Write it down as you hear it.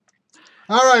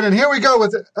All right, and here we go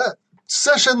with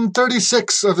session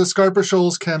 36 of the Scarper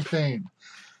Shoals campaign.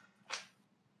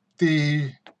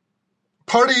 The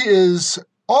party is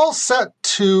all set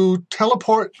to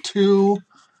teleport to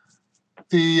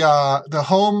the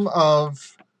home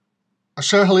of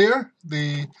Ashairhallir,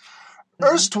 the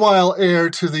erstwhile heir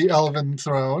to the Elven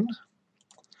throne.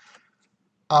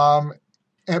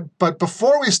 But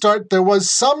before we start, there was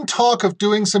some talk of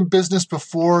doing some business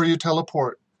before you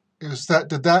teleport. Did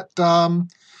that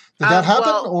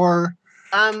happen? Or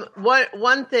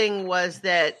one thing was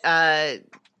that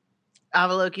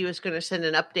Avaloki was going to send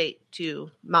an update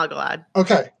to Malgalad.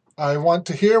 Okay, I want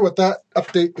to hear what that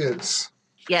update is.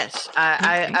 Yes,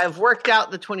 I've worked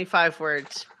out the 25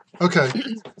 words. Okay.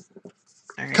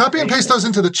 Right, copy and paste those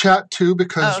into the chat too,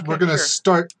 because we're going to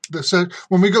start this.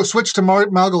 When we go switch to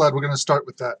Malgalad, we're going to start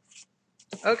with that.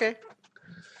 Okay.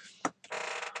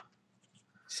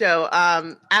 So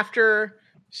after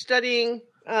studying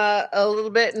a little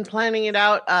bit and planning it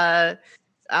out,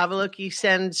 Avaloki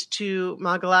sends to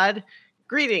Malgalad,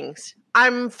 "Greetings.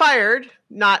 I'm fired,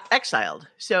 not exiled,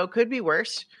 so could be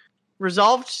worse.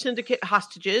 Resolved syndicate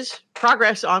hostages.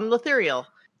 Progress on Lithuriel.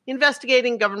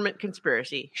 Investigating government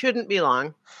conspiracy. Shouldn't be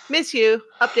long. Miss you.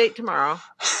 Update tomorrow."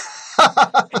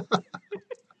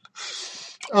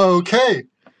 Okay.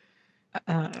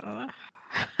 How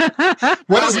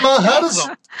does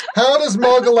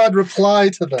Malgalad reply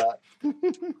to that?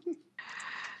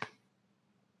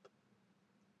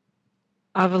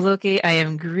 Avaloki, I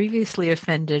am grievously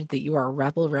offended that you are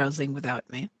rabble-rousing without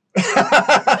me.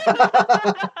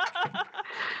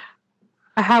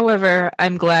 However,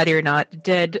 I'm glad you're not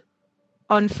dead,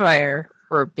 on fire,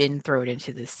 or been thrown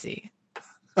into the sea.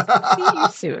 See you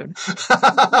soon.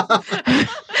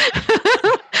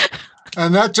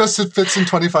 And that just fits in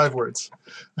 25 words.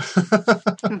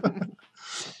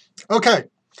 Okay,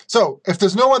 so if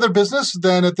there's no other business,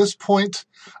 then at this point,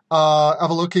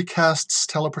 Avaloki casts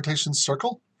Teleportation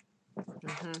Circle.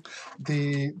 Mm-hmm.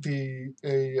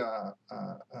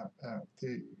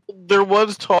 There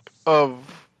was talk of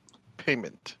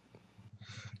payment.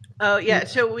 Oh, yeah.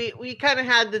 So we kind of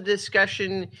had the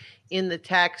discussion in the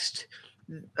text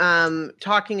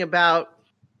talking about,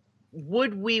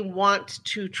 would we want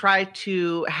to try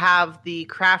to have the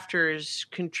crafters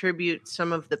contribute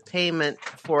some of the payment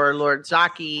for Lord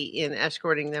Zaki in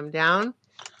escorting them down?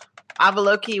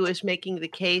 Avaloki was making the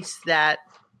case that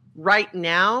right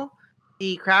now,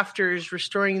 the crafters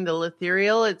restoring the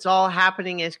Lithuriel, it's all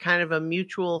happening as kind of a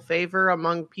mutual favor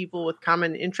among people with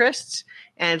common interests,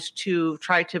 and to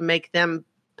try to make them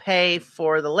pay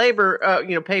for the labor,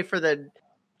 pay for the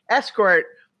escort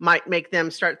might make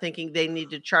them start thinking they need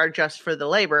to charge us for the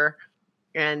labor,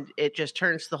 and it just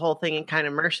turns the whole thing in kind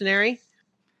of mercenary.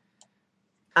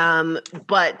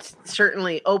 But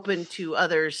certainly open to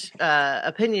others'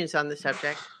 opinions on the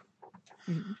subject.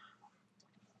 Mm-hmm.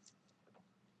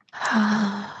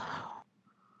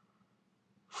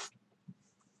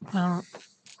 Well,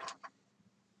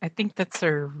 I think that's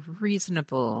a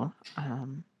reasonable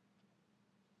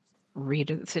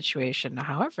read of the situation.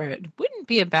 However, it wouldn't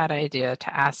be a bad idea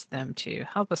to ask them to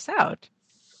help us out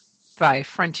by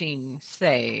fronting,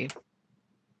 say,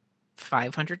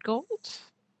 500 gold,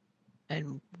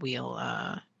 and we'll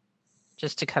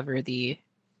just to cover the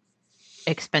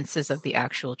expenses of the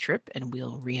actual trip, and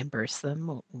we'll reimburse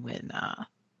them when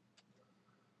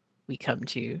we come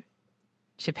to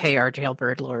pay our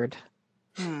jailbird lord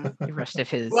the rest of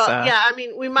his. Well, yeah, I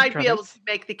mean, we might be able to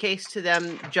make the case to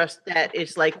them just that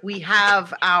it's like we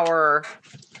have our,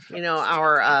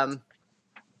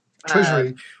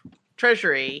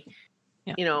 treasury,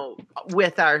 yeah.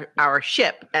 With our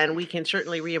ship, and we can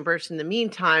certainly reimburse in the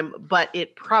meantime, but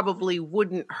it probably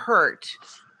wouldn't hurt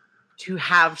to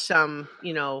have some,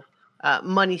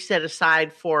 money set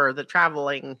aside for the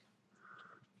traveling,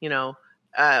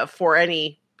 for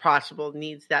any possible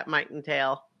needs that might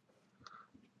entail.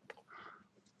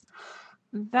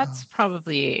 That's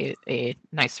probably a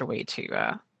nicer way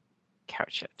to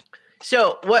couch it.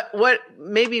 So what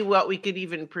we could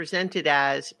even present it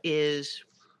as is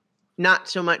not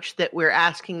so much that we're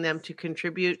asking them to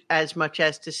contribute as much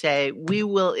as to say we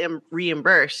will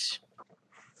reimburse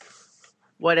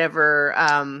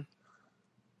whatever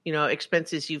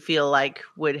expenses you feel like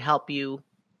would help you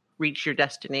reach your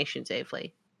destination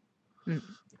safely.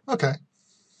 Okay.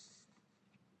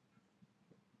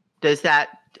 How's that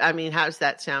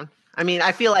sound? I mean,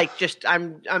 I feel like just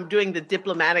I'm doing the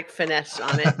diplomatic finesse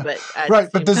on it, but right.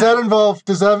 But does that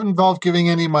involve giving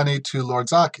any money to Lord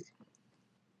Zaki?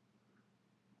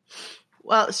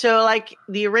 Well, so like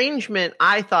the arrangement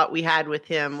I thought we had with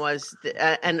him was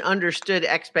an understood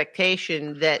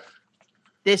expectation that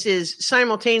this is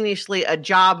simultaneously a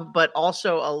job, but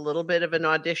also a little bit of an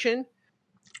audition.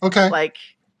 Okay. Like,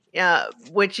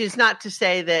 which is not to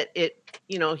say that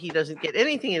he doesn't get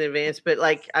anything in advance, but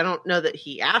like, I don't know that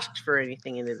he asked for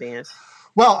anything in advance.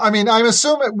 Well, I mean, I'm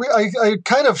assuming I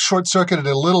kind of short-circuited it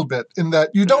a little bit in that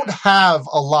you don't have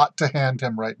a lot to hand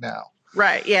him right now.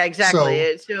 Right. Yeah,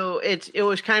 exactly. So it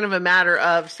was kind of a matter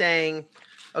of saying,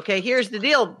 okay, here's the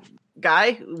deal,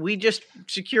 guy. We just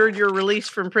secured your release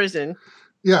from prison.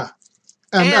 Yeah.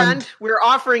 And we're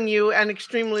offering you an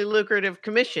extremely lucrative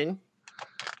commission.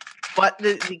 But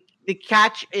the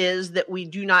catch is that we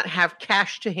do not have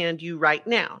cash to hand you right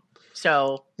now.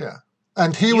 So yeah.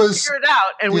 And figure it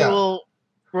out, and we will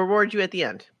reward you at the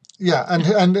end. Yeah,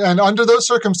 and under those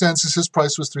circumstances, his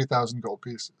price was 3,000 gold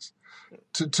pieces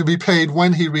to be paid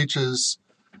when he reaches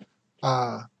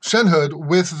Shenhud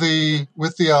with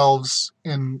the elves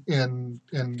in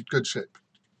good shape.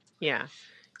 Yeah,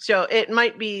 so it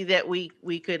might be that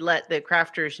we could let the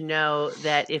crafters know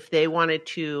that if they wanted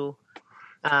to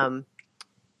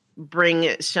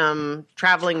bring some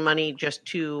traveling money just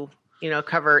to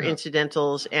cover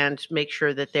incidentals and make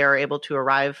sure that they are able to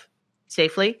arrive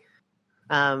safely,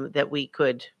 that we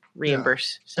could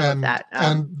reimburse some of that.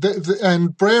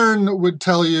 And Brern would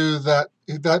tell you that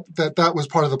was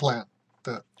part of the plan.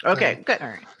 Good. All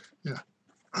right. Yeah.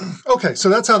 Okay, so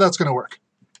that's how that's going to work.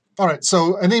 All right,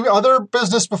 so any other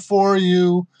business before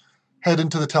you head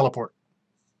into the teleport?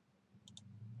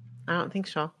 I don't think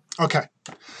so. Okay.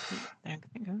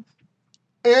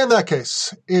 In that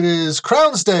case, it is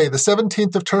Crown's Day, the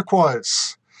 17th of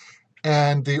Turquoise,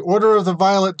 and the Order of the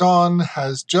Violet Dawn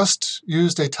has just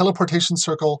used a teleportation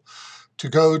circle to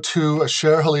go to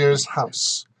Ashairhallir's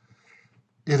house.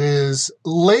 It is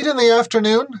late in the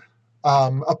afternoon,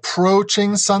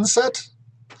 approaching sunset.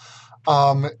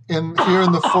 Here in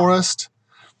the forest.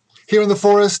 Here in the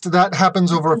forest, that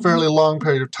happens over a fairly long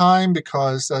period of time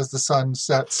because as the sun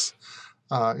sets,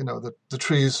 the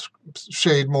trees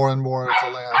shade more and more of the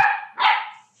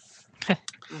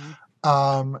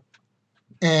land.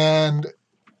 And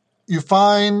you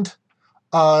find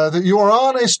that you are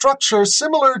on a structure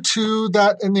similar to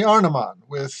that in the Arnamon,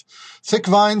 with thick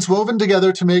vines woven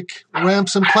together to make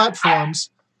ramps and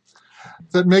platforms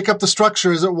that make up the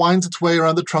structure as it winds its way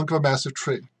around the trunk of a massive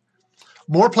tree.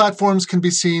 More platforms can be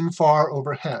seen far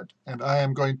overhead, and I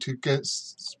am going to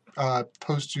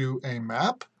post you a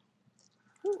map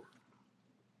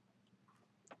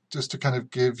just to kind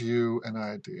of give you an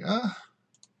idea.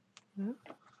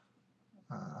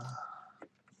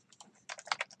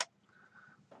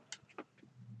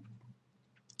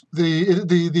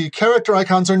 The character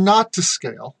icons are not to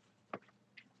scale.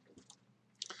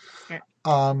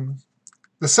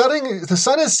 The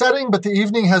sun is setting, but the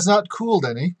evening has not cooled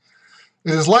any.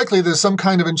 It is likely there's some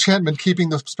kind of enchantment keeping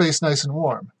the space nice and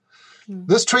warm.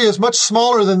 This tree is much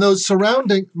taller than those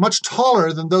surrounding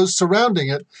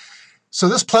it, so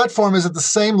this platform is at the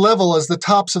same level as the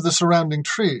tops of the surrounding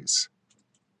trees.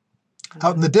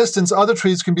 Out in the distance, other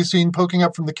trees can be seen poking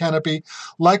up from the canopy,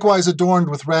 likewise adorned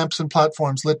with ramps and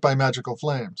platforms lit by magical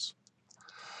flames.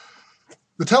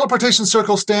 The teleportation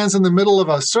circle stands in the middle of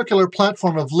a circular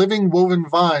platform of living woven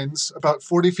vines, about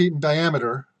 40 feet in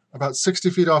diameter, about 60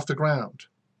 feet off the ground.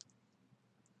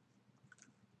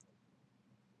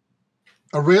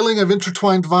 A railing of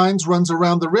intertwined vines runs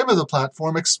around the rim of the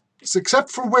platform,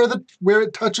 except for where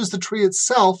it touches the tree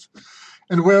itself,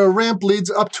 and where a ramp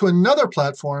leads up to another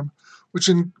platform, which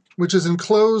is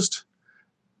enclosed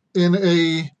in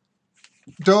a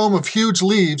dome of huge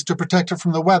leaves to protect it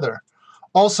from the weather,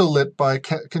 also lit by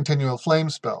continual flame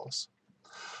spells.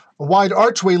 A wide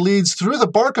archway leads through the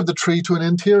bark of the tree to an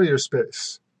interior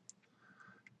space.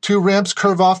 2 ramps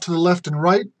curve off to the left and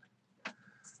right.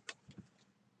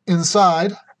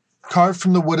 Inside, carved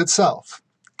from the wood itself,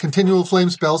 continual flame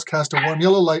spells cast a warm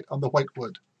yellow light on the white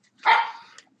wood.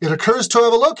 It occurs to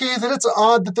Avaloki that it's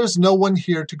odd that there's no one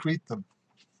here to greet them.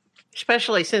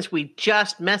 Especially since we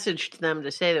just messaged them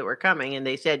to say that we're coming, and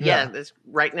they said, this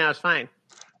right now is fine.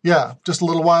 Yeah, just a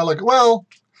little while ago. Well,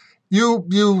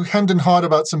 you hemmed and hawed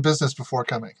about some business before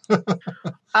coming.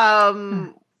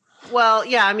 Well,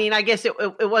 yeah, I mean, I guess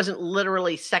it wasn't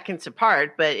literally seconds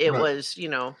apart, but it was,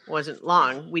 wasn't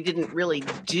long. We didn't really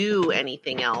do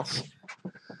anything else.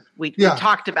 We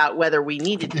talked about whether we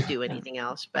needed to do anything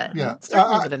else, but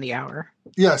certainly within the hour.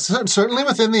 Yes, certainly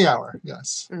within the hour.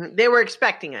 Yes, they were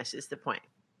expecting us. Is the point?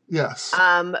 Yes.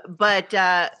 But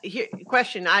here,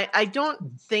 question: I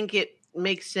don't think it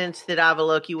makes sense that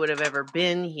Avaloki would have ever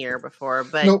been here before,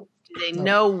 but do they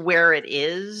know where it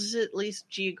is, at least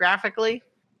geographically?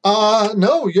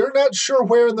 No, you're not sure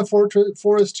where in the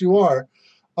forest you are.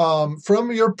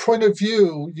 from your point of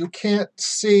view, you can't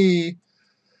see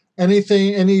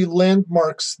any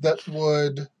landmarks that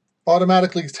would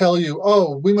automatically tell you,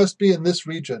 oh, we must be in this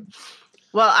region.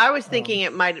 Well, I was thinking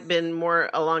it might have been more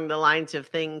along the lines of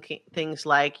things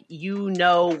like,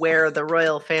 where the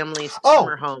royal family's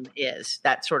summer home is,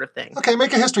 that sort of thing. Okay,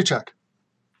 make a history check.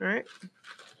 All right.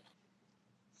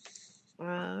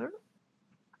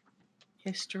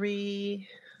 History.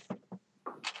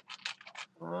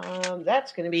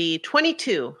 That's going to be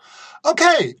 22.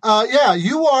 Okay,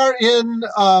 you are in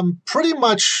pretty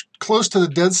much close to the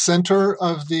dead center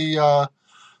of the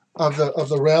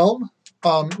realm.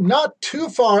 Not too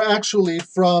far, actually,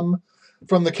 from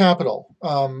the capital.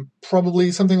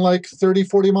 Probably something like 30,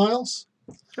 40 miles.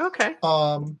 Okay.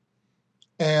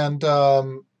 And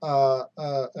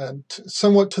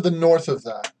somewhat to the north of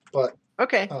that. But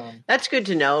okay, that's good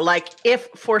to know. Like, if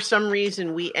for some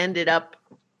reason we ended up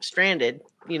stranded,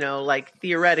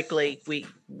 theoretically, we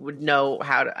would know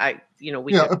how to.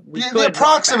 We could the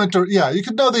approximate. You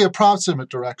could know the approximate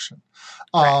direction.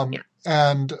 Right,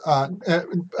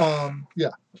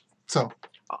 So.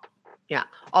 Yeah.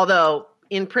 Although,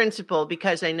 in principle,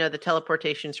 because I know the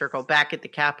teleportation circle back at the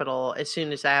capital, as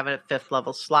soon as I have a 5th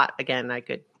level slot again, I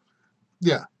could.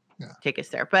 Yeah. Take us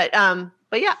there, but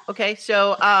yeah. Okay.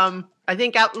 So, I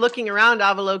think looking around,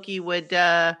 Avaloki would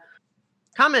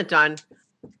comment on.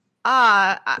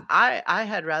 I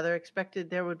had rather expected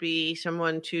there would be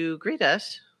someone to greet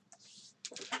us.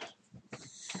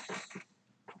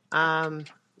 I'm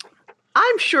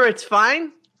sure it's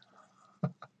fine.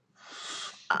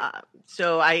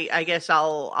 So I guess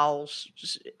I'll.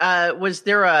 Was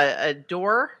there a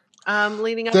door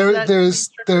leading up to that?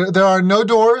 There are no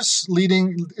doors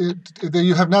leading.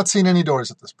 You have not seen any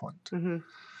doors at this point. Mm-hmm.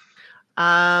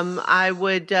 I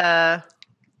would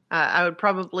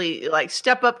probably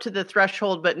step up to the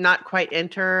threshold, but not quite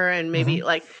enter, and maybe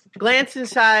glance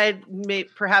inside.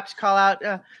 Perhaps call out,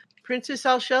 Princess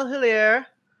Ashairhallir.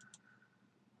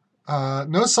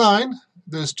 No sign.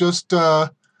 There's just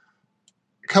a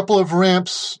couple of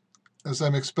ramps, as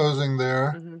I'm exposing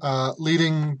there,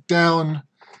 leading down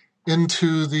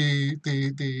into the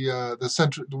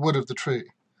center, the wood of the tree.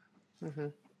 Mm-hmm.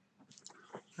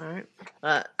 All right.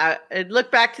 I'd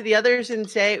look back to the others and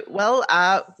say, well,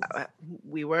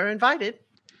 we were invited.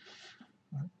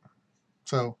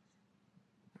 So.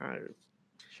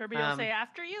 Sherby will say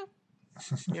after you.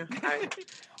 Yeah.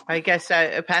 I guess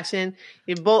I pass in.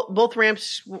 Both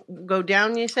ramps go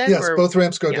down, you said? Yes, both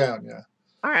ramps go down, yeah.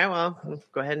 All right, well,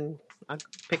 go ahead and I'll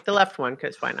pick the left one,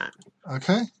 because why not?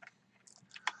 Okay.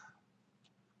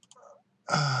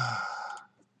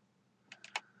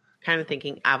 Kind of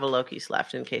thinking Avaloki's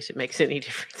left in case it makes any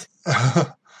difference.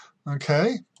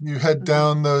 Okay. You head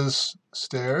down those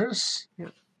stairs. Yeah.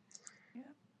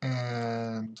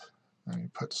 And let me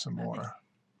put some more.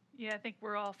 Yeah, I think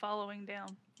we're all following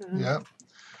down. Mm-hmm. Yeah.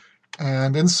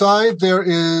 And inside there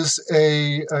is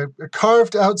a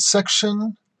carved out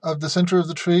section of the center of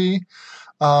the tree.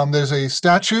 There's a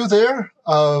statue there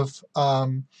of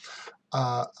the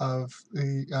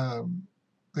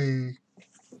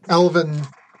elven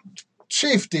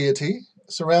chief deity,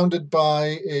 surrounded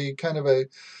by a kind of a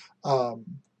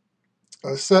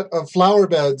set of flower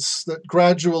beds that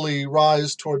gradually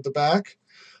rise toward the back.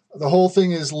 The whole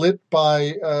thing is lit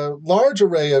by a large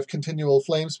array of continual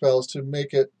flame spells to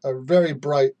make it a very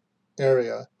bright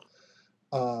area.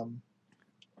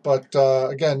 But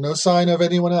again, no sign of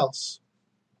anyone else.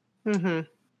 Mm-hmm.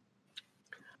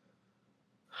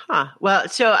 Huh. Well,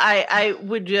 so I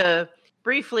would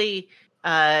briefly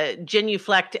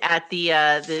genuflect at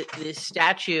the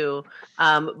statue,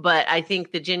 but I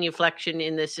think the genuflection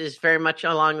in this is very much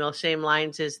along the same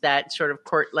lines as that sort of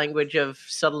court language of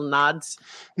subtle nods.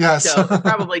 Yes. So it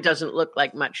probably doesn't look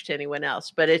like much to anyone else,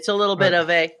 but it's a little bit of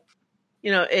a,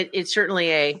 it's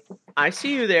certainly a, I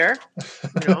see you there,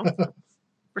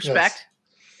 respect, yes.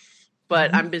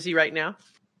 But I'm busy right now.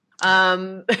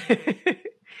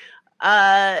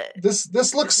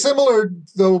 This looks similar,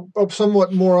 though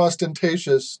somewhat more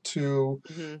ostentatious, to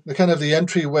the kind of the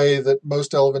entryway that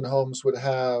most elven homes would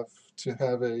have, to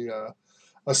have a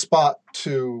spot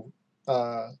to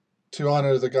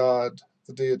honor the god,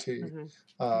 the deity,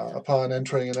 upon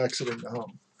entering and exiting the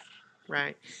home.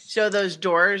 Right. So those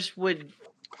doors would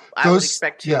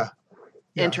expect to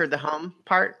enter the home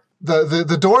part.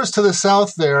 The doors to the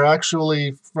south there,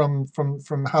 actually, from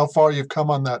how far you've come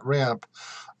on that ramp,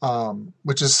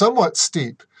 which is somewhat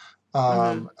steep.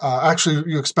 Actually,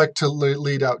 you expect to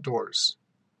lead outdoors.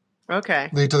 Okay.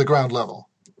 Lead to the ground level.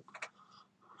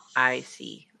 I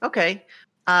see. Okay.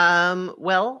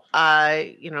 Well,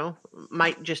 I,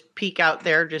 might just peek out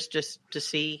there just to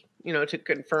see, to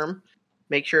confirm,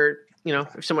 make sure,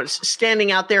 if someone's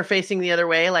standing out there facing the other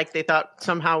way, like they thought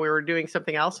somehow we were doing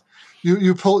something else.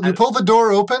 You pull the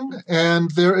door open, and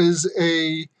there is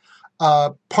a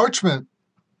parchment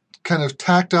kind of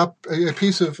tacked up, a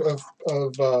piece of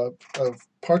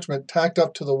parchment tacked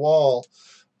up to the wall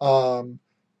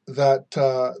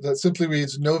that simply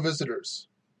reads "No visitors."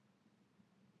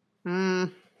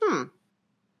 In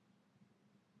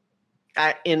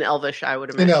Elvish, I would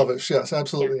imagine. In Elvish, yes,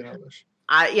 absolutely in Elvish.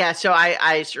 So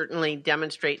I certainly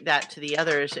demonstrate that to the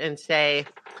others and say,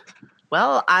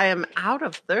 well, I am out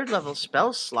of 3rd level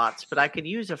spell slots, but I could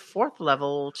use a 4th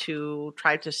level to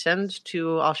try to send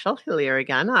to Ashairhallir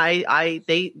again.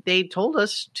 They told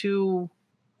us to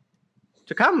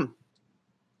come.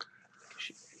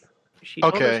 She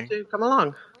told us to come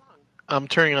along. I'm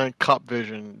turning on cop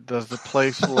vision. Does the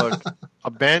place look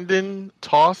abandoned,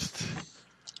 tossed?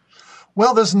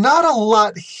 Well, there's not a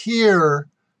lot here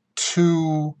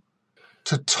to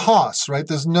toss, right?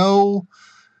 There's no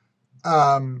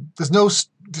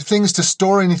things to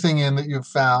store anything in that you've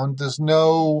found. There's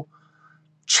no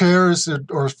chairs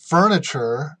or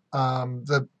furniture.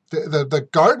 The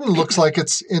garden looks like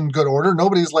it's in good order.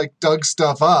 Nobody's like dug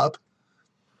stuff up.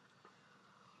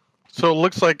 So it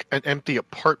looks like an empty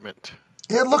apartment.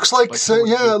 It looks like so,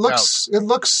 yeah. It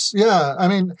looks. Yeah. I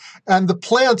mean, and the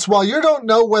plants. While you don't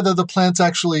know whether the plants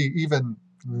actually even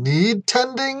need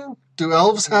tending, do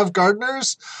elves have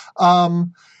gardeners?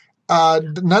 None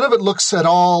of it looks at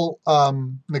all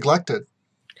neglected.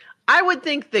 I would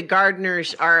think the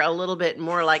gardeners are a little bit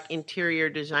more like interior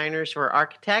designers or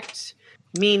architects,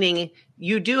 meaning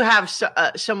you do have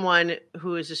someone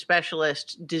who is a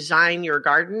specialist design your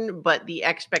garden, but the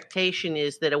expectation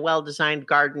is that a well-designed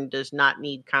garden does not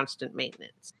need constant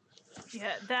maintenance.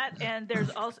 Yeah, that, and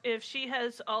there's also, if she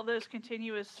has all those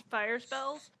continuous fire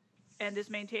spells and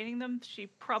is maintaining them, she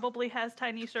probably has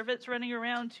tiny servants running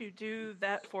around to do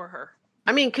that for her.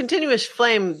 I mean, continuous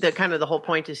flame, the whole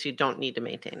point is you don't need to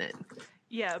maintain it.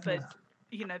 Yeah, but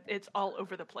it's all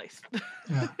over the place.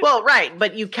 Yeah. Well, right,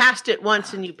 but you cast it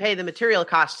once and you pay the material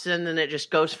costs, and then it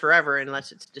just goes forever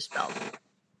unless it's dispelled.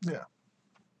 Yeah.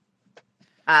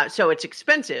 So it's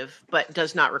expensive, but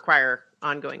does not require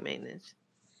ongoing maintenance.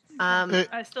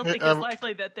 I still think it's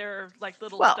likely that they're like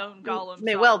little stone golems.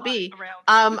 May well be.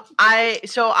 Around.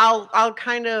 I'll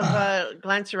kind of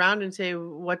glance around and say,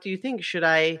 what do you think? Should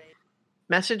I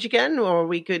message again, or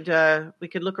we could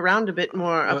look around a bit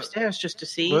more upstairs just to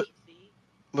see?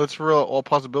 Let's rule out all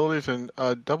possibilities and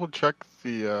double check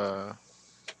the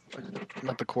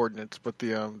not the coordinates, but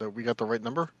that we got the right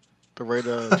number, the right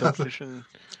teleportation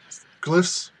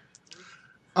glyphs.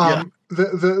 Yeah.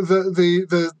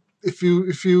 The if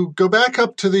you go back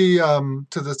up to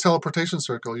the teleportation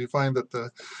circle, you find that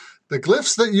the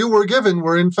glyphs that you were given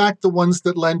were in fact the ones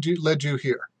that led you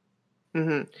here.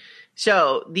 Mm-hmm.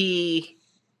 So the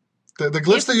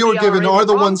glyphs that you were given are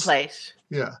the ones. Place.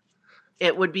 Yeah.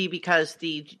 It would be because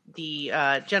the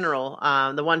general,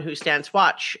 the one who stands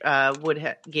watch,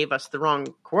 gave us the wrong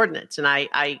coordinates, and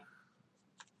I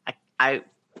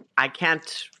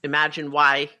can't imagine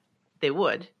why they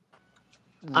would.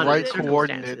 Right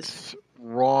coordinates,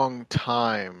 wrong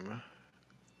time.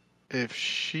 If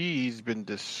she's been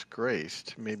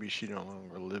disgraced, maybe she no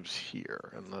longer lives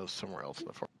here and lives somewhere else in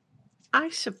the forest. I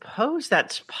suppose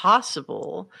that's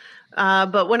possible.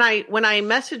 But when I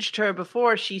messaged her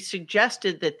before, she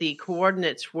suggested that the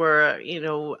coordinates were,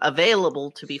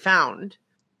 available to be found.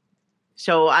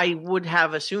 So I would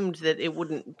have assumed that it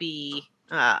wouldn't be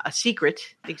a secret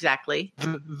exactly.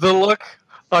 The look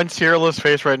on Cyril's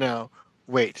face right now.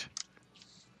 Wait.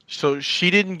 So she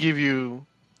didn't give you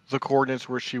the coordinates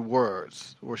where she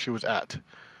was at.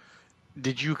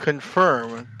 Did you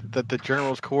confirm that the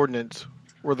general's coordinates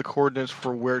were the coordinates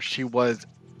for where she was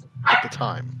at the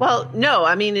time? Well, no.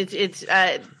 I mean,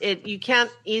 you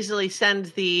can't easily send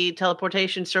the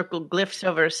teleportation circle glyphs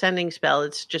over a sending spell.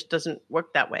 It just doesn't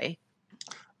work that way.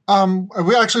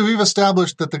 We've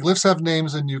established that the glyphs have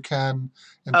names, and you can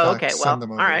send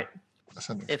them over. All right.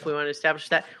 If we want to establish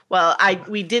that,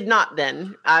 we did not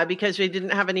then, because we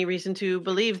didn't have any reason to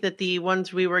believe that the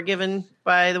ones we were given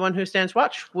by the one who stands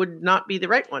watch would not be the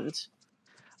right ones.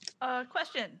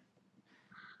 Question.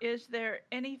 Is there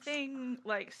anything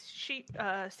like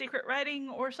secret writing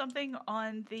or something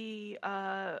on the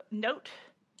note?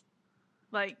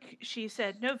 Like she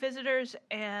said, no visitors,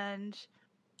 and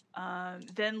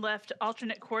then left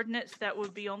alternate coordinates that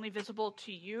would be only visible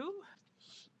to you?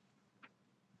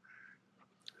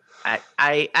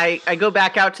 I go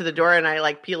back out to the door and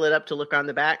I peel it up to look on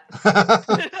the back.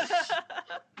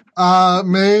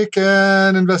 Make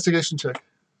an investigation check.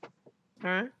 All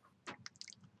right.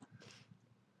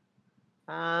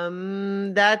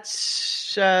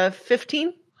 That's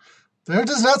 15. There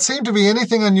does not seem to be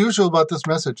anything unusual about this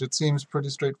message. It seems pretty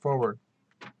straightforward.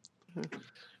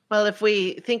 Well, if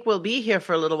we think we'll be here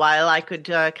for a little while, I could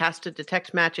cast a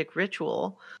detect magic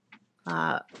ritual.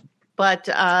 But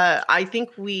I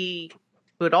think we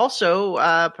could also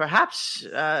perhaps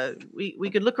we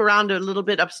could look around a little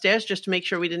bit upstairs just to make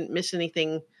sure we didn't miss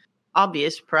anything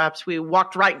obvious. Perhaps we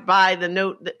walked right by the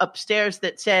note upstairs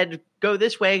that said, "Go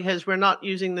this way," because we're not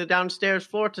using the downstairs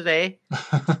floor today.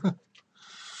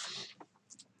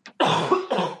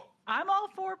 I'm all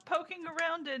for poking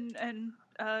around and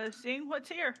seeing what's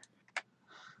here.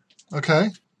 Okay.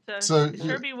 So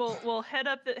Sherby will head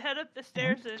up the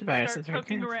stairs and start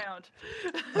poking around.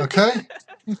 Okay.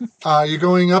 You're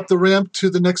going up the ramp to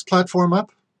the next platform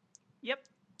up? Yep.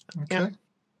 Okay.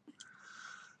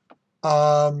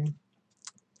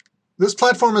 This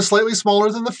platform is slightly smaller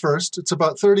than the first. It's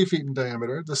about 30 feet in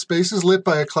diameter. The space is lit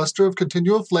by a cluster of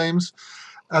continual flames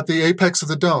at the apex of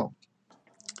the dome.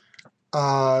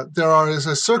 There is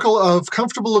a circle of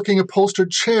comfortable-looking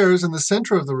upholstered chairs in the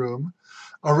center of the room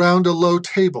around a low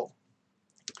table.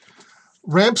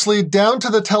 Ramps lead down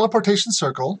to the teleportation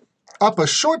circle, up a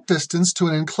short distance to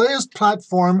an enclosed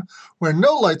platform where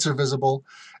no lights are visible,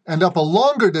 and up a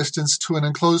longer distance to an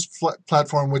enclosed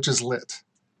platform which is lit.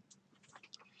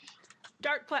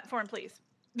 Dark platform, please.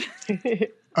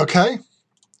 Okay.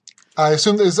 I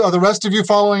assume are the rest of you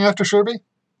following after Sherby?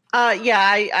 Yeah,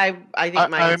 I think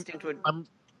my instinct would.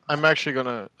 I'm actually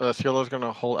gonna. Cielo's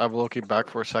gonna hold Avaloki back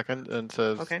for a second and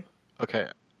says, "Okay,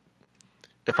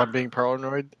 if I'm being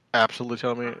paranoid, absolutely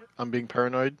tell me I'm being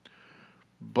paranoid.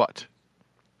 But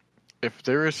if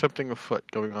there is something afoot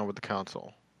going on with the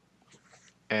council,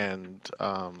 and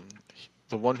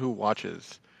the one who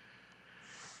watches."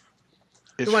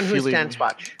 The one who stands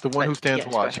watch. The one who stands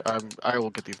watch. I will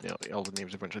get all the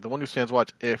names eventually. The one who stands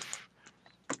watch. If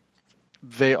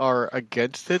they are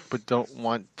against it, but don't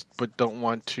want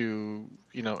to,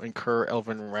 incur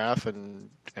elven wrath and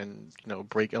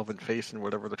break elven face and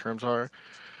whatever the terms are.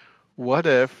 What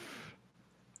if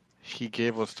he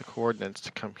gave us the coordinates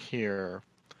to come here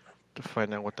to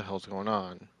find out what the hell's going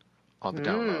on the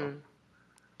down low?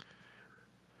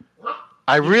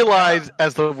 I realize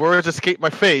as the words escape my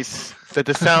face that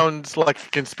this sounds like a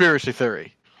conspiracy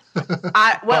theory.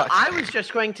 I was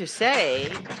just going to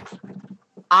say,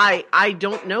 I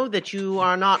don't know that you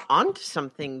are not onto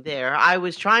something there. I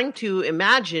was trying to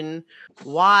imagine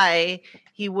why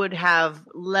he would have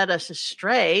led us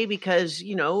astray because,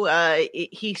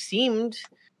 he seemed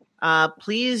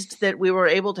pleased that we were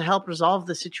able to help resolve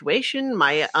the situation.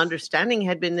 My understanding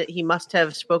had been that he must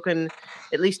have spoken,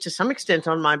 at least to some extent,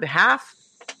 on my behalf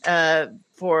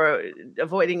for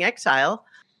avoiding exile.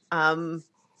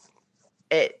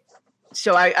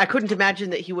 So I couldn't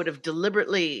imagine that he would have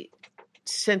deliberately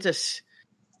sent us,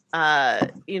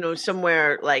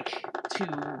 somewhere like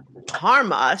to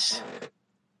harm us.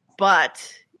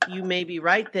 But you may be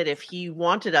right that if he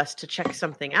wanted us to check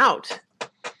something out,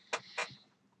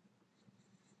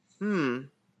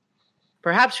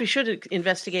 perhaps we should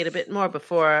investigate a bit more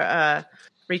before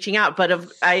reaching out.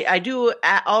 But I do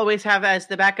always have as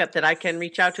the backup that I can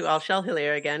reach out to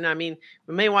Ashairhallir again. I mean,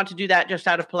 we may want to do that just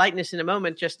out of politeness in a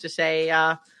moment, just to say,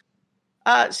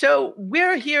 so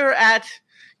we're here at,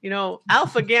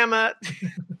 Alpha Gamma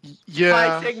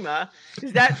Phi Sigma.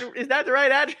 Is that the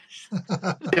right address?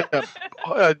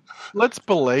 Yeah. Let's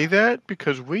belay that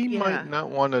because we might not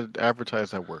want to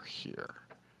advertise that we're here.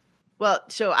 Well,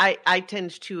 so I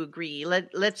tend to agree.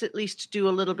 Let's at least do a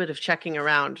little bit of checking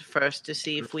around first to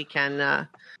see if we can,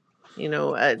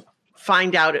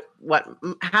 find out what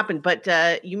happened. But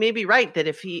you may be right that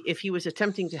if he was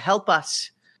attempting to help us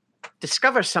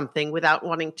discover something without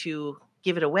wanting to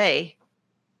give it away,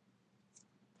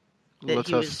 that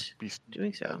he was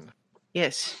doing so.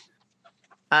 Yes.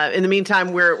 In the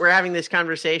meantime, we're having this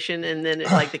conversation, and then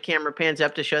the camera pans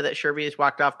up to show that Sherby has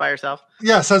walked off by herself.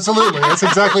 Yes, absolutely. That's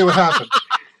exactly what happened.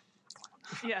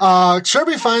 Yeah.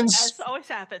 Sherby finds, as always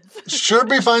happens.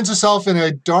 Sherby finds herself in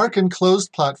a dark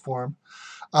enclosed platform.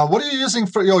 What are you using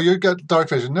for? Oh, you got dark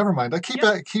vision. Never mind. I keep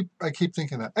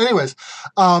thinking that. Anyways,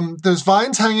 there's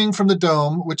vines hanging from the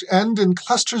dome, which end in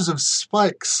clusters of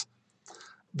spikes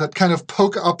that kind of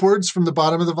poke upwards from the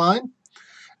bottom of the vine.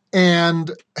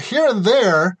 And here and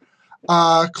there,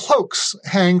 cloaks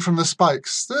hang from the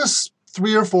spikes. There's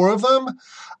 3 or 4 of them,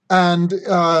 and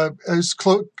as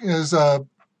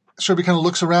Sherby kind of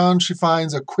looks around. She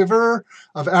finds a quiver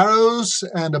of arrows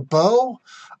and a bow,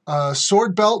 a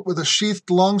sword belt with a sheathed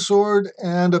longsword,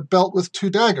 and a belt with 2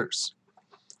 daggers.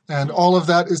 And all of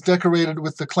that is decorated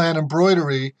with the clan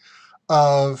embroidery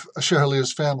of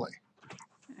Ashairhallir's family.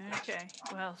 Okay.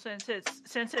 Well, since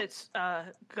it's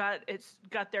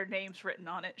got their names written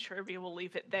on it, Sherby will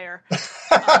leave it there.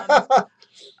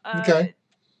 Okay.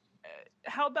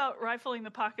 How about rifling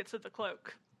the pockets of the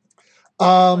cloak?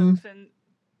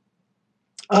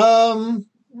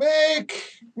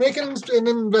 Make an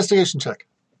investigation check.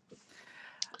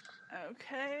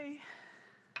 Okay.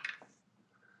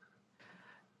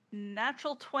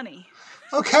 Natural 20.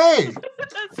 Okay.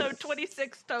 So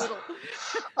 26 total.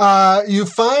 You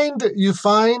find a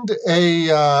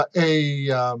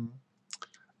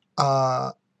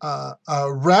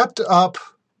wrapped up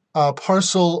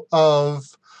parcel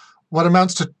of what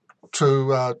amounts to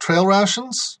trail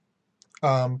rations,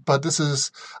 but this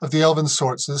is of the elven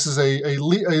sort. So this is a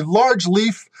large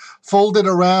leaf folded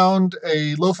around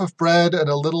a loaf of bread and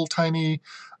a little tiny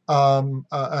and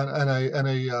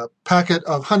a packet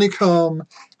of honeycomb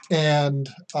and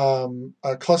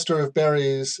a cluster of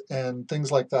berries and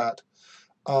things like that,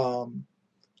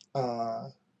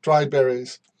 dried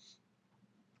berries.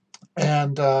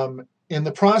 And in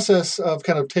the process of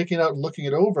kind of taking it out and looking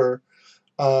it over,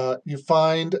 you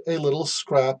find a little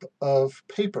scrap of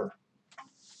paper.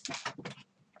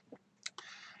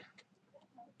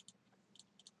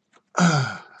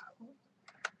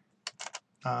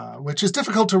 Which is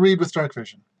difficult to read with dark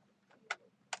vision.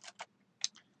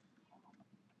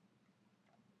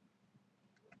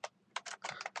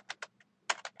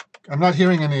 I'm not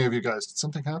hearing any of you guys. Did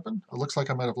something happen? It looks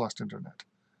like I might have lost internet.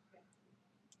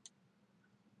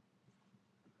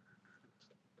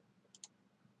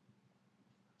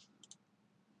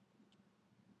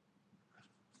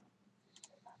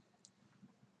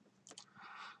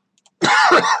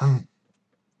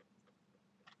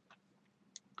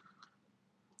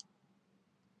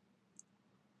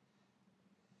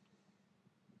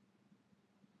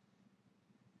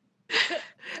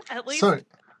 At least. Sorry,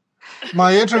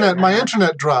 my internet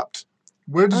dropped.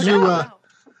 Where did you? Wow.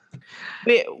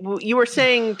 You were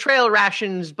saying trail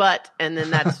rations, and then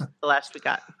that's the last we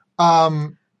got.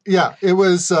 Yeah, it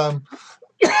was.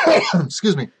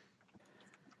 Excuse me.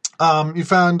 You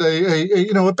found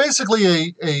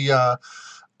basically an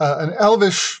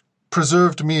elvish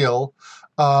preserved meal,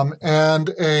 and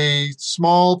a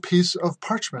small piece of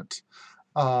parchment,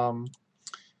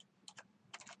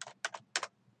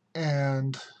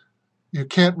 and you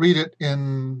can't read it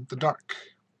in the dark.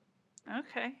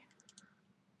 Okay.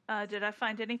 Did I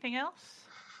find anything else?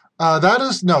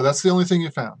 That's the only thing you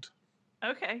found.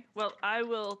 Okay. Well, I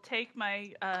will take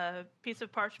my piece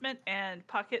of parchment and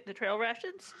pocket the trail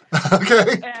rations.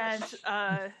 Okay. And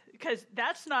because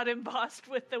that's not embossed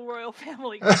with the royal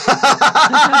family.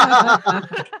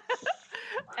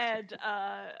 And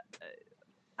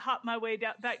hop my way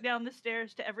back down the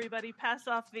stairs to everybody, pass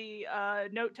off the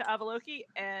note to Avaloki,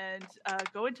 and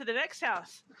go into the next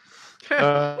house.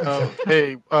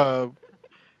 Hey,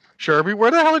 Sherby,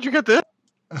 where the hell did you get this?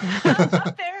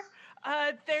 Up there.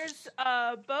 There's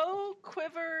a bow,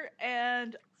 quiver,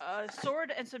 and a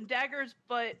sword and some daggers,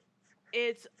 but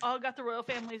it's all got the royal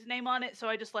family's name on it, so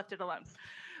I just left it alone.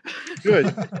 Good.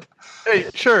 Hey,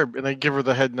 Sherb, and I give her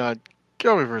the head nod. Get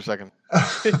over for a second.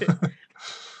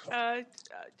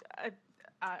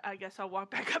 I guess I'll walk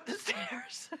back up the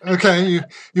stairs. Okay,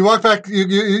 you walk back.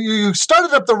 You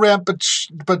started up the ramp,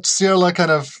 but Sierra kind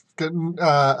of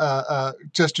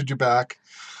gestured you back.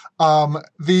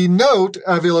 The note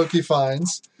Avaloki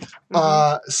finds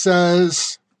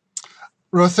says,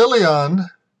 "Rothilion,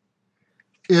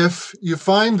 if you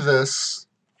find this,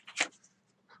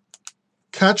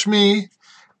 catch me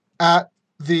at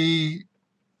the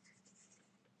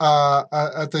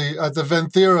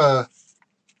Venthira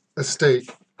estate.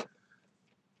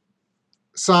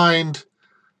 Signed,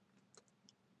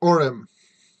 Orim."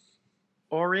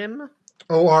 Orim?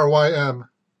 Orym.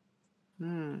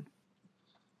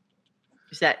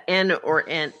 Is that N or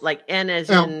N? Like N as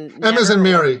in M as in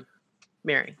Mary.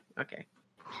 Mary. Okay.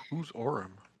 Who's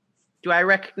Orim? Do I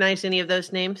recognize any of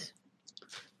those names?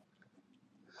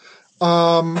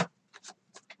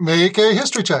 Make a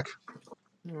history check.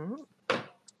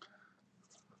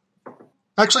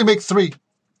 Actually, make 3.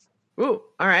 Ooh,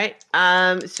 all right.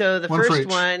 So the One for first each.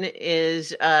 one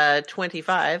is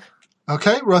 25.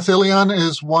 Okay, Rothilion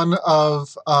is one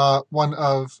of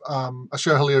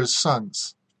Ashairhallir's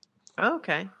sons.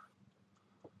 Okay.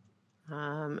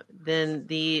 Then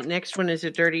the next one is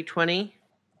a dirty 20.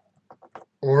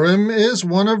 Orim is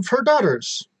one of her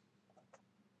daughters.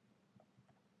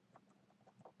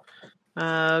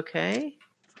 Okay.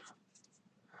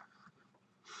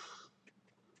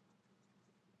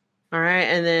 All right,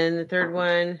 and then the third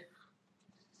one,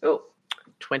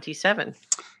 27.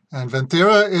 And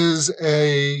Venthera is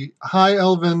a high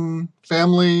elven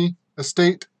family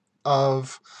estate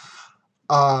of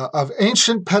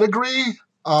ancient pedigree,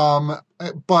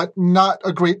 but not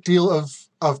a great deal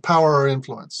of power or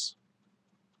influence.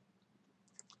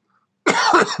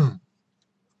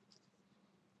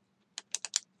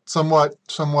 somewhat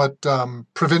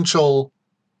provincial.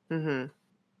 Mm-hmm.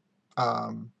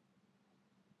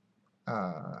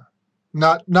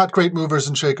 Not great movers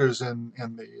and shakers in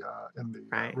the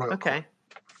Right. royal Okay.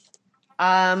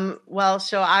 court. Well,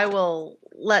 so I will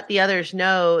let the others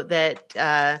know that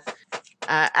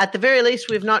at the very least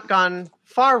we've not gone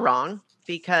far wrong,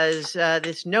 because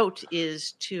this note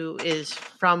is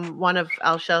from one of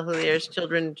Ashairhallir's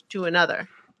children to another.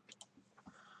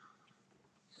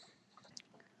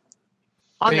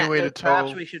 On Any that way to note, perhaps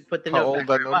tell we should put the how note old back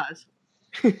where that it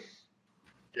note- was.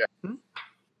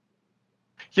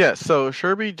 Yeah, so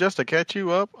Sherby, just to catch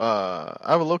you up,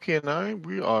 Avaloki and I,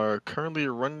 we are currently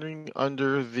running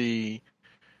under the,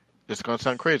 it's going to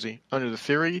sound crazy, under the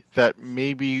theory that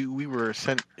maybe we were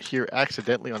sent here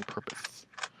accidentally on purpose.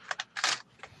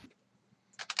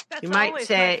 That's You might always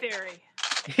say- my theory.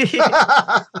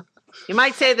 You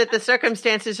might say that the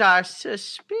circumstances are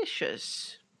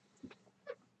suspicious.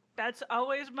 That's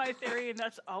always my theory, and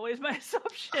that's always my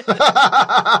assumption.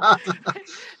 That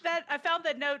I found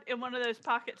that note in one of those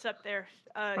pockets up there.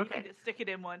 You Okay. can just stick it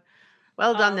in one.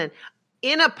 Well done, then.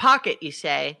 In a pocket, you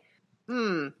say.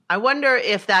 I wonder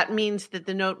if that means that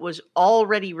the note was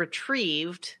already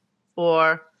retrieved,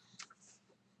 or...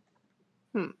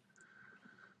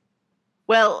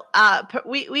 Well,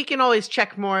 we can always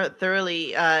check more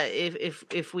thoroughly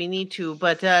if we need to,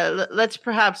 but let's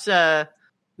perhaps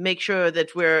make sure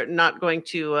that we're not going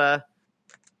to,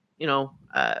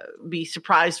 be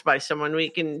surprised by someone. We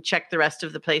can check the rest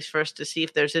of the place first to see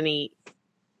if there's any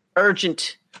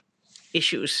urgent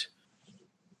issues.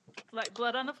 Like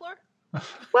blood on the floor?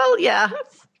 Well, yeah,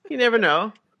 you never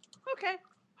know. Okay.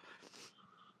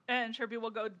 And Sherby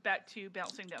will go back to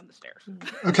bouncing down the stairs.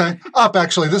 Okay, up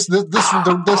actually.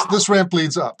 This ramp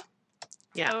leads up.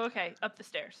 Yeah. Oh, okay. Up the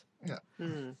stairs. Yeah.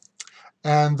 Mm.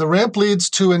 And the ramp leads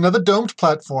to another domed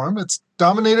platform. It's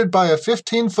dominated by a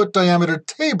 15-foot diameter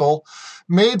table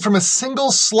made from a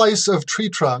single slice of tree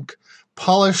trunk,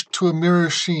 polished to a mirror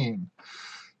sheen.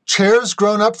 Chairs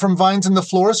grown up from vines in the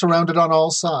floor surround it on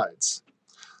all sides.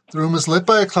 The room is lit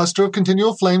by a cluster of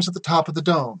continual flames at the top of the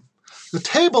dome. The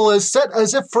table is set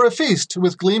as if for a feast,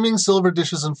 with gleaming silver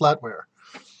dishes and flatware.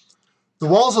 The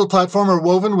walls of the platform are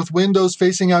woven with windows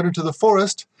facing out into the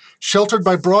forest, sheltered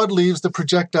by broad leaves that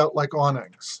project out like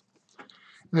awnings.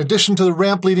 In addition to the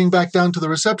ramp leading back down to the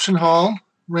reception hall,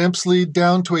 ramps lead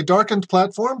down to a darkened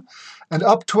platform and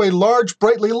up to a large,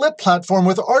 brightly lit platform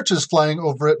with arches flying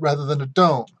over it rather than a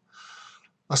dome.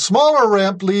 A smaller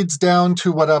ramp leads down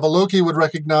to what Avaloki would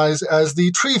recognize as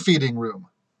the tree-feeding room.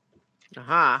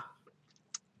 Aha.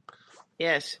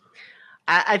 Yes.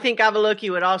 I think Avaloki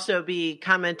would also be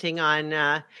commenting on,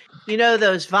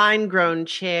 those vine-grown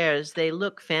chairs. They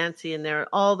look fancy and they're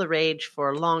all the rage for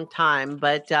a long time,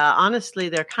 but honestly,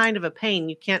 they're kind of a pain.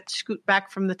 You can't scoot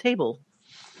back from the table.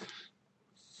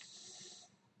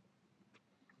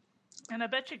 And I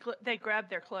bet you they grab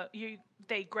their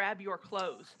they grab your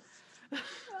clothes.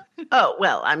 Oh,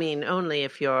 well, I mean, only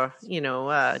if you're,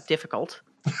 difficult.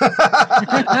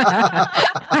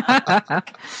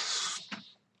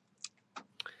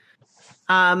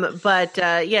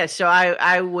 So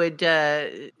I would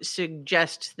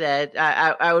suggest that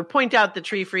I would point out the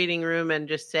tree feeding room and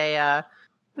just say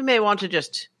we may want to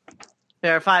just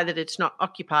verify that it's not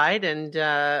occupied, and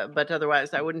but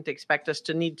otherwise I wouldn't expect us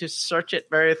to need to search it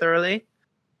very thoroughly.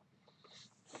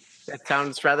 That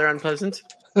sounds rather unpleasant.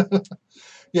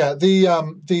 Yeah, the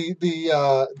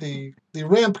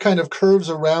ramp kind of curves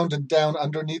around and down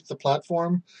underneath the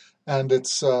platform, and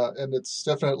it's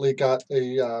definitely got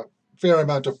a fair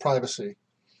amount of privacy.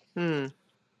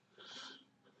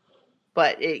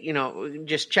 But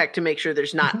just check to make sure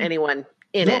there's not anyone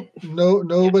in it.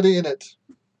 Nobody in it.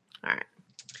 All right.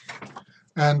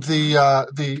 And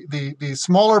the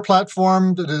smaller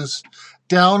platform that is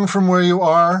down from where you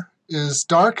are is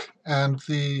dark, and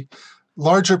the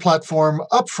larger platform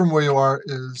up from where you are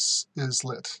is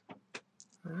lit.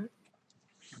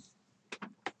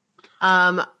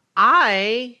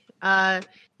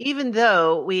 Even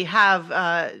though we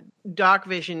have dark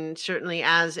vision, certainly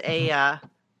as a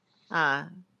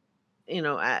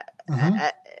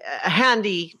a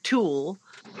handy tool.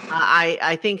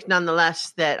 I think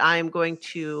nonetheless that I'm going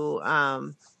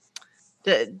to.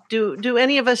 Do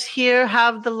any of us here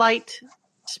have the light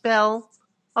spell?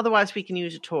 Otherwise, we can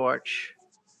use a torch.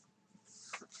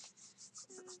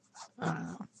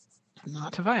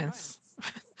 Not to violence.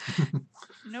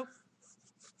 Nope.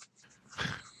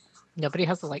 Nobody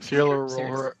has a light. Cielo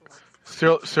will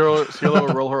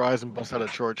roll her eyes and bust out a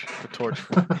torch.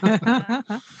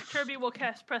 Kirby will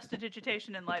cast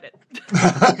prestidigitation and light it.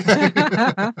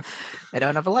 I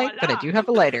don't have a light, but I do have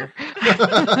a lighter.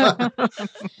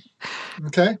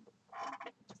 Okay.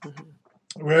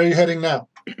 Where are you heading now?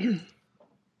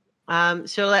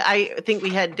 So I think we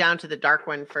head down to the dark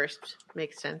one first.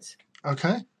 Makes sense.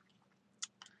 Okay.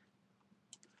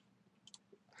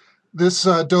 This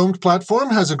domed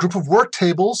platform has a group of work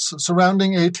tables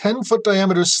surrounding a 10-foot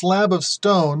diameter slab of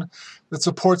stone that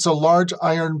supports a large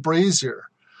iron brazier.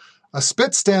 A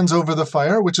spit stands over the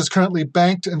fire, which is currently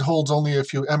banked and holds only a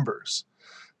few embers.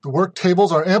 The work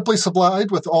tables are amply supplied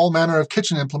with all manner of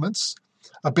kitchen implements.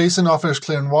 A basin offers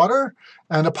clean water,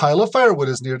 and a pile of firewood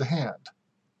is near to hand.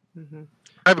 Mm-hmm.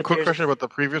 I have a quick question about the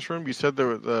previous room. You said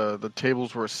the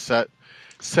tables were set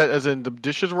as in the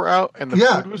dishes were out and the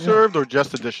food was served, or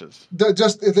just the dishes?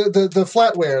 Just the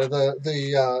flatware,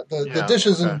 the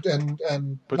dishes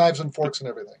and but, knives and forks and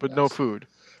everything. But no food.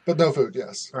 But no food,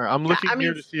 yes. All right, I'm looking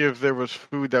here to see if there was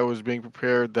food that was being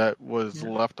prepared that was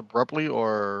left abruptly,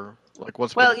 or like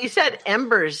what's. Well, you said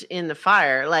embers in the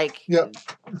fire, like. Yeah.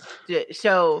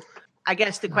 So I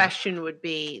guess the question would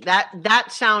be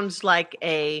that sounds like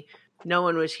no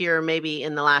one was here maybe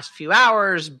in the last few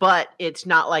hours, but it's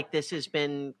not like this has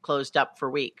been closed up for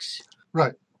weeks.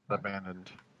 Right. Abandoned.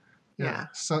 Yeah.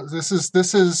 So this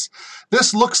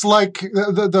looks like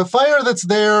the fire that's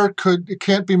there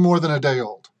can't be more than a day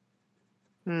old.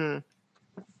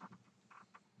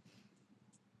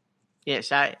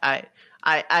 Yes, I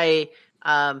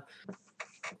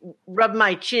rub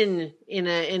my chin in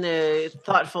a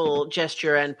thoughtful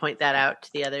gesture and point that out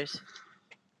to the others.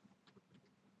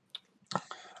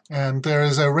 And there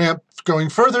is a ramp going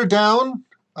further down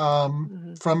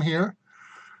from here.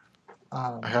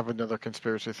 I have another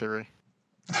conspiracy theory.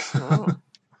 Oh.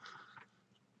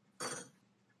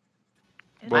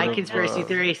 My conspiracy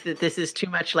theory is that this is too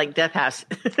much like Death House.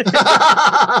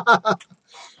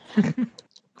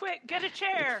 Quick, get a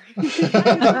chair.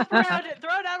 Around it,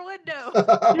 throw it out a window.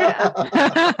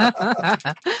 Yeah.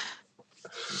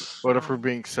 What if we're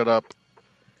being set up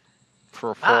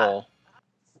for a fall?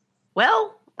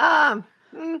 Well, they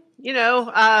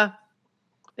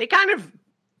kind of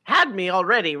had me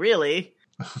already, really.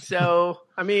 So,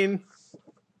 I mean,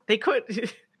 they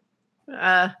could,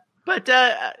 but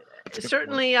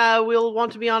certainly we'll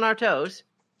want to be on our toes.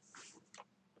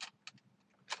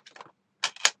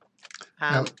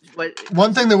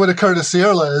 One thing that would occur to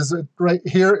Sierra is that right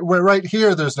here,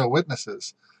 there's no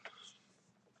witnesses.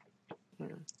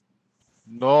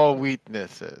 No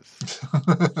witnesses.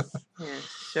 Yeah.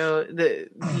 So the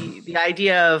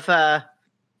idea of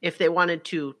if they wanted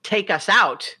to take us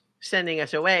out, sending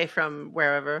us away from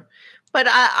wherever, but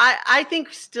I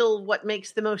think still what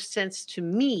makes the most sense to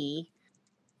me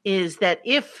is that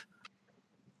if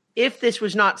this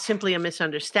was not simply a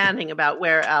misunderstanding about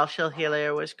where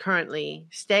Ashairhallir was currently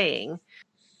staying,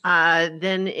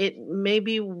 then it may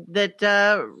be that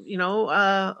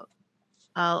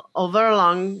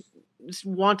Avaloki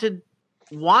wanted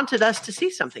us to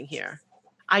see something here.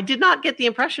 I did not get the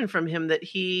impression from him that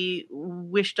he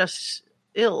wished us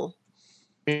ill.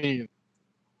 Like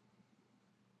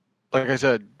I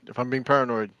said, if I'm being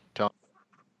paranoid, tell me.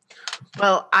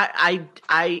 Well, I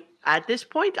at this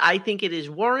point, I think it is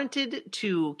warranted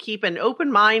to keep an open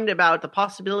mind about the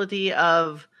possibility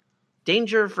of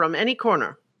danger from any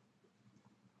corner.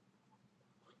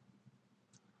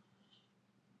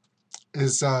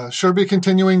 Is Sherby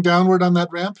continuing downward on that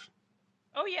ramp?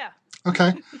 Oh, yeah.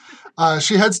 Okay.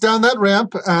 She heads down that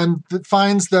ramp and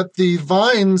finds that the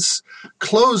vines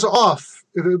close off.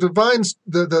 The vines,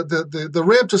 the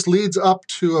ramp just leads up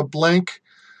to a blank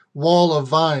wall of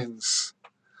vines.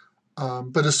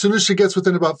 But as soon as she gets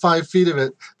within about 5 feet of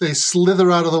it, they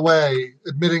slither out of the way,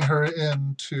 admitting her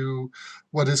into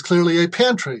what is clearly a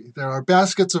pantry. There are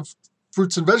baskets of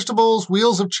fruits and vegetables,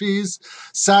 wheels of cheese,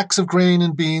 sacks of grain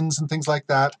and beans and things like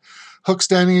that. Hooks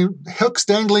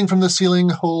dangling from the ceiling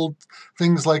hold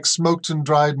things like smoked and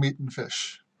dried meat and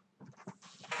fish.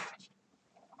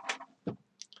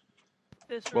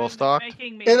 This Well room stocked?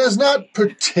 making me It is not hungry.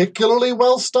 particularly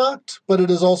well stocked, but it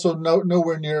is also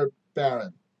nowhere near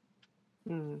barren.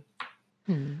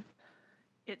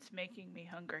 It's making me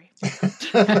hungry.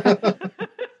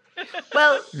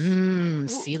 Well,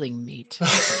 Sealing meat. Don't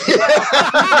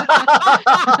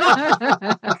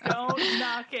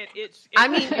knock it. It's I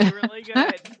mean- really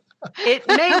good. it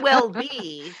may well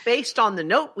be, based on the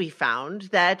note we found,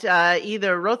 that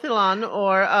either Rothilan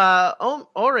or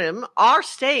Orim are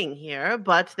staying here,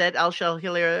 but that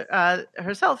Ashairhallir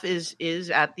herself is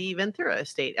at the Ventura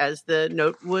estate, as the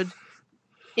note would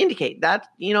indicate. That,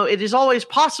 it is always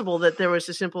possible that there was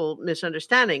a simple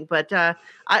misunderstanding, but I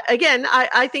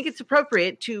think it's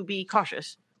appropriate to be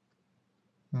cautious.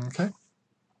 Okay.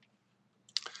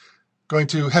 Going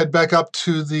to head back up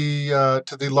to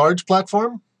the large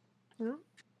platform.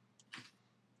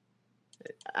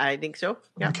 I think so.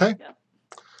 Yeah. Okay.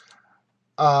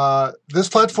 This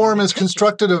platform is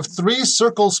constructed of 3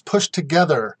 circles pushed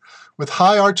together with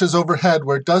high arches overhead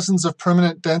where dozens of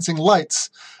permanent dancing lights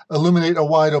illuminate a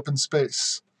wide open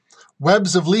space.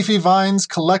 Webs of leafy vines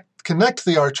connect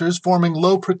the arches, forming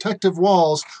low protective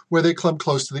walls where they clump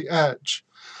close to the edge.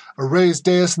 A raised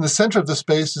dais in the center of the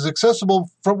space is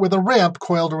accessible with a ramp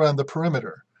coiled around the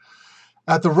perimeter.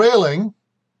 At the railing,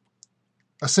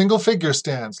 a single figure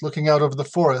stands, looking out over the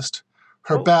forest,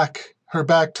 her back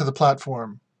to the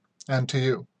platform and to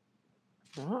you.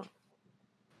 Oh.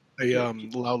 I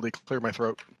loudly clear my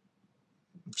throat.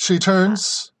 She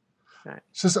turns. Right.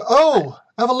 She says, "Oh,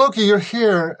 Avaloki, you're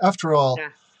here after all. Yeah.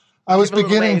 I was Give a little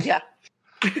beginning. wave, yeah.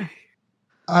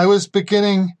 I was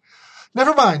beginning.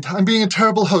 Never mind. I'm being a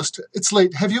terrible host. It's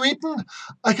late. Have you eaten?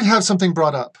 I can have something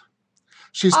brought up."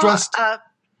 She's dressed.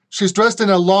 She's dressed in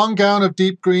a long gown of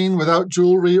deep green without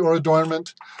jewelry or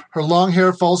adornment. Her long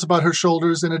hair falls about her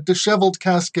shoulders in a disheveled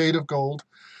cascade of gold.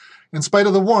 In spite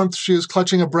of the warmth, she is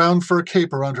clutching a brown fur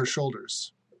cape around her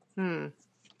shoulders.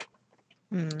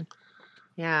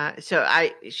 Yeah. So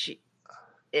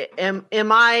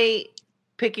am I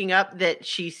picking up that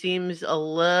she seems a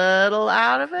little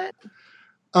out of it?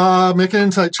 Make an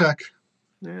insight check.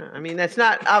 Yeah. I mean, that's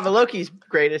not Avaloki's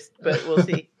greatest, but we'll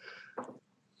see.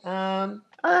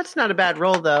 That's not a bad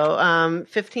roll though.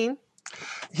 15.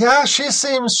 Yeah, she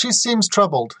seems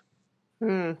troubled.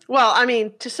 Well, I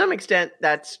mean, to some extent,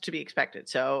 that's to be expected.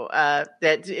 So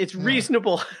that it's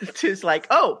reasonable to like,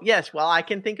 oh yes, well, I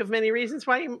can think of many reasons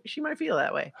why she might feel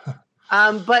that way.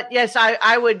 But yes,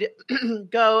 I would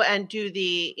go and do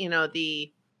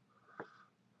the.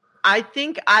 I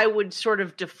think I would sort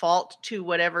of default to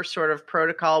whatever sort of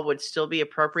protocol would still be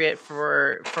appropriate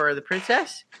for the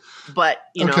princess, but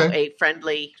a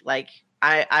friendly, like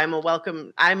I'm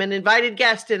an invited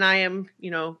guest and I am,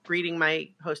 greeting my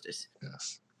hostess.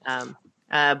 Yes.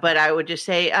 But I would just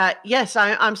say, yes,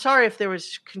 I'm sorry if there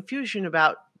was confusion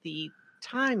about the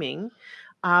timing,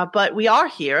 but we are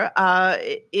here.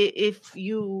 If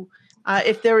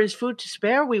there is food to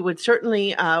spare, we would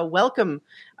certainly welcome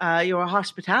your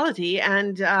hospitality,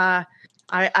 and I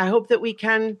hope that we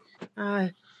can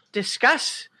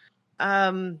discuss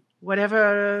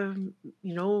whatever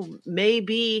may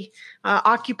be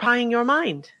occupying your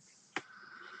mind.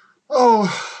 Oh,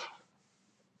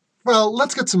 well,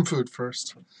 let's get some food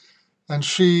first. And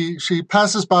she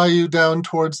passes by you down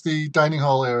towards the dining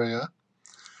hall area,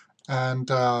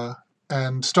 and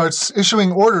starts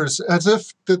issuing orders as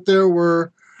if that there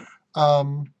were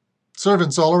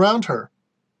servants all around her.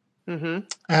 Mm-hmm.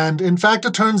 And in fact,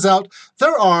 it turns out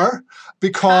there are,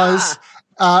 because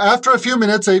after a few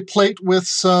minutes, a plate with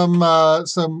some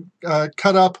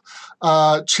cut up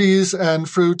cheese and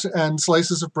fruit and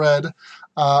slices of bread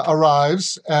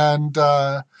arrives, and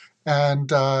kind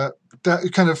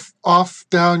of off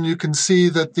down, you can see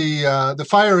that the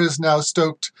fire is now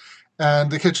stoked.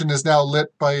 And the kitchen is now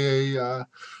lit by a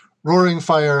roaring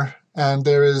fire, and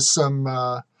there is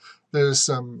something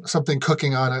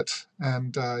cooking on it,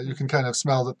 and you can kind of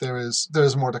smell that there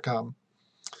is more to come.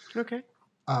 Okay.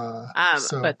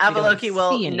 So but Avaloki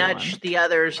will nudge the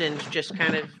others and just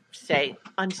kind of say,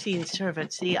 "Unseen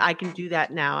servant. See, I can do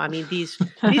that now. I mean, these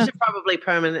are probably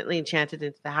permanently enchanted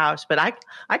into the house, but I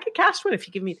could cast one if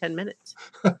you give me 10 minutes."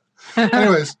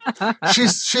 Anyways, she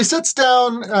sits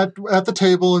down at the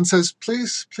table and says,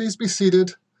 "Please be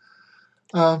seated.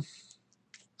 I'm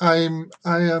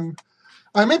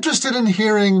interested in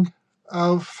hearing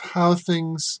of how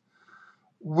things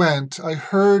went. I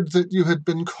heard that you had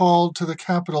been called to the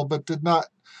capital, but I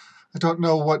don't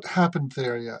know what happened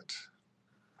there yet."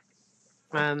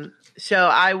 So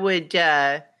I would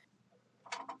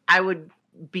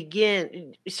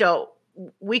begin. So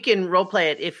we can role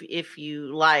play it if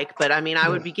you like, but I mean, I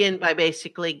would begin by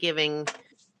basically giving,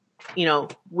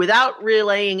 without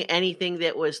relaying anything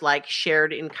that was like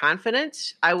shared in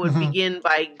confidence. I would begin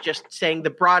by just saying the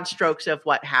broad strokes of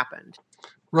what happened,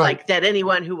 right? Like that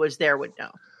anyone who was there would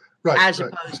know. as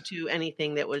opposed to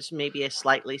anything that was maybe a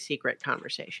slightly secret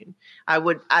conversation. I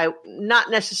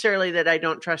not necessarily that I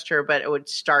don't trust her, but it would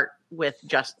start with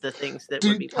just the things that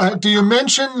would be public. Do you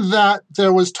mention that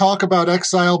there was talk about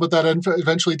exile, but that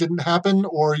eventually didn't happen,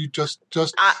 or you just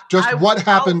what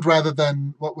happened rather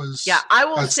than what was? Yeah, I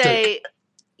will at say. stake?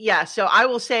 Yeah, so I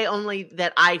will say only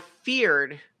that I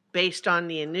feared, based on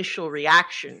the initial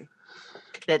reaction,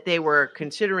 that they were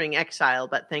considering exile,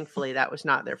 but thankfully that was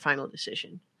not their final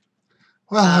decision.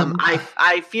 Well,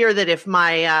 I fear that if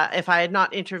I had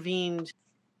not intervened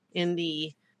in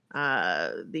the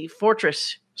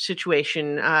fortress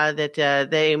situation, that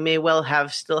they may well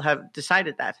still have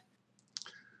decided that.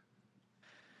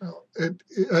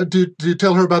 Do you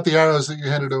tell her about the arrows that you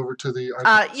handed over to the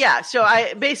architect? Yeah. So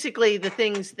I basically the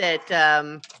things that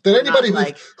that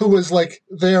anybody who was like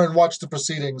there and watched the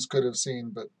proceedings could have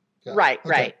seen, but yeah.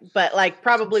 Right. But like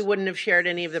probably wouldn't have shared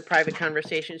any of the private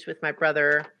conversations with my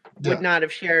brother. Would not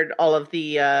have shared all of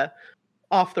the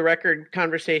off the record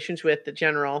conversations with the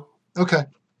general. Okay.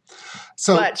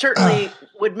 So, but certainly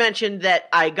would mention that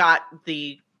I got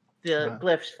the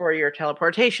glyphs for your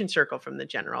teleportation circle from the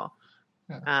general.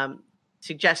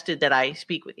 Suggested that I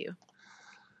speak with you.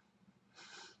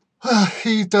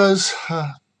 He does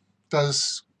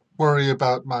worry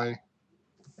about my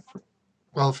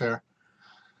welfare.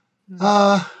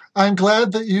 I'm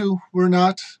glad that you were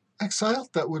not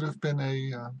exiled. That would have been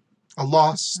a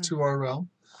loss to our realm.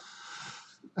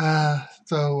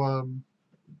 Though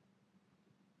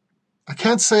I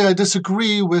can't say I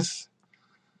disagree with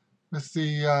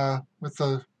the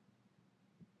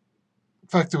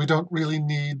fact that we don't really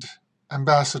need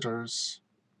ambassadors.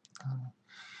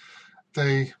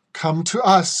 They come to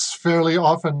us fairly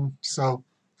often, so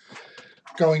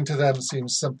going to them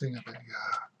seems something of a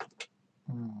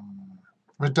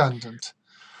redundant.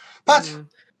 But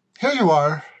here you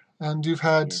are, and you've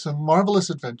had some marvelous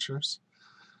adventures.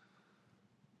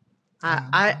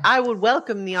 I would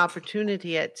welcome the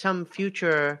opportunity at some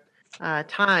future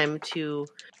time to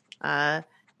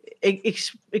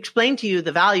explain to you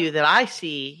the value that I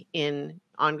see in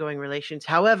ongoing relations.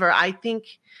 However, I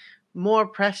think more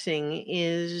pressing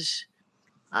is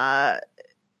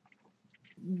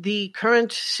the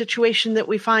current situation that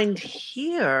we find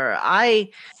here. I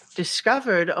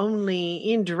discovered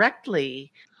only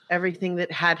indirectly everything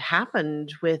that had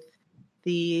happened with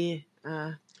the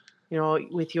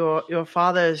with your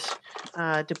father's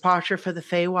departure for the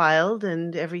Feywild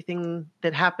and everything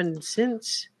that happened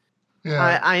since.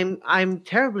 Yeah. I'm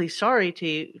terribly sorry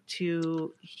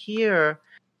to hear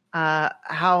how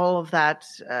all of that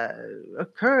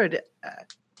occurred,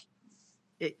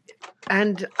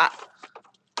 and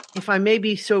if I may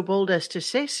be so bold as to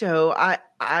say so,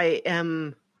 I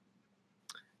am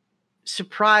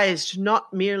surprised,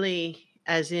 not merely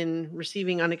as in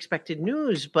receiving unexpected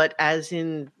news, but as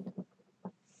in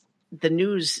the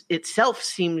news itself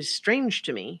seems strange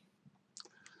to me.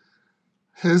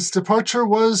 His departure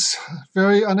was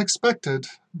very unexpected,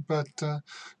 but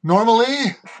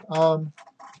normally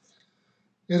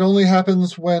it only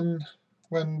happens when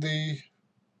the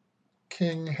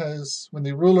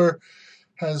ruler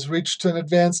has reached an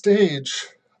advanced age.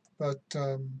 But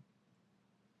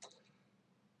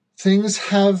things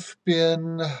have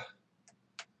been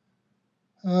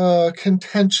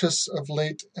contentious of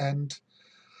late, and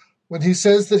when he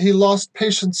says that he lost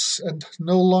patience and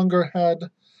no longer had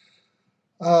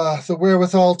the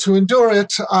wherewithal to endure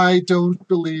it, I don't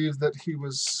believe that he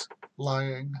was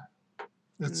lying.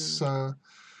 It's the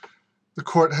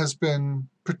court has been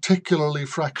particularly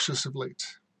fractious of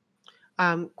late.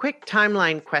 Quick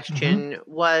timeline question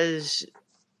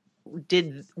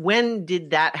when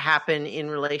did that happen in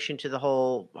relation to the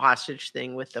whole hostage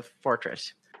thing with the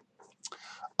fortress?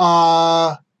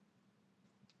 Because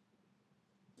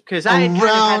I kind of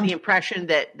had the impression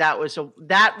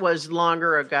that was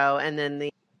longer ago, and then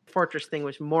the fortress thing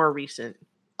was more recent.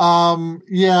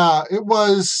 Yeah, it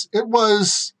was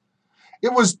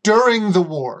during the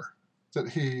war that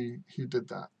he did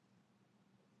that.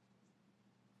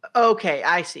 Okay,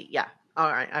 I see. Yeah.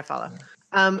 All right, I follow.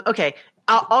 Yeah. Okay.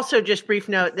 I'll also just brief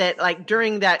note that like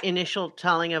during that initial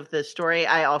telling of the story,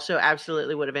 I also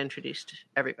absolutely would have introduced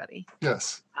everybody.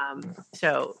 Yes.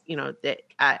 So, that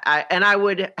I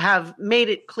would have made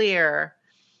it clear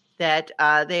that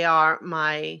they are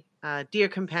my dear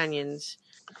companions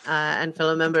and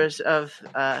fellow members of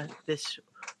the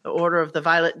Order of the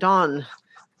Violet Dawn.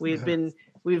 We've been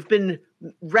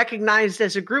recognized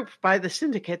as a group by the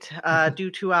syndicate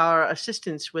due to our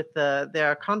assistance with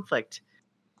their conflict.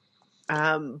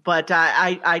 But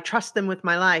I trust them with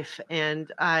my life,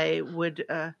 and I would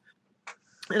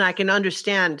And I can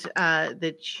understand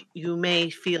that you may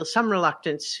feel some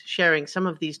reluctance sharing some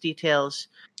of these details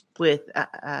with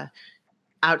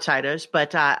outsiders,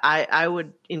 but I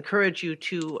would encourage you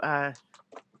to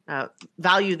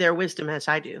value their wisdom as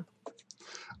I do.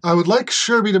 I would like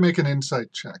Sherby to make an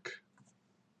insight check.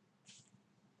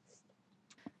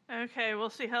 Okay, we'll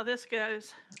see how this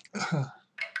goes. All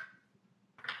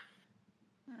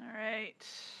right.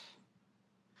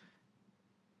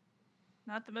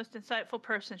 Not the most insightful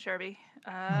person, Sherby.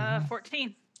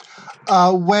 14.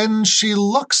 When she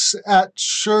looks at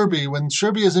Sherby, when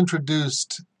Sherby is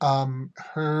introduced,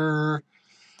 her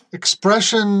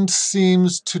expression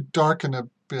seems to darken a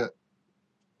bit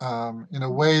in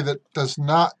a way that does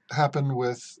not happen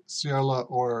with Sierra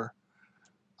or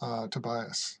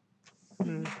Tobias.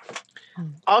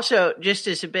 Also, just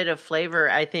as a bit of flavor,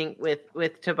 I think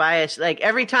with Tobias, like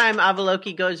every time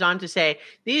Avaloki goes on to say,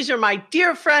 "These are my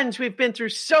dear friends, we've been through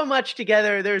so much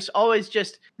together," there's always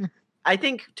just, I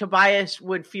think Tobias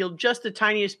would feel just the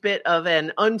tiniest bit of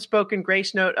an unspoken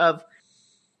grace note of,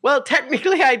 well,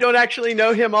 technically I don't actually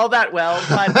know him all that well,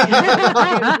 but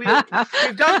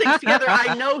we've done things together.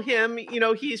 I know him,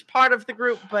 he's part of the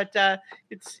group, but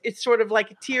it's sort of like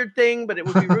a tiered thing, but it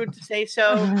would be rude to say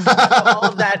so. All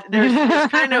of that, there's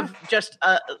kind of just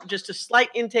a slight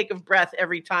intake of breath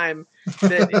every time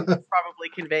that is probably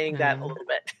conveying that a little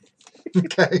bit.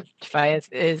 Okay. Tobias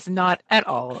is not at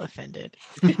all offended.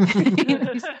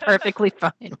 He's perfectly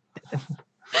fine.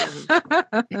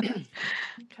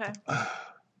 Okay.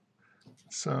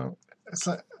 So it's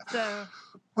like, So,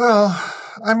 well,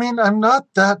 I mean, there's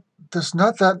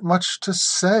not that much to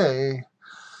say.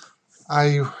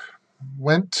 I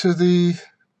went to the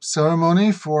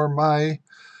ceremony for my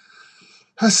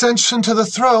ascension to the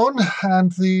throne,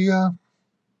 and the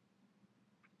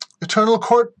Eternal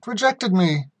Court rejected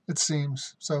me, it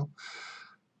seems. So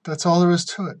that's all there is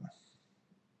to it.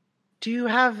 Do you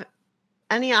have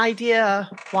any idea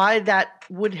why that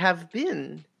would have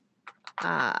been?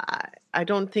 I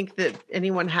don't think that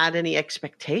anyone had any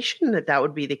expectation that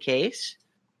would be the case.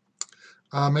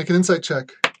 Make an insight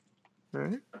check. All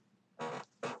right.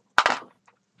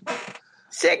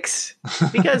 6,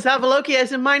 because Avaloki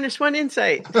has a -1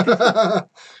 insight.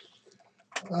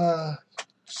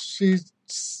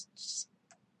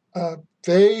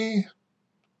 They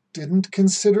didn't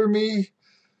consider me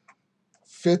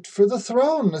fit for the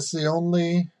throne. That's the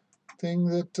only thing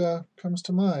that comes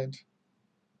to mind.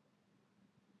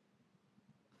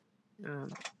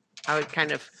 I would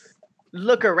kind of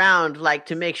look around, like,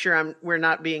 to make sure we're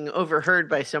not being overheard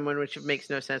by someone, which makes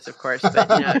no sense, of course.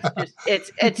 But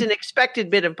it's an expected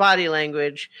bit of body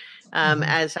language,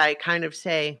 as I kind of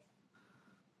say,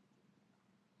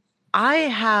 I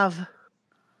have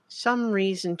some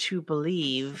reason to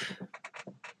believe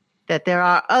that there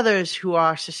are others who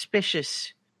are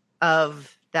suspicious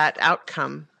of that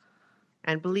outcome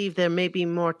and believe there may be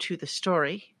more to the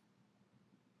story.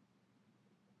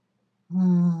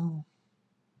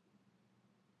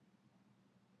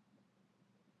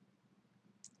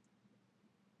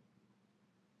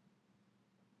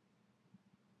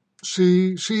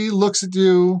 She looks at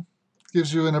you,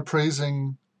 gives you an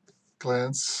appraising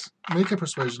glance. Make a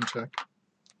persuasion check.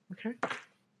 Okay.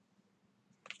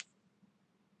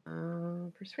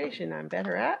 Persuasion, I'm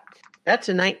better at. That's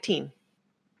a 19.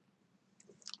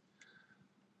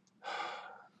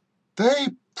 They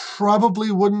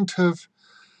probably wouldn't have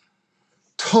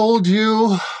told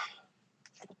you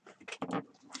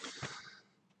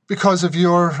because of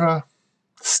your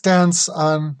stance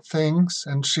on things,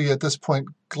 and she at this point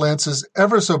glances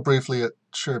ever so briefly at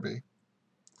Sherby.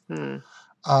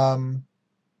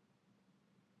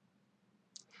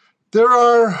 There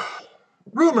are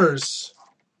rumors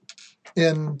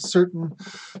in certain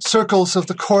circles of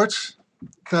the court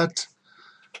that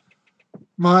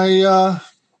my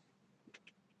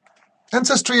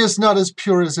ancestry is not as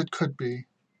pure as it could be.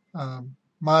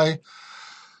 My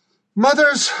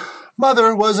mother's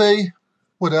mother was a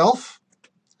wood elf,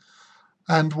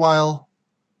 and while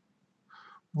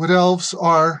wood elves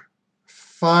are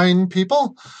fine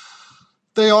people,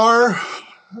 they are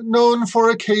known for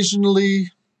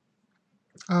occasionally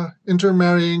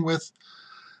intermarrying with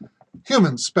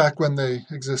humans back when they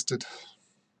existed.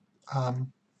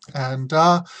 And there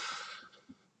are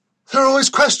always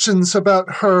questions about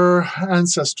her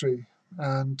ancestry,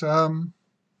 and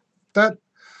that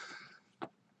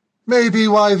may be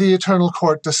why the Eternal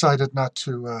Court decided not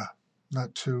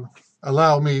to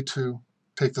allow me to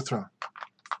take the throne.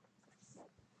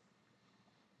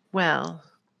 Well,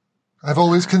 I've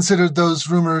always considered those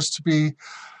rumors to be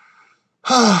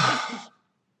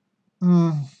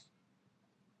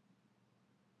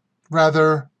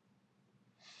rather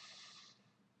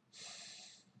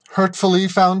hurtfully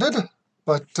founded,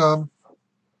 but Well,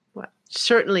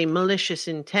 certainly malicious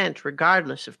intent,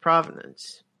 regardless of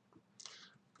provenance.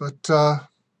 I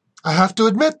have to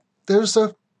admit, there's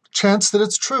a chance that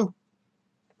it's true.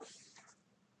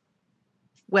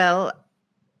 Well,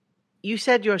 you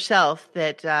said yourself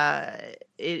that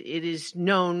it is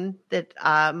known that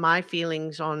my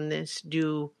feelings on this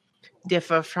do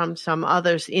differ from some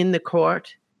others in the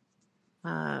court.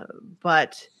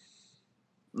 But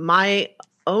my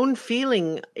own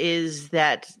feeling is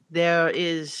that there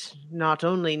is not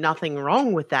only nothing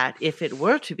wrong with that if it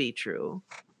were to be true,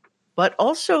 but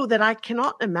also that I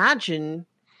cannot imagine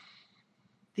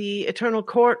the Eternal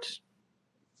Court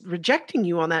rejecting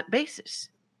you on that basis.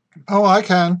 Oh, I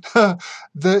can.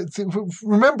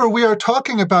 Remember, we are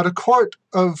talking about a court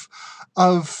of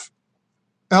elves.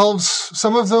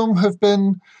 Some of them have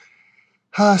been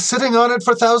sitting on it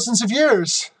for thousands of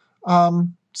years,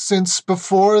 since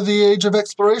before the Age of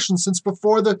Exploration, since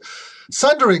before the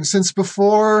Sundering, since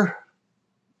before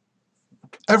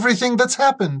everything that's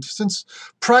happened, since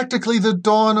practically the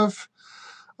dawn of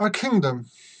our kingdom.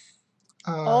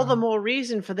 All the more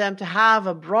reason for them to have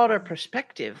a broader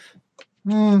perspective.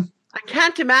 I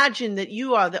can't imagine that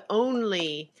you are the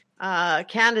only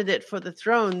candidate for the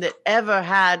throne that ever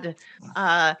had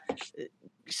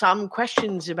some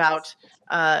questions about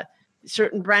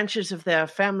certain branches of their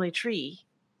family tree.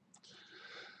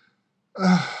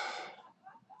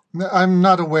 I'm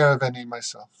not aware of any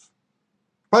myself.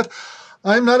 But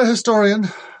I'm not a historian.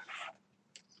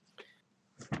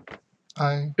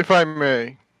 If I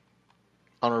may,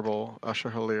 Honorable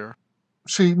Ashairhallir.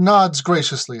 She nods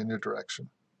graciously in your direction.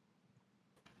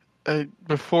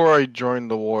 Before I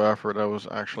joined the war effort, I was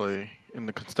actually in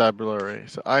the constabulary.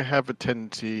 So I have a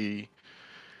tendency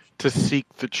to seek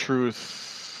the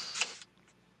truth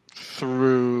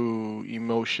through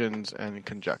emotions and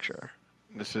conjecture.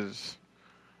 This is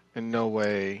in no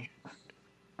way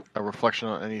a reflection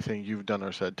on anything you've done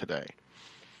or said today.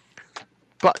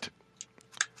 But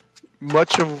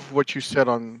much of what you said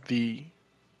in the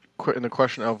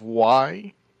question of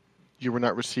why you were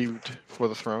not received for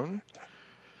the throne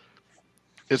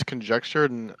is conjecture,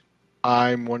 and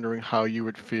I'm wondering how you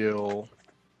would feel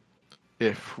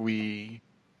if we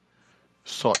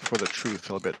sought for the truth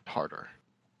a little bit harder.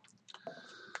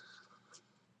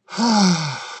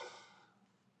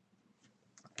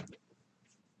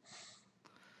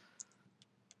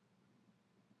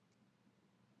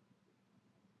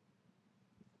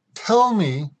 Tell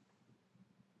me,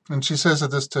 and she says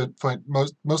at this point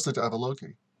mostly to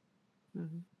Avaloki,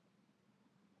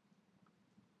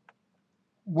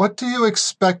 what do you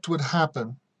expect would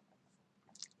happen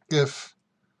if,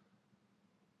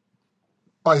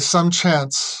 by some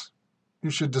chance, you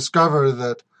should discover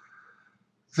that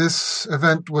this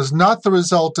event was not the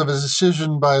result of a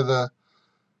decision by the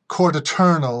Court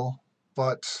Eternal,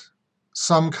 but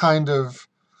some kind of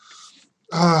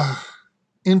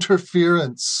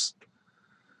interference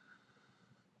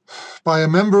by a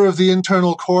member of the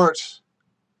Internal Court,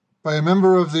 by a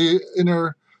member of the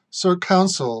Inner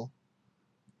Council,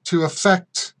 to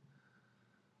affect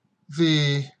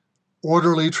the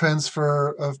orderly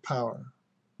transfer of power?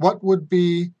 What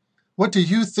do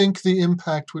you think the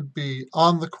impact would be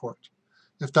on the court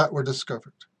if that were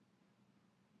discovered?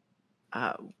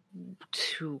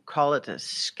 To call it a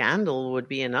scandal would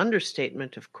be an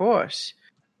understatement, of course.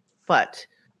 But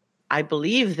I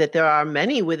believe that there are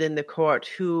many within the court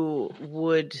who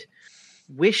would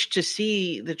wish to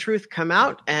see the truth come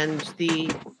out and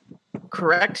the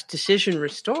correct decision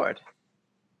restored.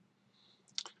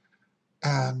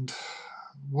 And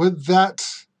would that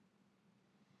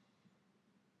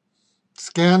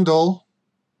scandal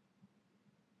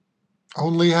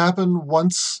only happen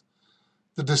once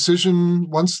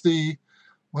the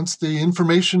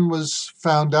information was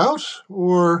found out,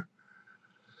 or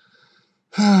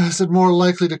is it more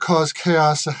likely to cause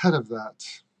chaos ahead of that?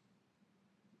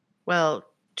 Well,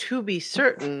 to be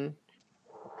certain,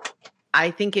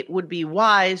 I think it would be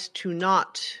wise to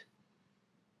not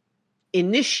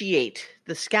initiate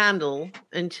the scandal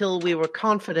until we were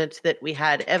confident that we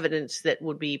had evidence that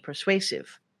would be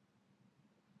persuasive.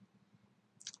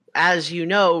 As you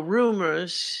know,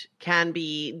 rumors can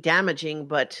be damaging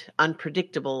but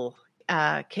unpredictable,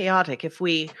 chaotic. If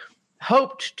we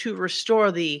hoped to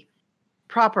restore the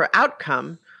proper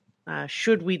outcome,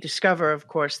 should we discover, of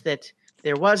course, that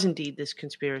there was indeed this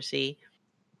conspiracy,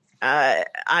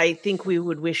 I think we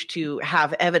would wish to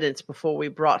have evidence before we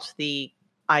brought the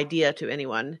idea to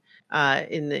anyone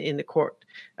in the court.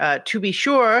 To be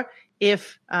sure,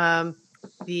 if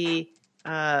the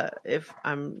if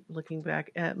I'm looking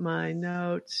back at my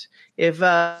notes, if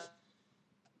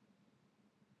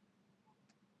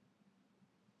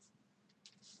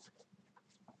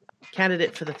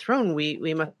candidate for the throne,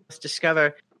 we must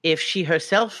discover if she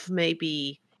herself may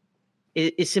be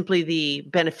is simply the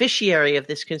beneficiary of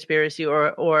this conspiracy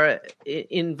or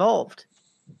involved.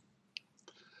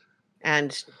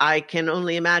 And I can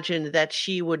only imagine that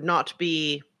she would not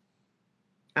be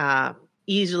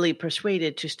easily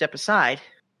persuaded to step aside.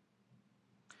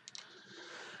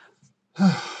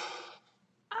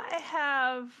 I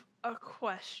have a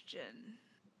question.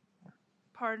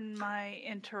 Pardon my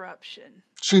interruption.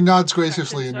 She nods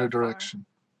graciously in your direction.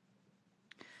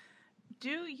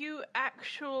 Do you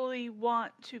actually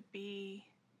want to be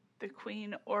the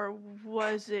queen, or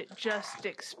was it just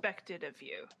expected of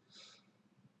you?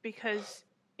 Because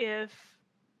if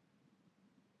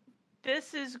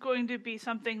this is going to be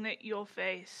something that you'll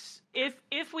face,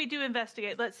 if we do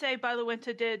investigate, let's say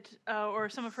Balawenta did, or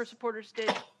some of her supporters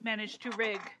did manage to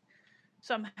rig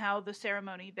somehow the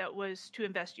ceremony that was to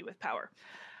invest you with power.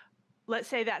 Let's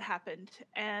say that happened,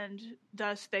 and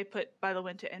thus they put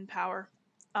Balawenta in power.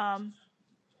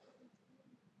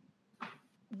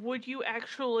 Would you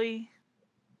actually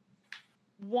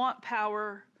want the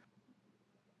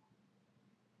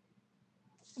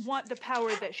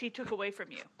power that she took away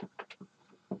from you?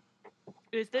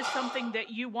 Is this something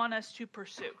that you want us to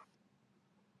pursue?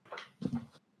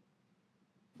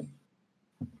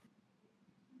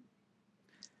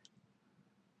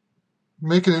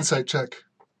 Make an insight check.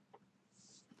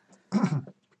 All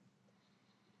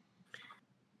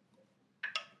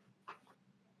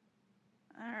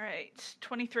right,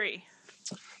 23.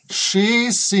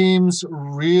 She seems in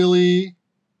really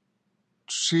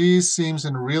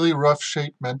rough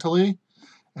shape mentally,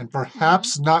 and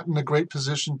perhaps not in a great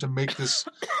position to make this,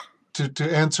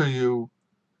 to answer you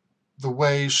the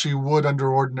way she would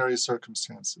under ordinary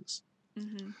circumstances.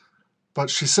 Mm-hmm.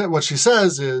 But what she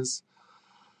says is,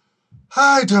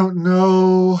 I don't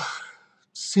know.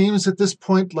 Seems at this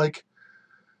point like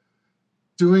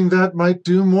doing that might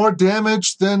do more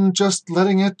damage than just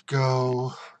letting it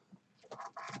go.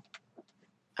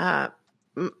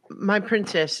 My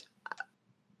princess,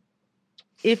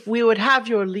 if we would have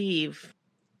your leave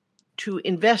to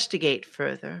investigate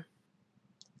further,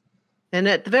 then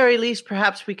at the very least,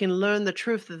 perhaps we can learn the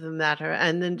truth of the matter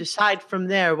and then decide from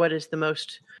there what is the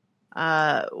most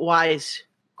wise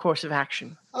course of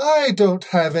action. I don't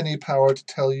have any power to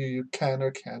tell you can or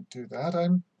can't do that.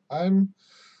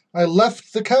 I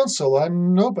left the council.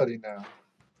 I'm nobody now.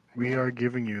 We are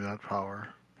giving you that power.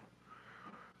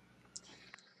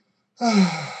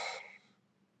 The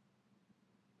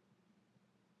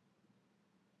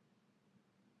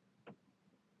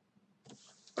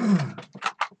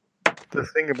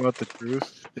thing about the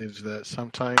truth is that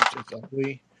sometimes it's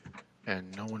ugly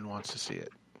and no one wants to see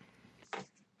it.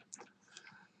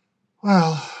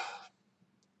 Well,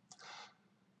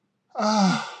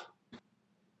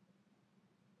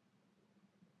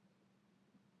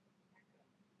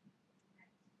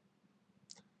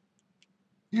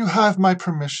 you have my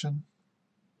permission.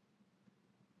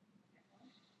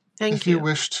 Thank you. If you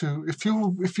wish to, if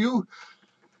you,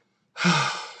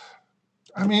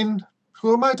 I mean,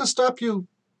 who am I to stop you?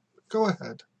 Go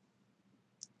ahead.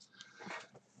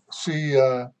 She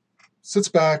sits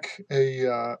back.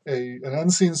 An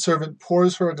unseen servant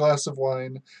pours her a glass of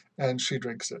wine, and she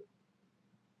drinks it.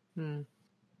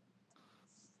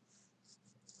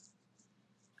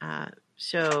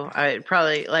 So I'd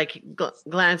probably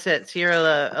glance at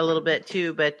Sierra a little bit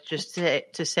too, but just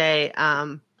to say,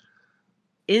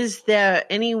 is there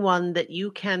anyone that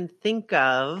you can think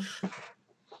of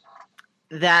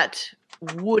that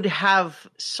would have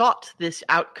sought this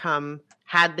outcome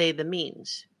had they the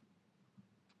means?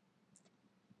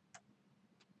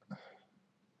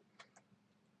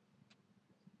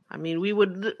 I mean, we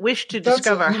would wish to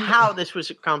discover how this was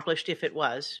accomplished if it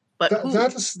was, but who?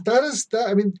 That is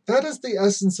the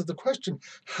essence of the question.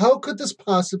 How could this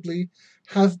possibly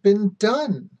have been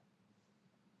done?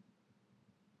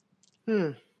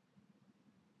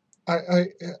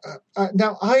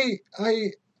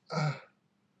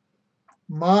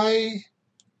 My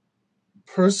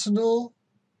personal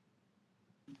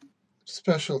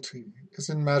specialty is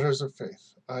in matters of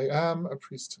faith. I am a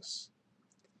priestess.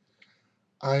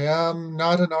 I am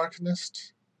not an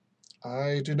arcanist.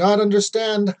 I do not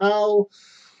understand how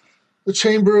the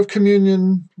Chamber of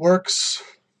Communion works.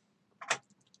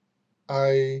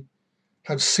 I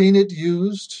have seen it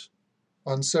used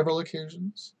on several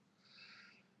occasions.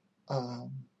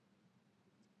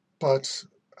 But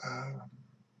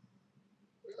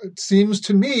it seems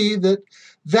to me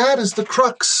that is the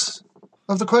crux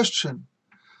of the question.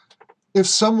 If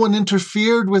someone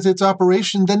interfered with its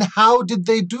operation, then how did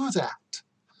they do that?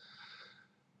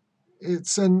 It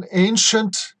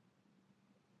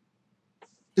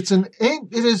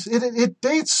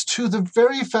dates to the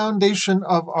very foundation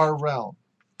of our realm.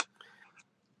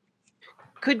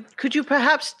 Could you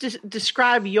perhaps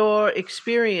describe your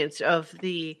experience of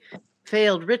the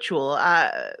failed ritual?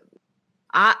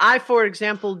 I, for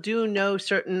example, do know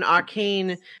certain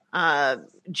arcane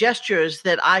gestures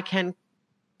that I can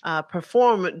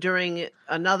perform during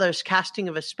another's casting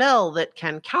of a spell that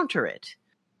can counter it.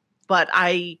 But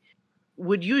I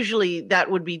would that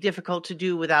would be difficult to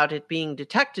do without it being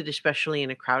detected, especially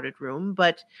in a crowded room.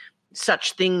 But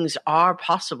such things are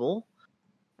possible.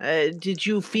 Did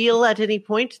you feel at any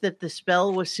point that the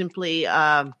spell was simply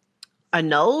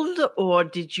annulled, or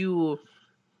did you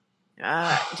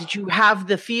have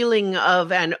the feeling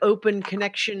of an open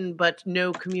connection but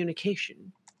no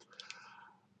communication?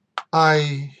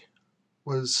 I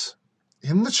was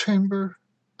in the chamber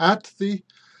at the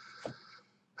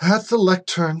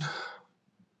lectern,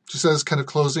 she says, kind of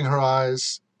closing her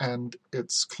eyes, and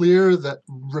it's clear that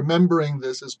remembering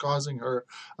this is causing her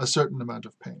a certain amount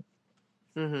of pain.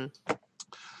 Mm-hmm.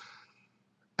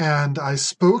 And I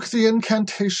spoke the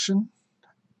incantation,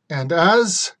 and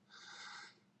as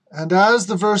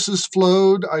the verses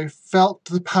flowed, I felt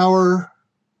the power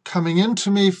coming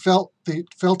into me, felt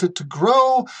it to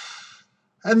grow,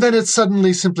 and then it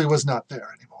suddenly simply was not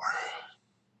there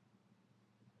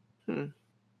anymore.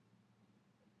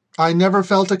 I never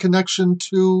felt a connection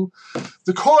to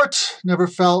the court, never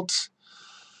felt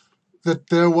that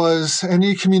there was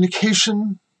any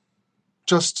communication,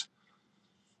 just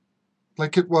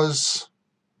like it was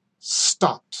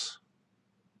stopped.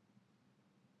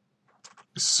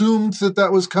 Assumed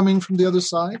that was coming from the other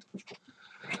side.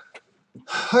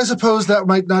 I suppose that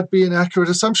might not be an accurate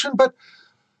assumption, but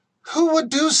who would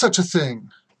do such a thing?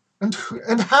 And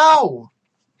how?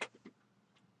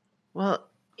 Well,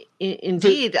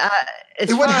 indeed.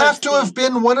 It would have to have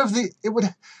been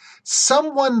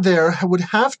someone there would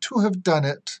have to have done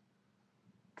it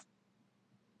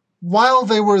while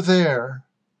they were there.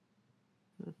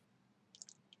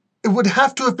 It would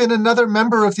have to have been another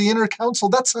member of the inner council.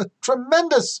 That's a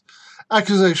tremendous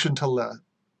accusation to lay.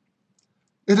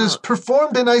 It is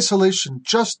performed in isolation,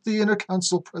 just the inner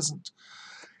council present.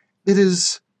 It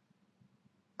is...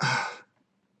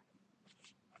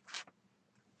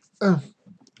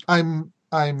 and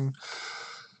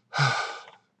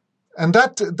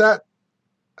that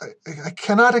I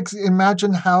cannot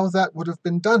imagine how that would have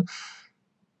been done.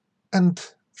 And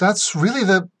that's really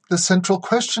the central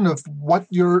question of what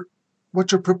you're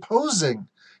proposing,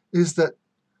 is that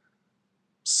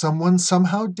someone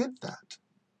somehow did that.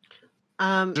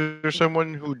 Is there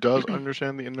someone who does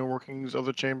understand the inner workings of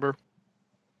the chamber?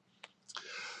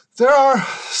 There are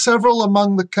several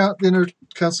among the inner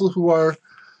council who are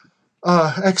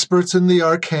experts in the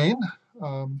arcane.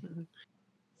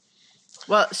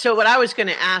 Well, so what I was going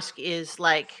to ask is,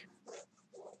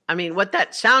 what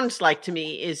that sounds like to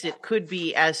me is it could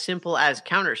be as simple as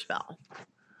counterspell,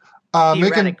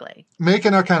 theoretically. Make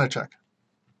an Arcana check.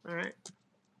 All right.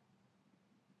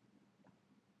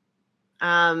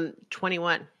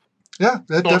 21. Yeah,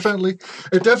 it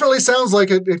definitely sounds like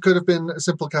it could have been a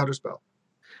simple counterspell.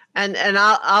 And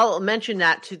I'll mention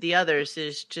that to the others,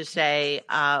 is to say,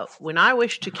 when I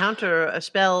wish to counter a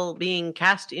spell being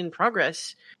cast in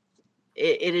progress,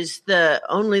 it is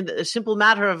only the simple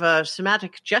matter of a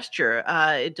somatic gesture.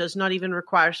 It does not even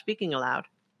require speaking aloud.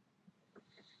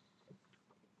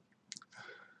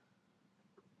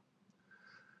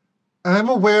 I'm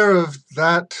aware of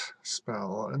that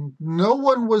spell, and no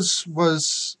one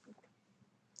was.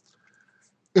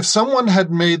 If someone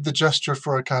had made the gesture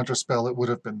for a counterspell, it would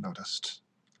have been noticed.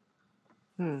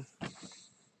 I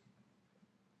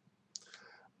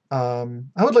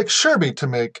would like Sherby to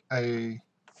make a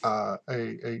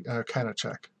Arcana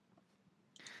check.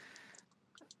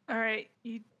 All right.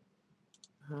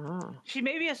 She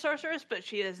may be a sorceress, but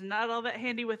she is not all that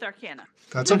handy with Arcana.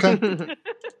 That's okay.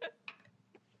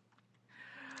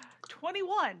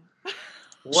 21.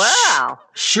 Wow.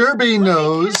 Sherby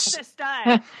knows. This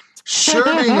time.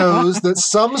 Sherby knows that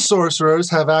some sorcerers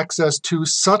have access to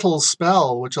subtle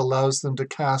spell, which allows them to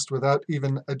cast without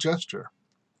even a gesture.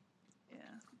 Yeah,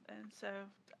 and so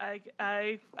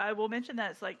I will mention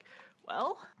that. It's like,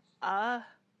 well, I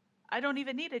don't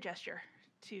even need a gesture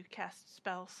to cast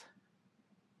spells.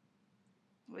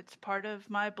 It's part of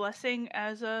my blessing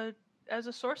as a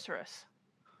sorceress.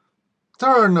 There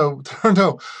are no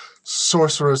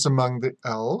sorcerers among the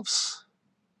elves.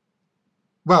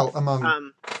 Well,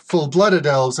 among full-blooded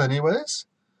elves, anyways.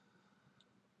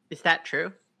 Is that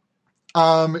true?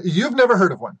 You've never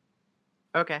heard of one.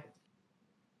 Okay.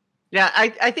 Yeah,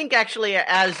 I think actually,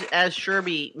 as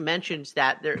Sherby mentions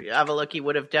that, Avaloki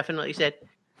would have definitely said,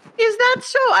 "Is that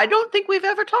so? I don't think we've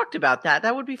ever talked about that.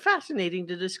 That would be fascinating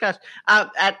to discuss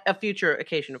at a future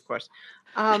occasion, of course."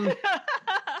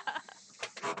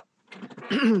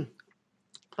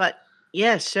 But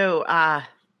yeah, so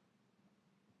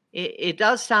it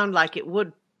does sound like it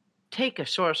would take a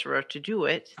sorcerer to do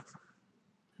it.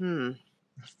 Well,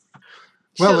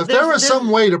 So if there was some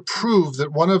way to prove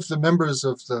that one of the members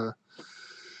of the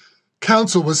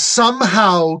council was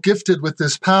somehow gifted with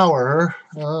this power,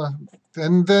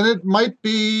 then it might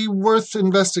be worth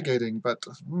investigating. But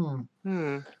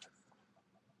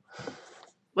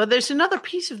Well, there's another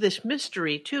piece of this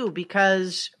mystery too,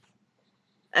 because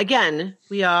again,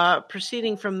 we are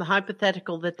proceeding from the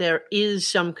hypothetical that there is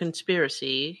some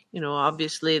conspiracy.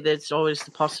 Obviously, there's always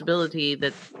the possibility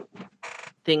that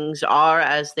things are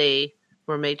as they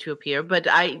were made to appear, but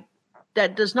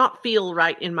that does not feel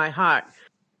right in my heart.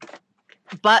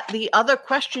 But the other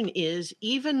question is,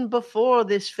 even before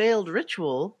this failed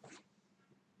ritual,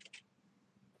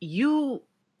 you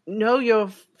know your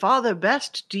father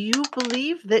best. Do you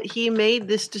believe that he made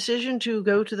this decision to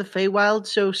go to the Feywild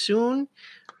so soon,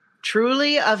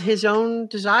 truly of his own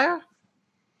desire?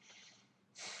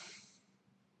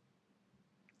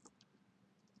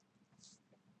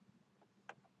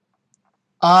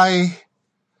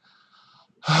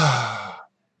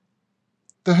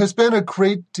 There has been a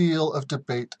great deal of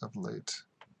debate of late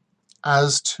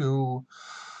as to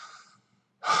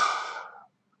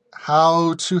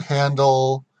how to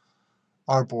handle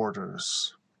our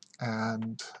borders.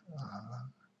 And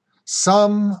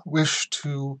some wish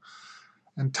to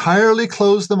entirely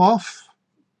close them off,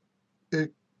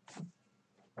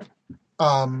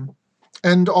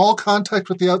 end all contact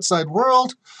with the outside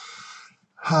world,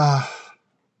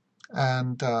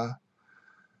 and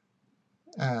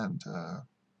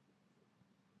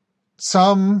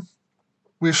some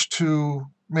wish to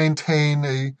maintain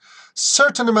a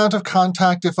certain amount of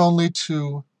contact, if only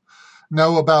to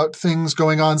know about things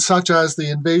going on, such as the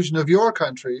invasion of your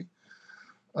country,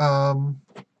 that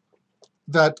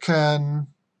can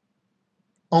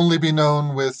only be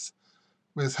known with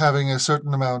having a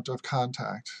certain amount of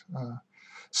contact.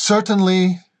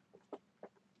 Certainly,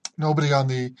 nobody on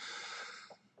the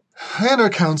Inner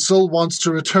Council wants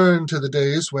to return to the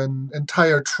days when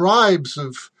entire tribes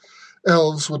of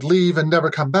elves would leave and never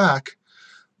come back,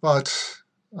 but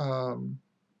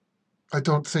I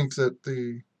don't think that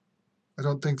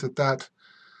that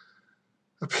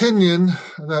opinion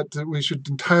that we should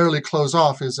entirely close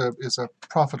off is a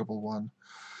profitable one.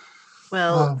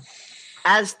 Well,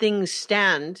 as things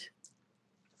stand,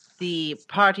 the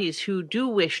parties who do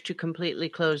wish to completely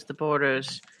close the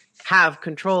borders have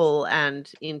control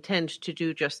and intend to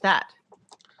do just that.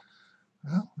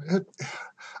 Well,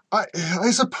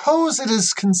 I suppose it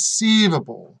is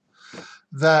conceivable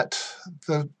that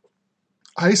the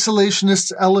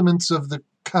isolationist elements of the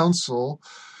council,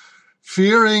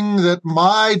 fearing that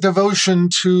my devotion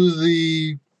to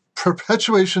the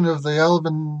perpetuation of the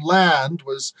elven land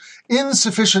was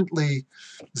insufficiently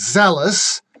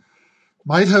zealous,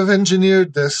 might have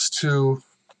engineered this to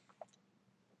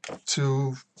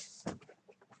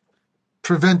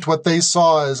prevent what they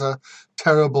saw as a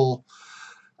terrible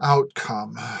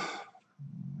outcome.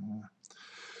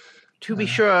 To be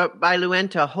sure,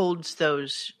 Biluenta holds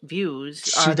those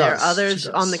views. Are there others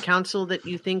on the council that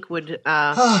you think would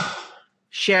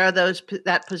share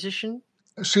that position?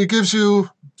 She gives you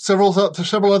several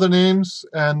other names,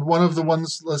 and one of the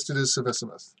ones listed is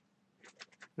Sivisimith.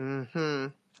 Mm-hmm.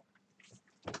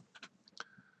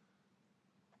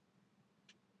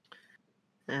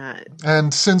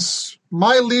 And since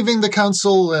my leaving the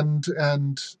council, and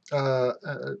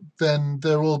then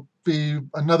there will be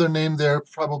another name there,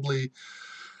 probably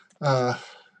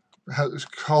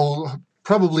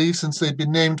since they'd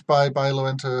been named by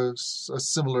Loenta, a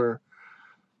similar.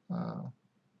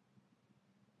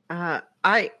 I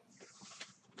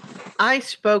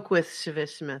spoke with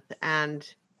Sivisimith,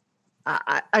 and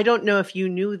I don't know if you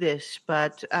knew this,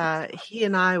 but he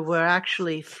and I were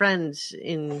actually friends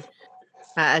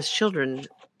as children.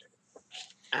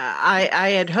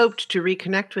 I had hoped to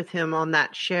reconnect with him on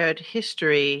that shared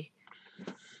history,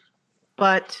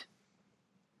 but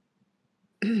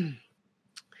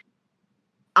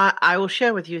I will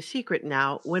share with you a secret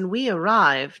now. When we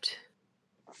arrived,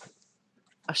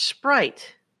 a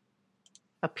sprite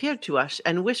appeared to us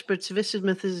and whispered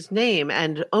Sivisimith's name,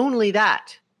 and only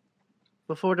that,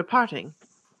 before departing.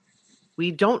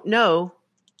 We don't know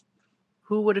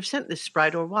who would have sent this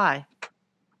sprite or why?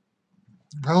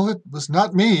 Well, it was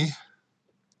not me.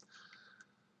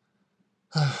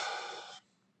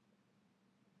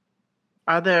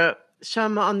 Are there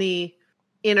some on the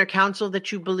inner council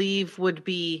that you believe would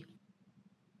be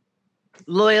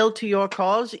loyal to your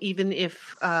cause, even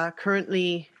if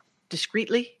currently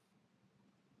discreetly?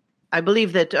 I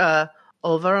believe that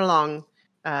Avaloki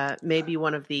may be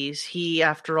one of these. He,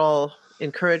 after all,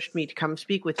 encouraged me to come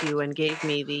speak with you and gave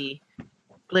me the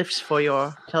glyphs for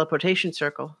your teleportation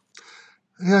circle.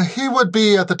 Yeah, he would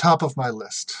be at the top of my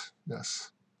list. Yes.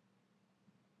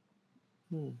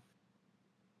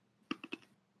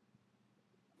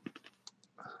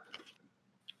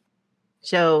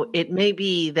 So it may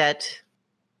be that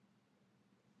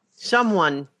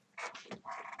someone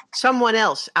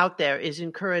else out there is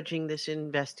encouraging this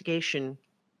investigation.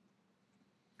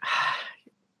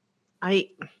 I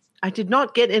did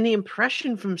not get any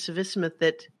impression from Savismith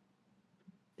that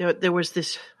there was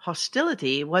this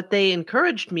hostility. What they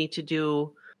encouraged me to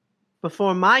do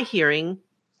before my hearing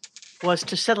was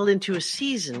to settle into a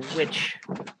season, which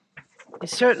is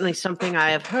certainly something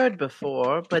I have heard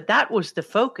before, but that was the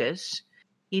focus.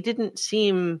 He didn't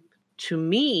seem, to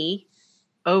me,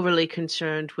 overly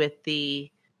concerned with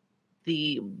the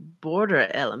border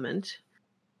element.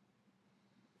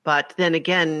 But then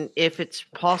again, if it's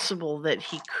possible that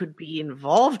he could be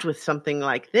involved with something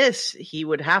like this, he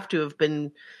would have to have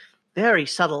been very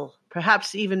subtle,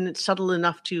 perhaps even subtle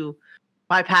enough to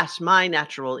bypass my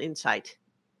natural insight.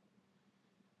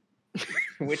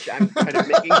 Which I'm kind of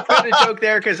making quite a joke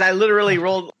there because I literally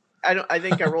rolled. I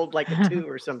think I rolled like a 2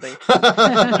 or something.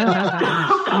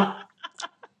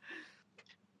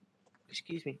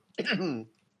 Excuse me.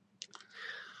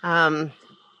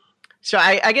 So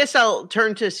I guess I'll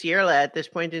turn to Sierra at this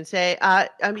point and say, I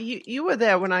mean, you were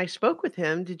there when I spoke with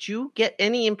him. Did you get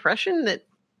any impression that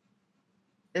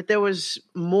there was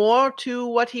more to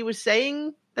what he was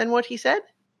saying than what he said?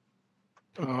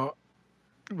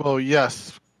 Well,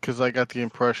 yes, because I got the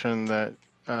impression that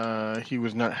he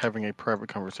was not having a private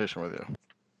conversation with you.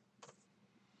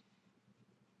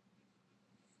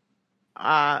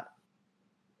 I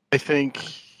think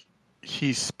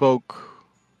he spoke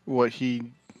what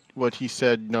he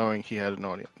said, knowing he had an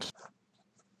audience.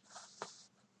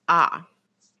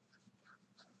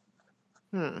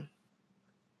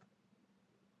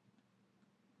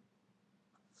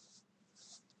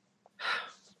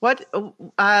 What?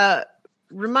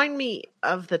 Remind me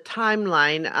of the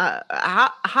timeline.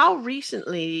 How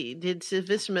recently did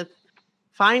Savismith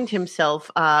find himself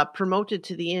promoted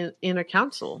to the inner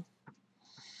council?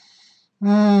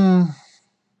 Within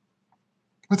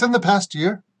the past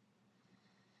year.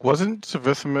 Wasn't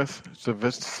Savismith?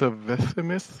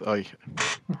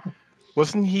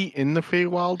 Wasn't he in the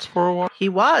Feywilds for a while? He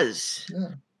was.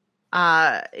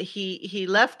 Yeah. He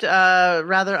left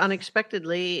rather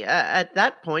unexpectedly at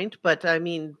that point, but I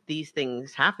mean, these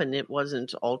things happen. It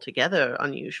wasn't altogether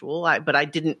unusual, but I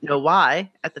didn't know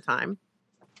why at the time.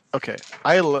 Okay,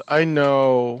 I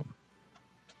know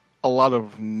a lot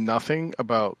of nothing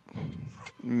about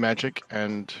magic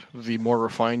and the more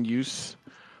refined use.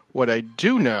 What I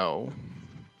do know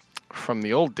from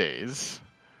the old days,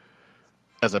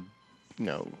 as a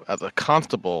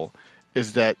constable,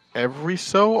 is that every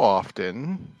so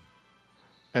often,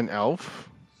 an elf,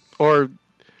 or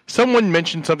someone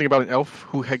mentioned something about an elf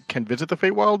who can visit the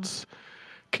Feywilds,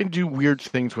 can do weird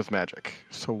things with magic.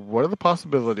 So what are the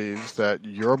possibilities that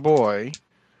your boy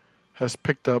has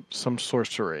picked up some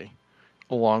sorcery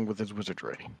along with his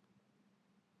wizardry?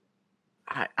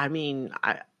 I mean,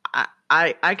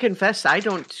 I confess I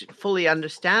don't fully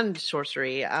understand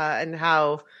sorcery and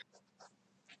how.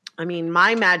 I mean,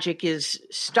 my magic is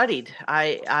studied.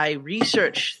 I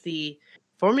research the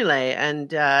formulae,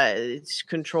 and it's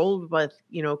controlled with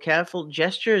careful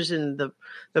gestures and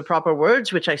the proper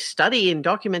words, which I study and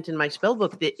document in my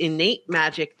spellbook. The innate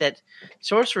magic that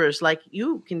sorcerers like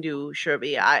you can do,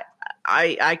 Sherby.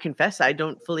 I confess I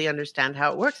don't fully understand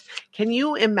how it works. Can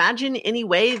you imagine any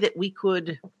way that we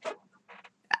could?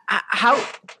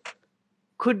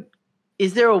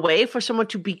 Is there a way for someone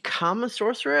to become a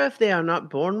sorcerer if they are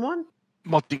not born one?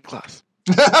 Multi-class.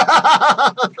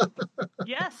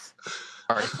 Yes,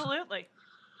 absolutely.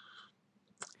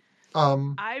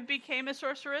 I became a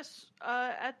sorceress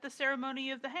at the ceremony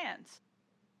of the hands.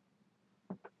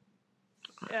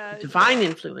 Divine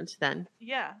influence, then.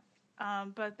 Yeah,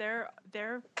 but there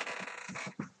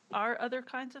are other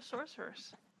kinds of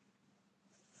sorcerers.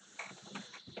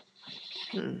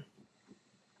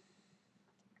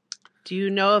 Do you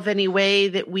know of any way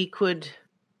that we could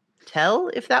tell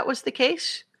if that was the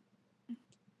case?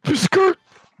 Skirt.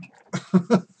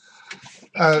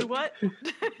 Do what?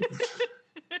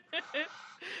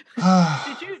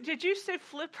 Did you say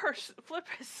flip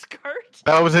his skirt?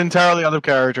 That was entirely out of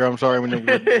character. I'm sorry.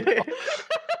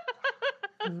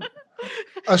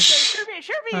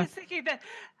 Sherby is thinking that.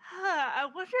 I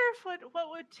wonder if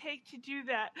what would take to do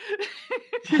that.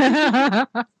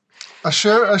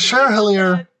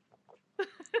 Ashairhallir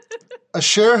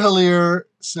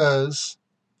says,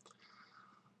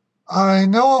 I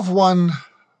know of one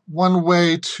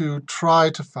way to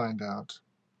try to find out.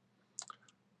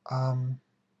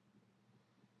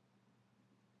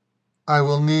 I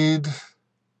will need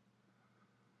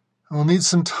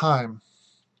some time.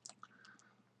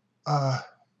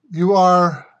 You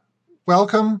are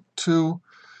welcome to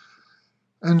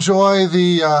enjoy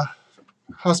the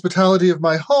hospitality of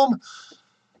my home,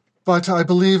 but I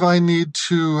believe I need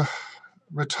to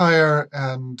retire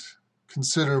and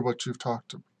consider what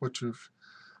you've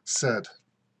said.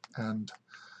 And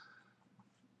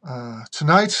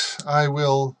tonight I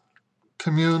will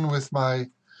commune with my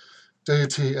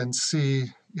deity and see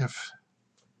if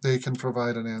they can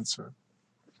provide an answer.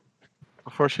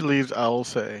 Before she leaves, I will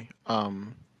say,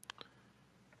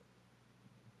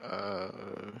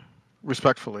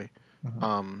 respectfully,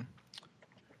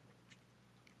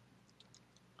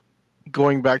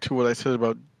 going back to what I said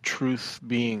about truth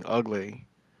being ugly,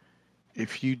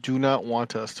 if you do not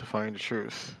want us to find the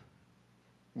truth,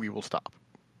 we will stop.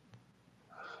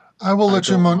 I will let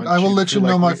you know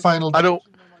my final. I will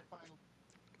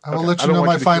let you know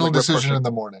my final decision in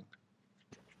the morning.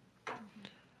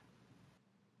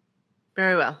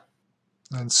 Very well.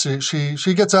 And she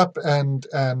gets up and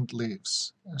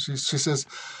leaves. She says,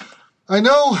 I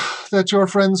know that your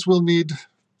friends will need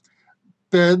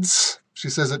beds. She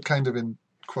says it kind of in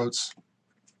quotes.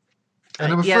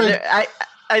 And I'm afraid.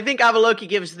 I think Avaloki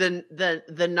gives the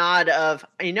nod of,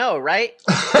 I know, right?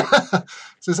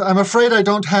 Says, I'm afraid I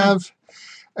don't have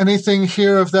anything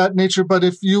here of that nature, but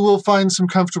if you will find some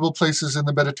comfortable places in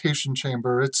the meditation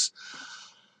chamber, it's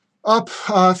up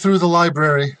through the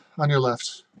library on your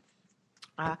left.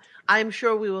 I'm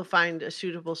sure we will find a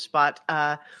suitable spot.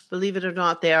 Believe it or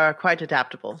not, they are quite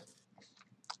adaptable.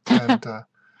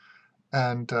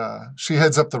 And she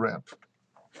heads up the ramp.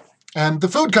 And the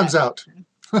food comes out.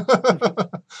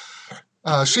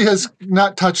 She has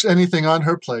not touched anything on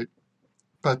her plate,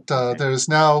 but there's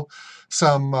now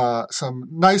some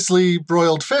nicely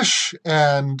broiled fish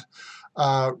and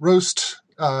roast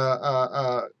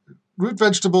root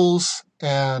vegetables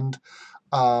and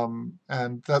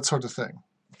that sort of thing.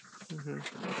 Mm-hmm.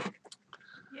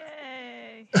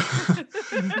 Yay!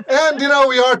 And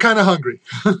we are kind of hungry.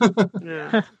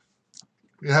 Yeah.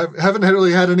 We haven't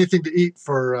really had anything to eat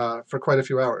for quite a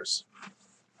few hours.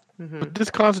 Mm-hmm. Would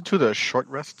this constitute a short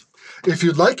rest? If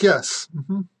you'd like, yes.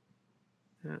 Mm-hmm.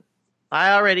 Yeah.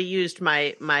 I already used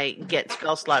my get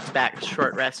spell slots back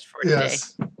short rest for today.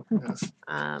 Yes.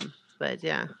 But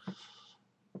yeah.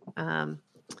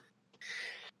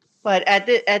 But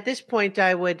at this point,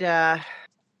 I would.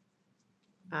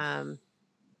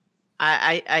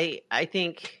 I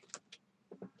think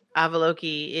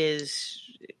Avaloki is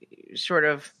sort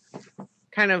of,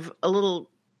 kind of a little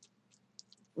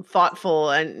thoughtful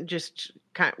and just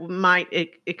might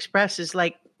express is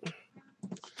like,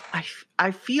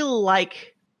 I feel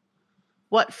like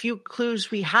what few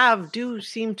clues we have do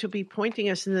seem to be pointing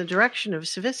us in the direction of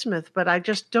Civismith, but I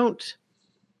just don't.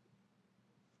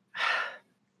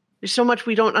 There's so much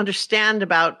we don't understand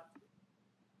about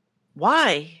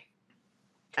why.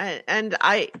 And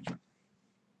I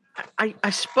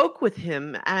spoke with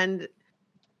him and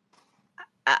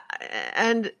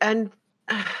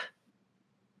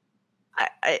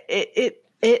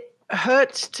it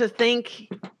hurts to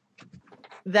think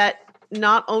that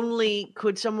not only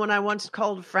could someone I once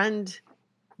called a friend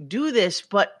do this,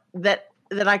 but that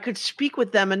I could speak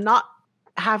with them and not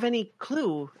have any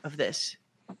clue of this.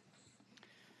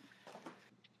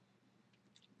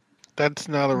 That's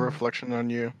not a reflection on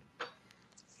you.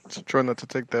 So try not to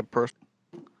take that personal.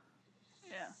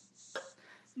 Yeah.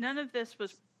 None of this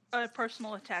was a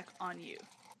personal attack on you.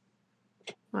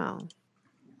 Well,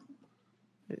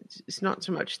 it's not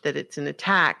so much that it's an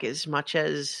attack as much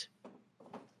as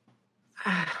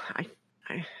I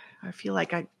feel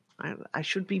like I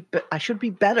should be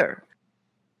better.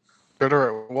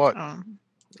 Better at what? I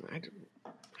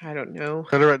don't know.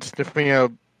 Better at sniffing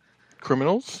out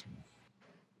criminals?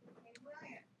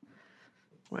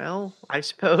 Well, I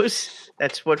suppose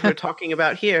that's what we're talking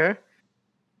about here.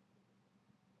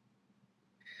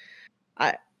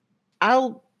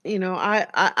 I'll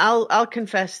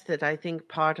confess that I think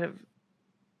part of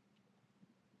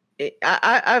it,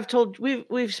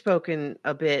 we've spoken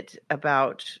a bit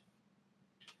about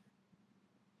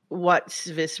what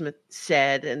Svismith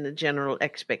said and the general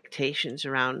expectations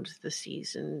around the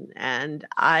season. And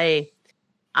I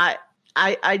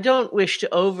don't wish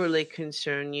to overly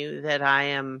concern you that I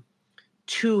am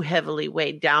too heavily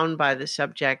weighed down by the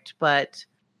subject, but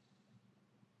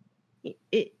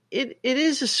it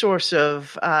is a source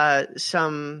of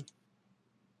some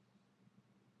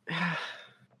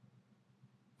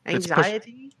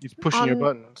anxiety. He's pushing your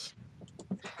buttons.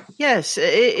 Yes,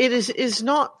 it is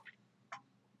not.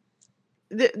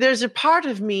 There's a part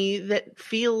of me that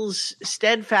feels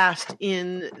steadfast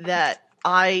in that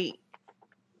the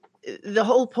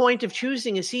whole point of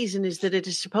choosing a season is that it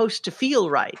is supposed to feel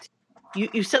right.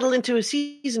 You settle into a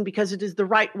season because it is the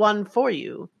right one for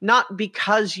you, not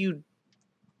because you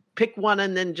pick one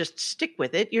and then just stick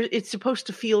with it. It's supposed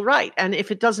to feel right. And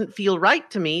if it doesn't feel right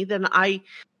to me, then I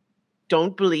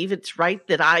don't believe it's right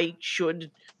that I should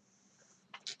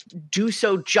do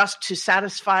so just to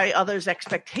satisfy others'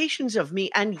 expectations of me.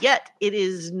 And yet it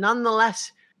is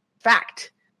nonetheless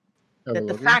fact that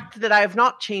the fact that I have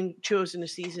not chosen a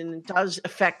season does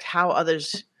affect how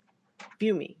others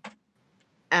view me.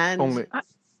 And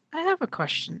I have a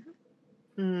question.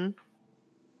 Mm-hmm.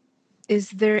 Is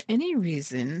there any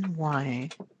reason why,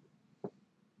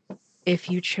 if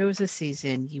you chose a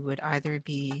season, you would either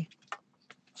be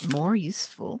more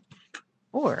useful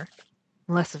or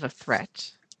less of a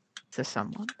threat to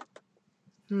someone?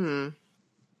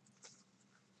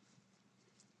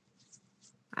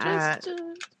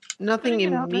 Nothing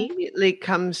immediately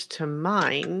comes to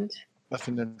mind. That's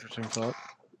an interesting thought.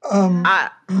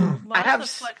 I have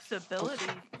flexibility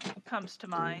comes to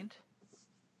mind.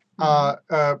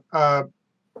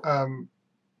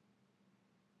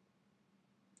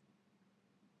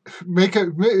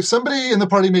 Somebody in the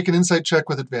party make an insight check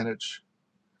with advantage.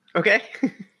 Okay.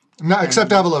 Not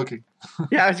except Avaloki.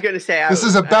 Yeah, I was going to say this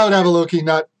is about Avaloki,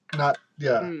 not.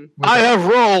 I have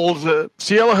rolled.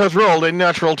 Ciela has rolled a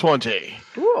natural 20.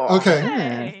 Ooh. Okay.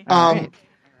 Hey.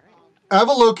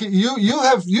 Avaloki,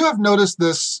 you have noticed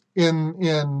this in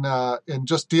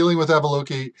just dealing with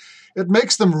Avaloki. It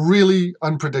makes them really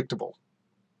unpredictable.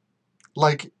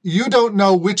 Like, you don't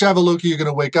know which Avaloki you're going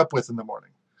to wake up with in the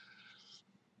morning.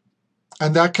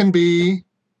 And that can be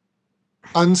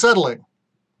unsettling.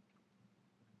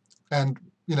 And,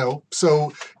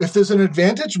 so if there's an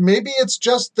advantage, maybe it's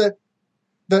just that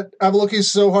Avaloki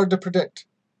is so hard to predict.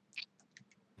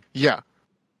 Yeah.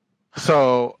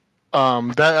 So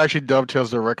that actually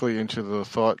dovetails directly into the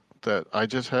thought that I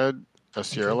just had,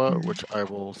 Ashairhallir, which I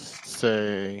will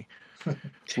say,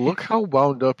 look how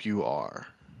wound up you are.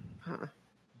 Huh.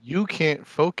 You can't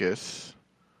focus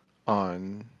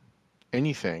on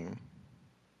anything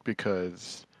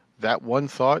because that one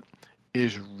thought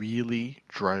is really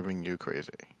driving you crazy.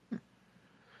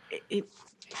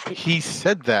 He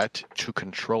said that to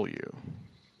control you.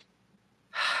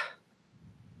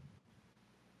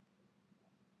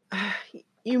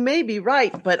 You may be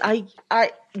right, but I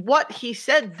what he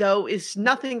said though is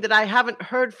nothing that I haven't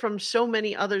heard from so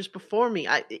many others before me.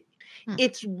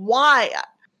 It's why.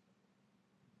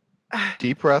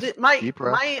 Deep breath. Deep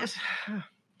breath.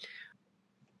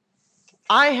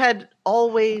 I had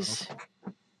always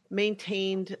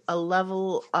maintained a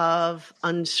level of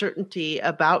uncertainty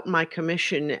about my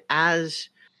commission as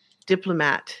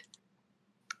diplomat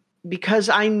because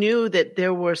I knew that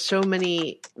there were so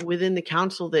many within the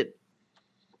council that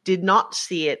did not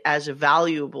see it as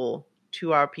valuable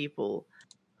to our people.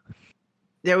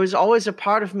 There was always a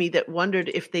part of me that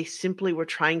wondered if they simply were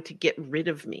trying to get rid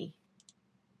of me.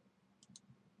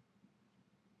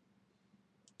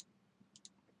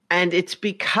 And it's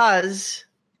because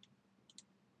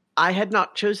I had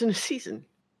not chosen a season.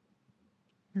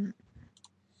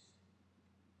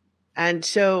 And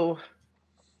so,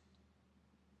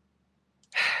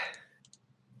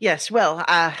 yes, well,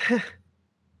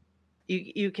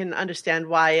 you can understand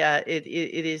why it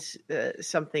is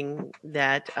something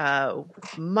that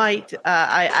might,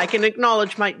 I can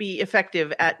acknowledge might be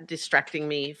effective at distracting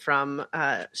me from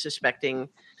suspecting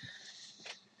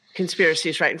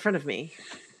conspiracies right in front of me.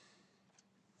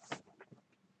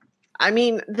 I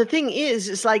mean, the thing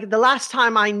is like the last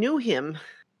time I knew him,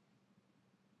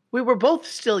 we were both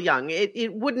still young.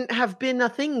 It wouldn't have been a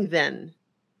thing then.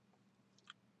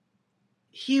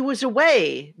 He was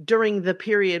away during the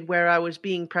period where I was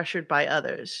being pressured by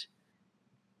others.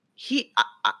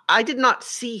 I did not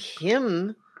see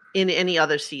him in any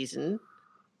other season.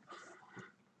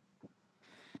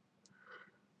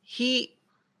 His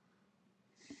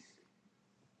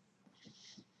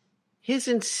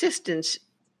insistence,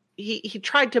 he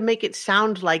tried to make it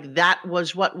sound like that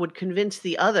was what would convince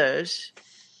the others,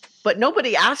 but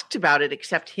nobody asked about it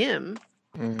except him.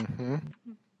 Mm-hmm.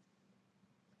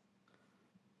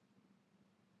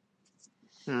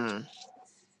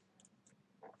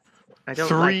 I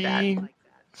don't like that.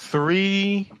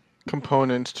 Three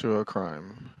components to a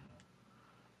crime: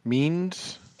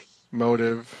 means,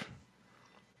 motive,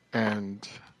 and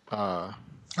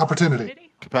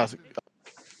Opportunity. capacity.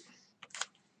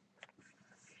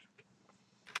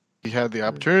 He had the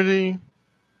opportunity.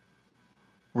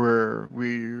 Where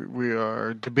we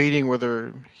are debating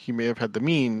whether he may have had the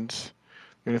means.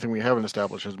 The only thing we haven't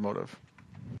established is motive.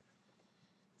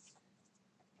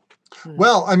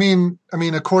 Well, I mean,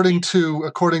 according to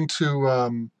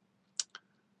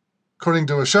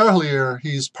Ashairhallir,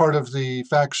 he's part of the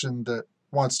faction that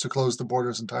wants to close the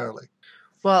borders entirely.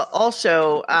 Well,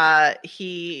 also,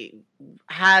 he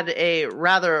had a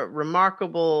rather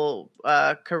remarkable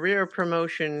career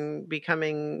promotion,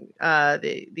 becoming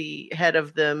the head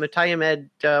of the Mutayamed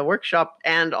workshop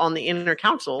and on the Inner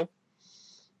Council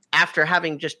after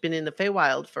having just been in the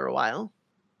Feywild for a while.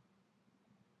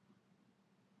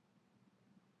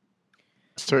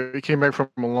 So he came back from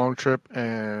a long trip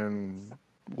and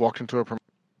walked into a promotion.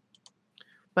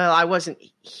 Well, I wasn't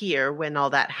here when all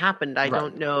that happened. I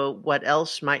don't know what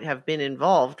else might have been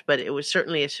involved, but it was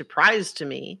certainly a surprise to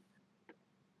me.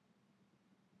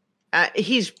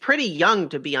 He's pretty young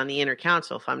to be on the Inner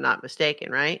Council, if I'm not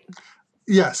mistaken, right?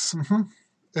 Yes. Mm-hmm.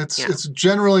 It's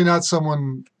generally not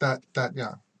someone that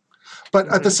young.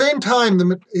 But at the same time,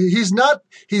 he's not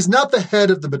the head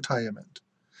of the Mutayamed.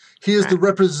 He is the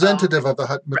representative of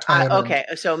the Mutayamed. Okay,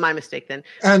 so my mistake then.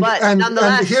 And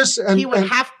nonetheless, he would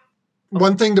have...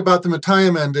 One thing about the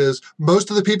Mutayamed is most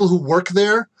of the people who work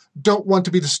there don't want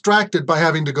to be distracted by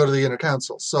having to go to the Inner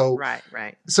Council. So,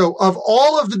 right. So of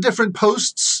all of the different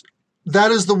posts, that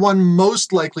is the one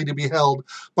most likely to be held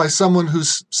by someone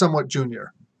who's somewhat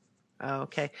junior.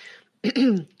 Okay.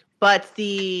 But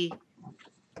the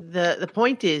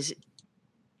point is,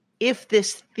 if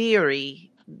this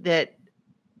theory that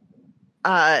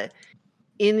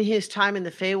in his time in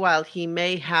the Feywild, he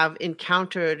may have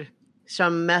encountered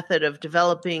some method of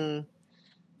developing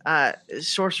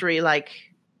sorcery-like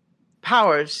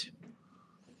powers,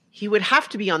 he would have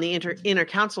to be on the inner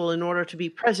council in order to be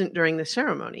present during the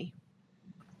ceremony.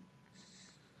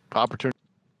 Opportunity.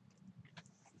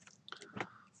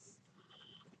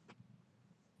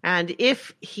 And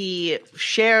if he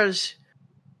shares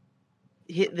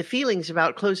the feelings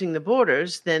about closing the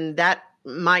borders, then that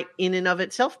might in and of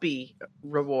itself be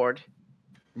reward.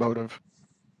 Motive.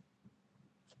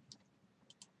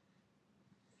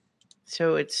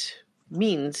 So it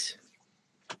means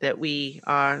that we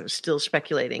are still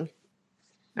speculating.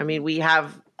 I mean, we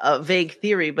have a vague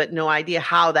theory, but no idea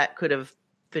how that could have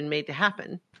been made to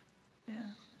happen. Yeah.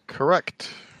 Correct.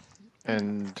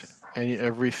 And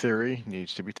every theory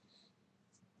needs to be...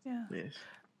 Yeah. Yes.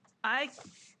 I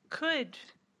could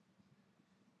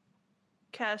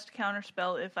cast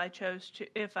Counterspell if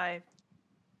I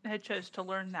had chose to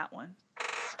learn that one.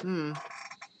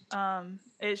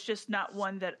 It's just not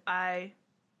one that I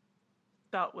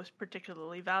thought was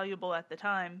particularly valuable at the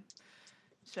time,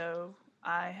 so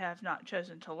I have not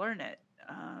chosen to learn it,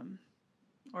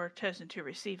 or chosen to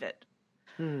receive it.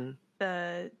 I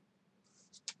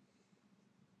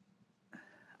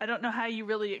don't know how you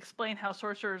really explain how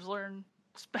sorcerers learn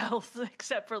spells,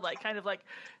 except for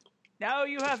now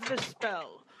you have this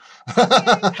spell.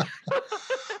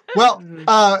 Well,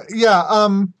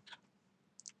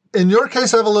 in your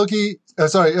case, Avaloki,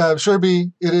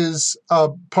 Sherby, it is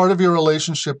part of your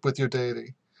relationship with your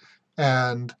deity,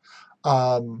 and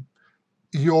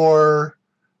you are,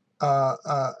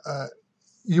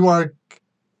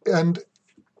 and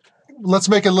let's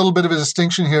make a little bit of a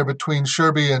distinction here between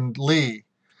Sherby and Lee.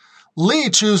 Lee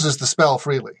chooses the spell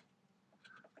freely.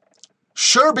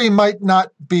 Sherby might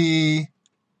not be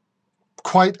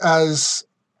quite as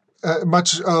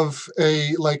much of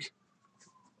a,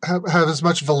 have as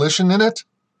much volition in it.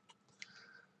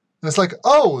 And it's like,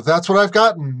 oh, that's what I've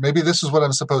gotten. Maybe this is what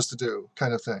I'm supposed to do,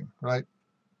 kind of thing, right?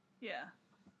 Yeah.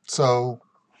 So,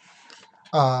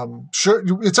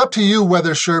 it's up to you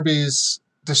whether Sherby's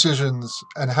decisions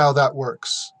and how that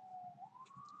works,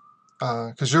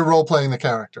 because you're role playing the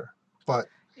character. But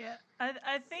yeah,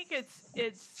 I think it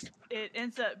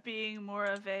ends up being more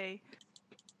of a,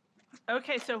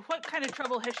 okay, so what kind of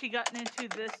trouble has she gotten into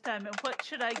this time, and what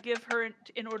should I give her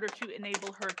in order to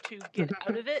enable her to get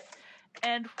out of it,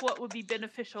 and what would be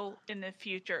beneficial in the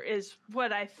future is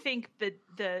what I think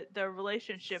the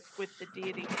relationship with the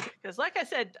deity. Because like I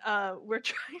said, we're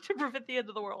trying to prevent the end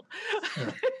of the world.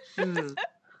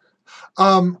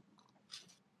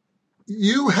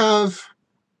 You have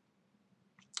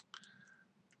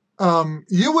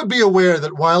You would be aware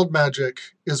that wild magic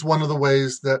is one of the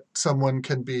ways that someone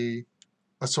can be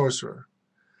a sorcerer.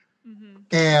 Mm-hmm.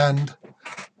 And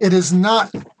it's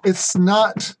not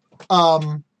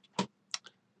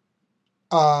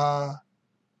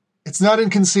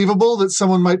inconceivable that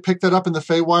someone might pick that up in the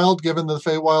Feywild, given the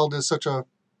Feywild is such a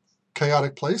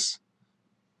chaotic place.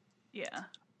 Yeah.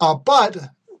 But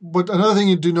another thing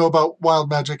you do know about wild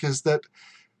magic is that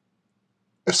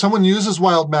if someone uses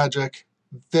wild magic,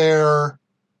 there's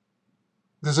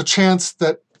a chance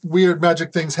that weird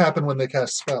magic things happen when they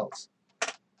cast spells.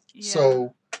 Yeah.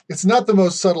 So it's not the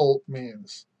most subtle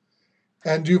means.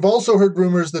 And you've also heard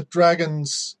rumors that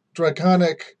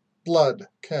draconic blood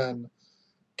can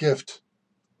gift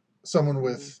someone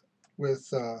with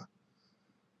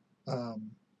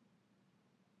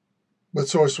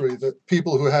sorcery. That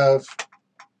people who have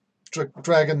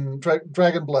dragon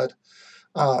blood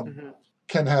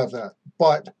can have that.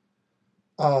 But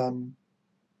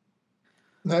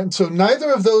and so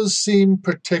neither of those seem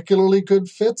particularly good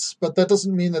fits, but that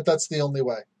doesn't mean that that's the only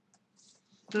way.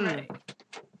 Right.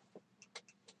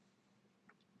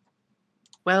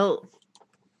 Well,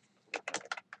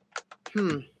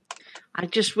 I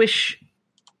just wish,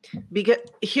 because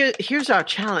here's our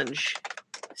challenge.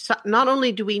 So not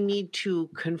only do we need to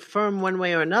confirm one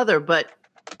way or another, but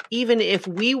even if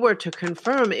we were to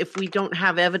confirm, if we don't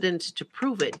have evidence to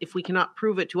prove it, if we cannot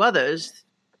prove it to others,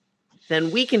 then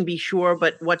we can be sure,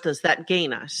 but what does that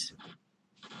gain us?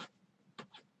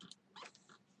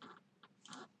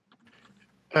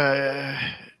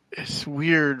 It's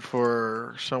weird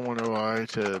for someone who I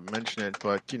to mention it,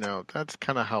 but that's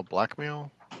kind of how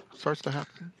blackmail starts to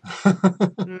happen.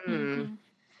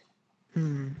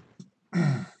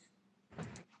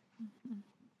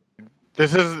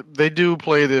 They do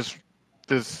play this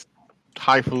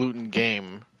highfalutin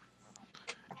game,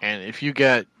 and if you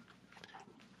get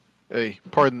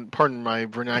pardon my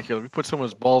vernacular, if you put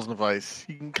someone's balls in the vice,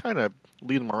 you can kind of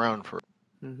lead them around for.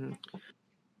 Mm-hmm.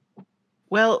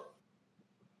 Well,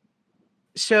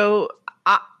 so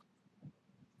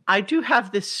I do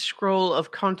have this scroll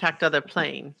of Contact Other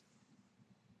Plane.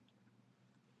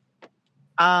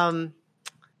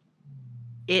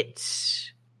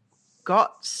 It's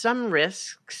got some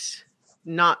risks,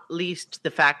 not least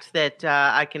the fact that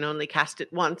I can only cast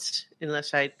it once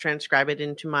unless I transcribe it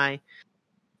into my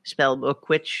spell book,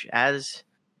 which, as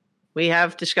we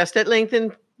have discussed at length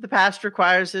in the past,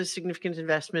 requires a significant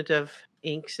investment of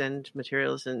inks and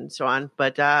materials and so on.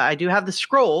 But I do have the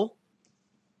scroll,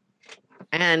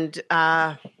 and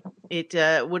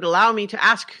it would allow me to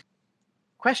ask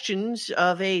questions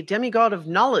of a demigod of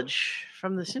knowledge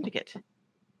from the Syndicate.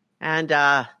 And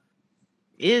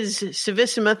is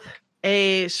Civissimuth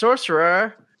a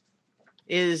sorcerer?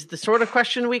 Is the sort of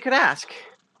question we could ask.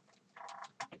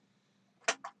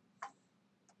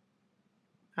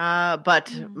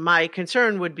 But my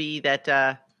concern would be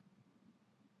that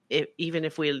even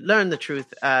if we learn the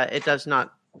truth, it does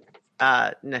not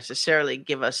necessarily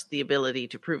give us the ability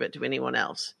to prove it to anyone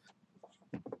else.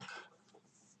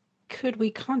 Could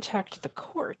we contact the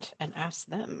court and ask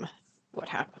them what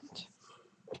happened?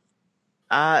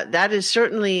 That is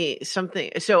certainly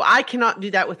something. So I cannot do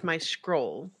that with my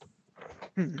scroll.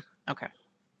 Okay.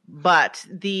 But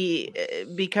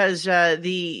because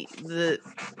the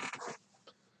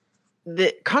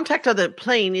Contact Other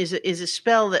Plane is a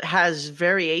spell that has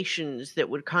variations that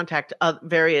would contact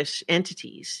various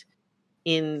entities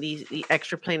in the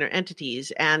extraplanar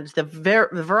entities, and the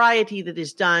variety that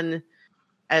is done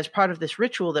as part of this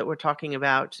ritual that we're talking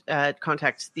about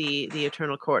contacts the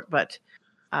Eternal Court. But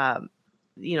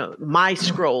my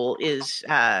scroll is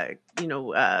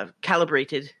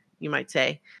calibrated, you might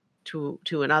say, to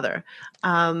another.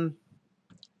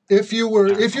 If you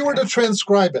were to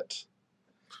transcribe it,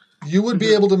 you would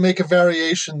be able to make a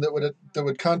variation that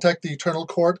would contact the Eternal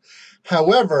Court.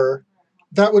 However,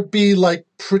 that would be like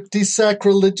pretty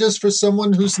sacrilegious for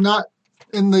someone who's not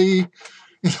in the,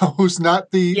 who's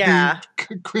not the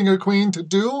king or queen to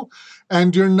do,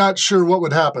 and you're not sure what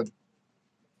would happen.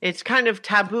 It's kind of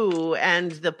taboo,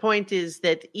 and the point is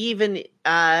that even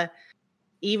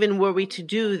were we to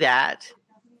do that,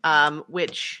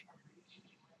 which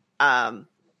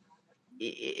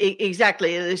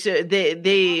exactly,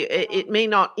 it may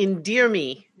not endear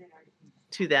me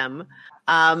to them,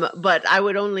 but I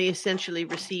would only essentially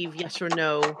receive yes or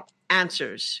no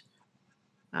answers,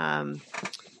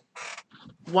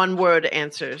 one-word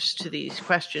answers to these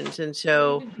questions, and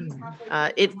so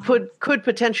it could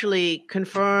potentially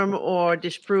confirm or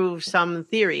disprove some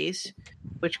theories,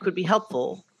 which could be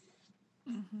helpful.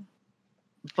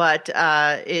 But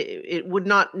it would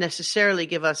not necessarily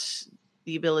give us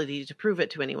the ability to prove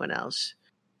it to anyone else.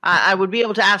 I would be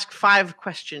able to ask 5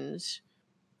 questions.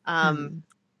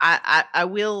 I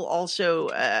will also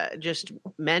just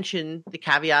mention the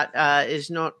caveat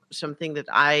is not something that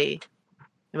I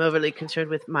am overly concerned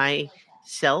with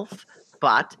myself,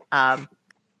 but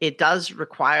it does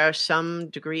require some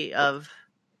degree of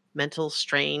mental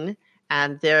strain,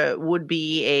 and there would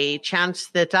be a chance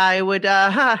that I would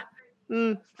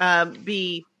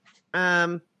be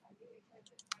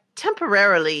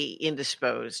temporarily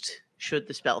indisposed should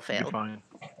the spell You'll be fail. fine.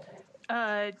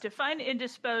 Define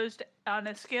indisposed on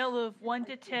a scale of 1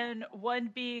 to 10,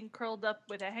 1 being curled up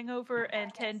with a hangover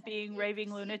and 10 being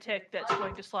raving lunatic that's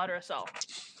going to slaughter us all.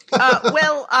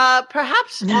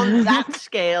 Perhaps on that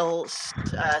scale,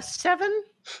 7.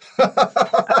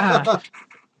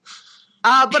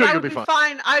 Ah, But Sure, I you'll would be be fine.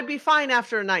 fine. I'd be fine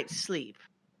after a night's sleep.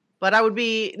 But I would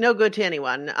be no good to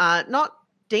anyone. Not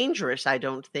dangerous, I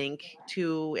don't think,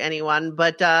 to anyone,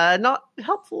 but not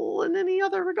helpful in any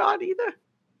other regard either.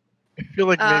 I feel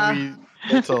like maybe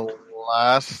it's a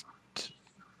last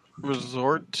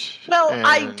resort. Well,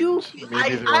 I and do. maybe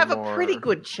there I are have a more- pretty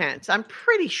good chance. I'm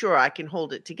pretty sure I can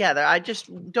hold it together. I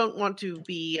just don't want to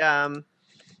be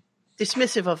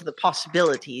dismissive of the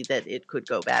possibility that it could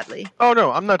go badly. Oh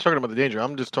no, I'm not talking about the danger.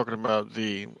 I'm just talking about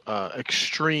the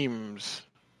extremes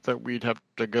that we'd have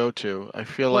to go to. I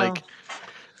feel Well- like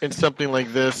in something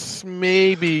like this,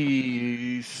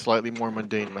 maybe slightly more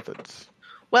mundane methods.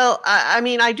 Well, I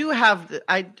mean, I do have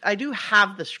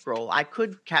the scroll. I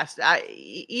could cast.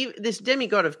 This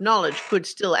demigod of knowledge could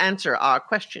still answer our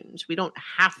questions. We don't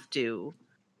have to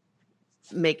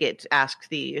make it ask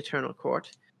the Eternal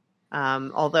Court.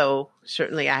 Although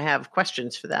certainly I have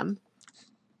questions for them.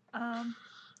 I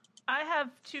have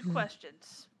 2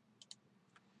 questions.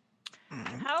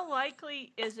 How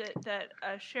likely is it that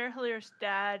Ashairhallir's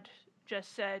dad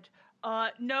just said,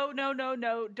 no,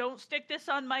 don't stick this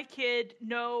on my kid,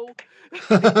 no.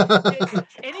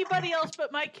 Anybody else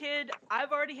but my kid,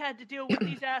 I've already had to deal with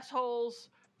these assholes.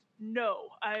 No,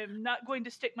 I'm not going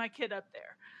to stick my kid up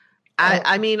there.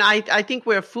 I mean, I think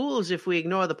we're fools if we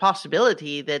ignore the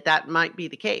possibility that might be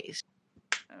the case.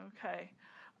 Okay.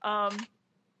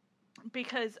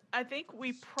 Because I think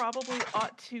we probably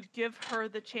ought to give her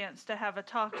the chance to have a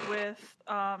talk with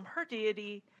her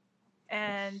deity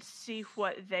and see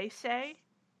what they say.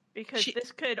 Because the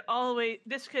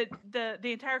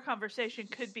entire conversation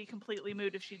could be completely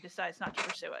moot if she decides not to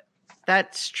pursue it.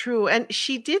 That's true. And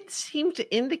she did seem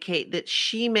to indicate that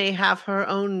she may have her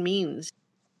own means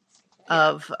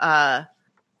of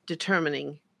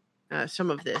determining some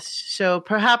of this. So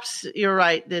perhaps you're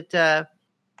right that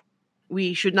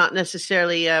we should not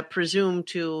necessarily presume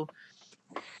to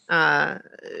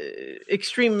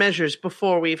extreme measures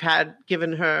before we've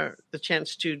given her the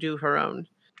chance to do her own.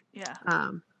 Yeah.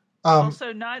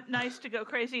 Also, not nice to go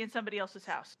crazy in somebody else's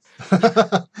house.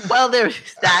 well, there's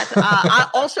that.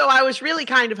 I was really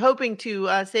kind of hoping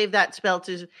to save that spell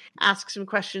to ask some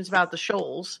questions about the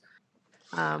shoals.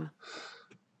 Whoever's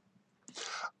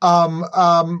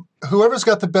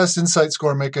got the best insight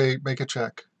score, make a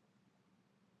check.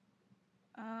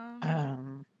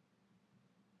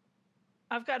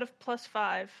 I've got a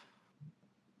 +5.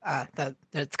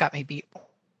 That's got me beat.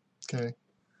 Okay.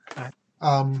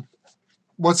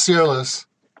 What's Fearless?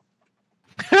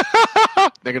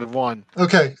 -1.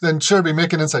 Okay, then Sherby,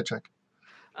 make an insight check.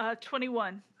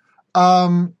 21.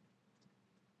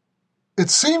 It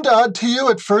seemed odd to you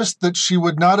at first that she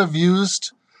would not have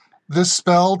used this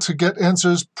spell to get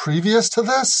answers previous to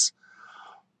this,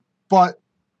 but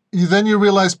then you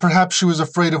realize perhaps she was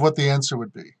afraid of what the answer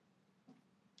would be.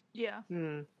 Yeah.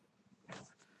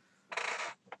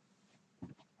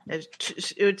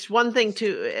 It's one thing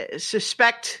to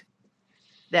suspect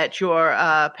that your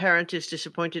parent is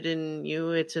disappointed in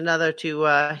you. It's another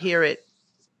to hear it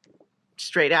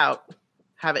straight out,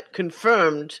 have it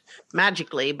confirmed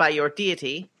magically by your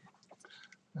deity.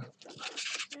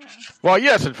 Well,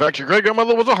 yes, in fact, your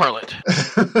great-grandmother was a harlot.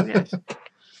 Yes.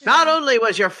 Not only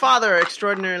was your father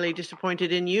extraordinarily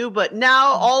disappointed in you, but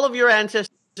now all of your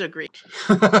ancestors agree.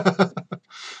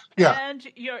 Yeah. And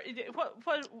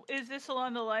what is this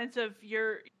along the lines of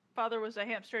your father was a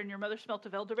hamster and your mother smelt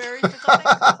of elderberries or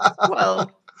something?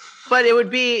 Well, but it would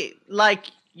be like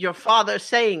your father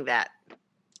saying that.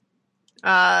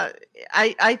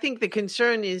 I think the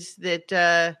concern is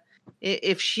that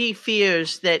if she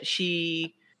fears that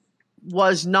she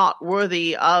was not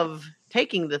worthy of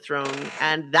taking the throne,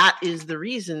 and that is the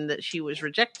reason that she was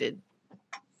rejected.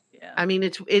 Yeah. I mean,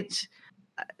 it's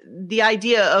the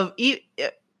idea of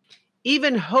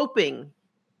even hoping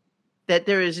that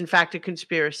there is in fact a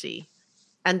conspiracy,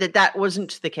 and that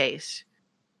wasn't the case.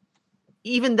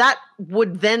 even that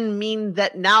would then mean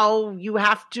that now you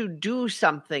have to do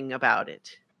something about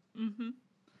it. Mm-hmm.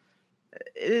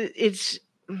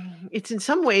 It's in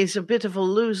some ways a bit of a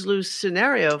lose-lose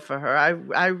scenario for her.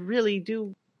 I really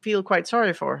do feel quite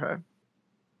sorry for her.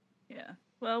 Yeah.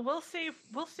 Well, we'll see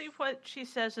what she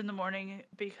says in the morning,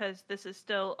 because this is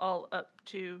still all up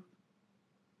to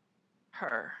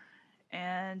her.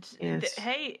 And Yes.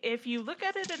 hey, if you look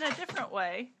at it in a different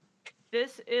way,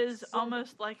 this is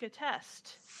almost like a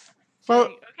test. Well,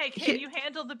 Saying, okay, can you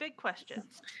handle the big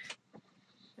questions?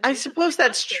 I These are the suppose big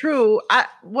that's questions. true.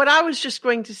 What I was just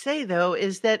going to say, though,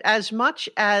 is that as much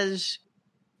as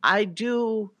I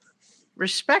do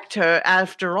respect her,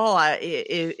 after all,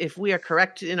 if we are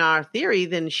correct in our theory,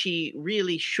 then she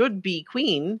really should be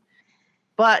queen.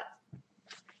 But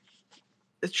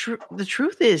the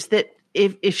truth is that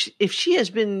if she has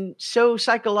been so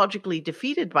psychologically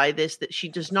defeated by this that she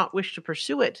does not wish to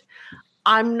pursue it,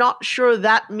 I'm not sure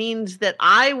that means that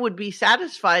I would be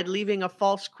satisfied leaving a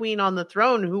false queen on the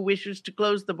throne who wishes to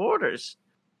close the borders.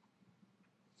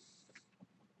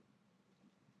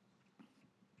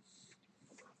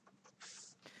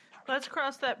 Let's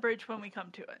cross that bridge when we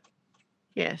come to it.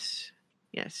 Yes.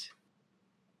 'Cause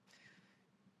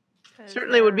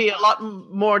Certainly would be a lot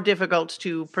more difficult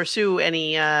to pursue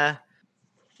any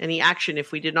action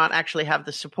if we did not actually have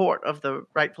the support of the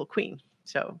rightful queen.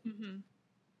 So. Mm-hmm.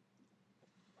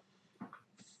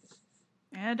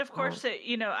 And of course,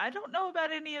 I don't know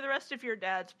about any of the rest of your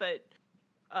dads, but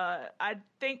I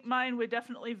think mine would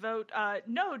definitely vote,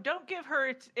 no, don't give her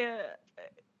its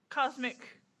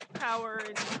cosmic power,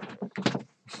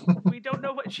 and we don't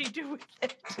know what she'd do with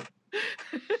it.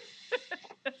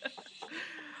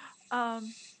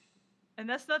 And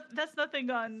that's nothing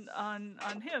on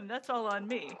him. That's all on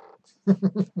me.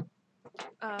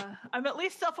 I'm at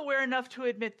least self-aware enough to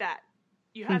admit that.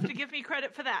 You have to give me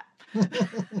credit for that.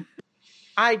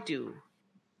 I do.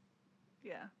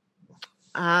 Yeah.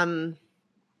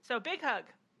 So big hug.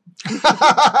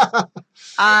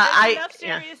 Enough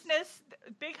seriousness. Yeah.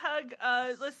 Big hug.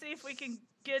 Let's see if we can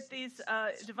get these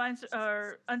divine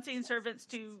or unseen servants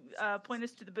to point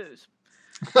us to the booze.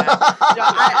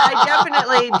 I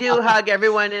definitely do hug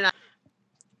everyone, and I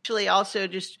actually also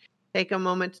just take a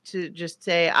moment to just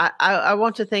say I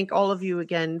want to thank all of you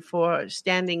again for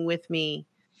standing with me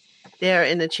there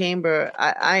in the chamber.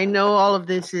 I know all of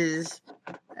this is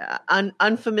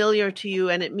unfamiliar to you,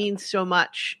 and it means so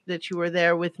much that you were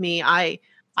there with me. I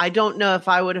don't know if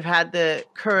I would have had the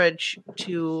courage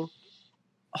to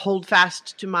hold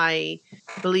fast to my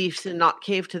beliefs and not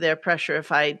cave to their pressure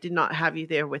if I did not have you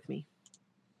there with me.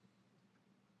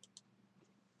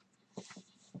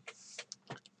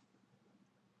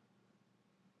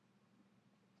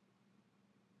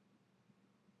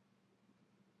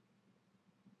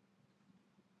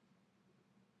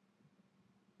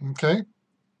 Okay.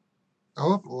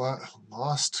 Oh,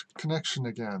 lost connection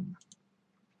again.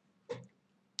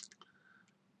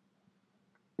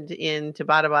 In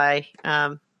Tabatabai,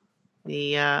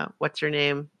 the what's her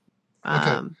name?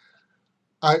 Okay.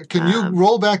 Can you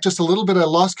roll back just a little bit? I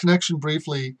lost connection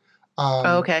briefly.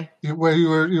 Okay. Where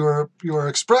you were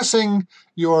expressing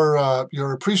your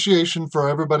appreciation for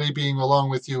everybody being along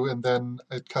with you, and then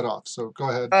it cut off. So go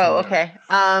ahead. Oh, okay.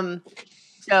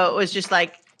 So it was just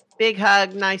like big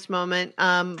hug, nice moment.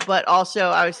 But also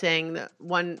I was saying that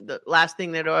the last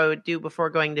thing that I would do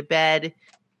before going to bed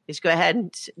is go ahead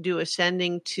and do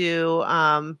ascending to.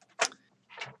 I'm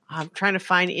trying to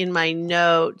find in my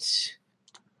notes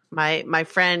my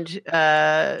friend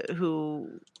who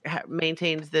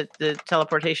maintains the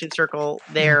teleportation circle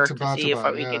there to see if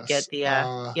we could get the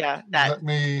that.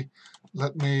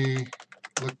 Let me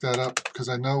look that up because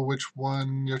I know which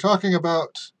one you're talking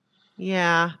about.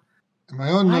 Yeah. In my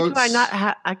own notes. Why do I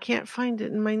not I can't find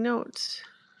it in my notes.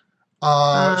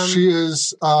 She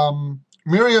is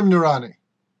Miriam Nurani.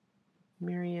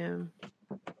 Miriam.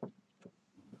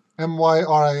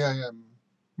 Myriam.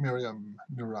 Miriam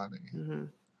Nurani. Mm-hmm.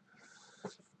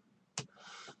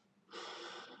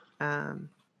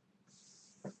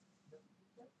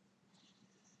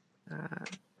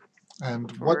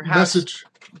 And what message?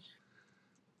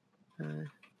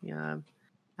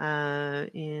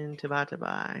 In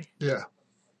Tabatabai. Yeah.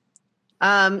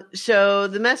 So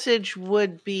the message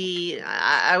would be,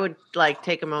 I would like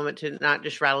take a moment to not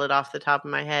just rattle it off the top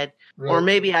of my head, right. Or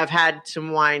maybe I've had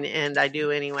some wine and I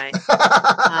do anyway.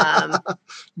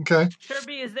 Okay.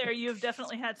 Kirby is there. You've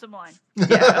definitely had some wine.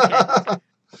 Yeah. Okay.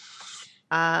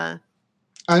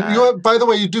 And by the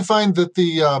way, you do find that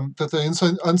the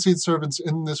unseen servants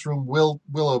in this room will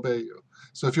obey you.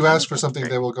 So if you ask for something,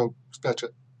 they will go fetch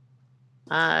it.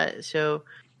 So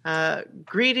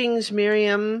Greetings,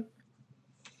 Miriam.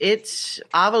 It's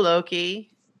Avaloki.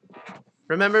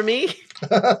 Remember me?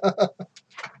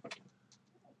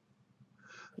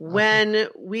 When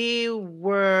we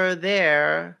were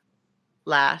there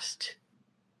last,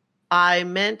 I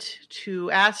meant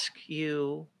to ask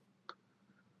you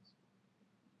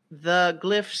the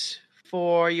glyphs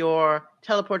for your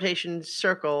teleportation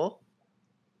circle.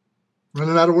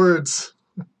 Running out of words.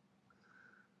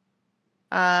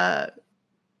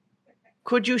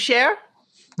 Could you share?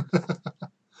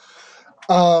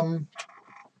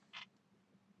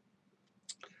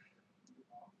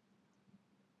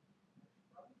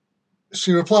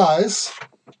 She replies,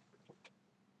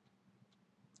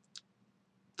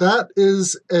 that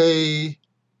is a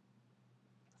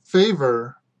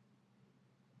favor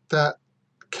that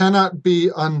cannot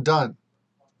be undone.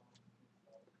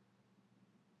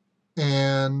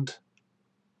 And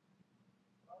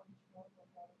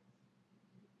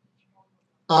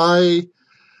I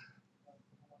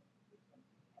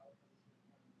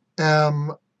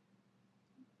am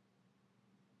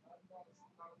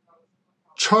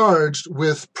charged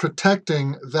with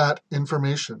protecting that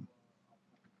information.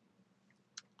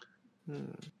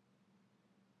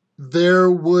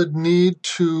 There would need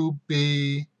to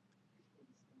be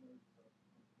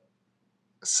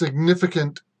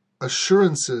significant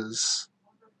assurances,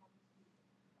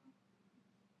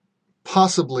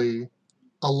 possibly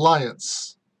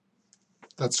alliance.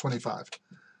 That's 25.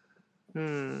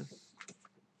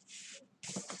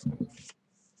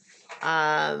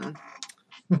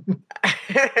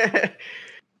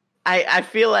 I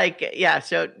feel like, yeah,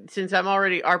 so since I'm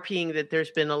already RPing that there's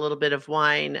been a little bit of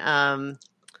wine. And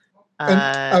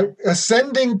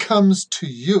ascending comes to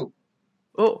you.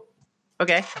 Oh,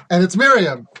 okay. And it's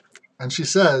Miriam. And she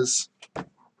says,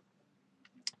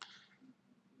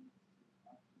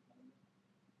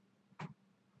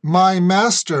 my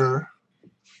master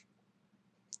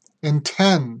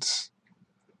intends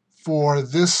for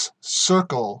this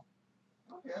circle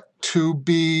to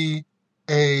be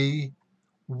a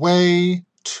way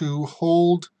to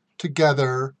hold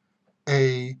together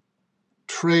a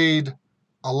trade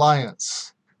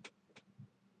alliance.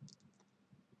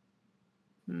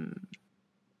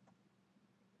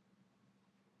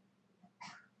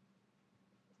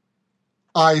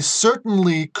 I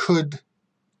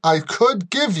could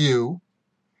give you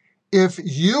if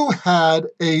you had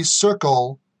a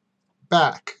circle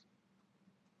back.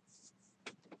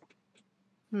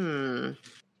 I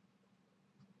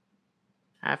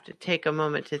have to take a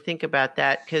moment to think about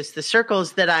that, because the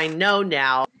circles that I know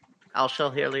now,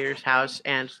 Ashairhallir's house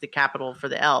and the capital for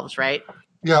the elves, right?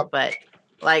 Yeah. But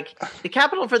like the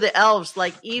capital for the elves,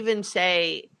 like even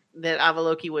say that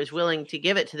Avaloki was willing to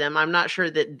give it to them, I'm not sure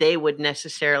that they would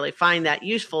necessarily find that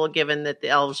useful, given that the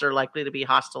elves are likely to be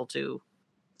hostile to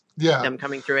them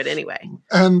coming through it anyway.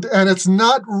 And it's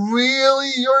not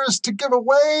really yours to give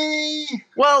away.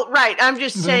 Well, right. I'm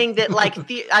just saying that, like,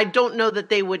 I don't know that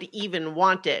they would even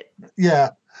want it.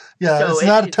 Yeah. So it's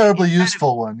not a terribly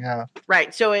useful one. Yeah.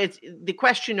 Right. So it's the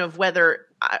question of whether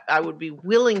I would be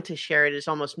willing to share it is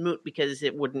almost moot, because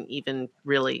it wouldn't even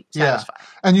really satisfy. Yeah.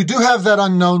 And you do have that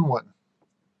unknown one.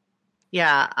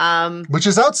 Yeah. Which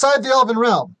is outside the Elven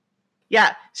realm.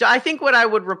 Yeah. So I think what I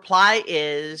would reply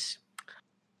is,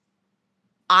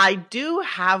 I do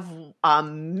have a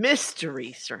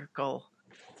mystery circle.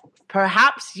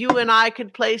 Perhaps you and I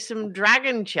could play some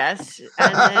dragon chess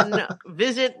and then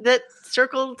visit that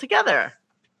circle together.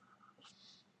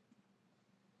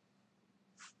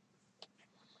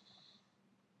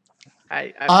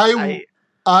 I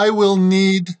will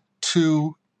need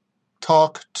to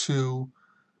talk to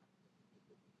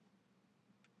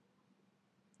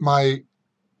my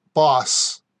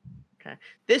boss. Okay.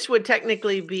 This would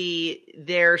technically be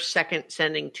their second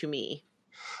sending to me.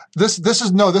 This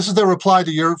is their reply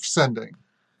to your sending.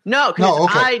 No, because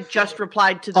I just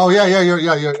replied to them. Oh yeah.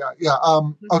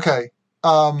 Okay.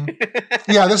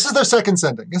 Yeah, this is their second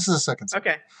sending.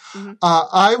 Okay. Mm-hmm.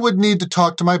 I would need to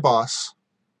talk to my boss.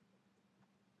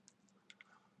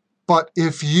 But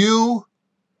if you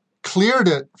cleared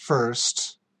it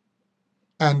first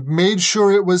and made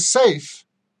sure it was safe,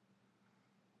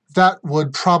 that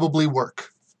would probably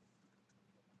work.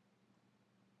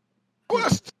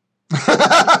 Quest.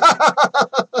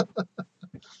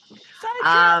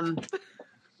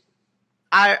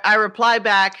 I reply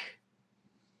back,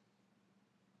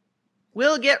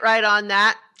 we'll get right on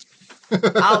that.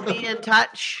 I'll be in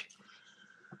touch.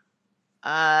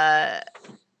 I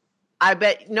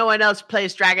bet no one else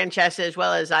plays dragon chess as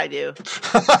well as I do.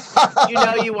 You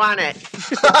know you want it.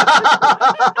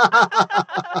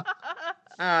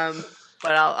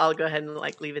 but I'll go ahead and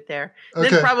leave it there. Okay.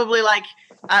 Then probably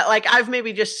I've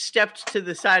maybe just stepped to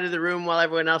the side of the room while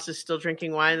everyone else is still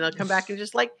drinking wine, and they'll come back and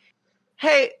just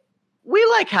hey, we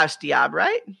like House Diab,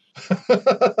 right?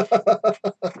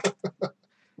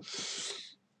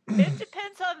 It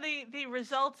depends on the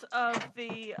results of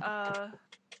the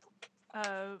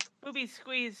booby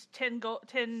squeeze 10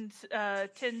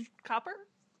 copper.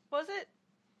 Was it?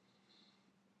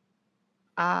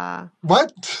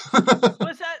 What?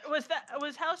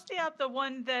 Was House Diab the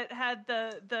one that had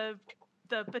the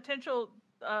potential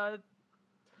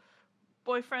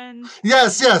boyfriend?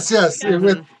 Yes. Yeah.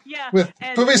 With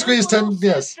and booby his squeeze little 10,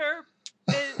 yes.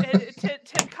 sister,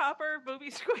 10 copper booby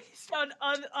squeezed on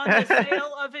the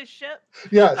sail of his ship.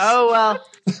 Yes. Oh, well,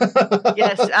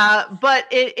 yes. But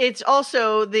it's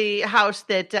also the house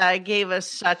that gave us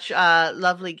such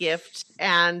lovely gifts,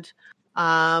 and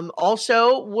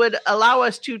also would allow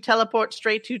us to teleport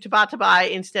straight to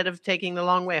Tabatabai instead of taking the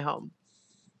long way home.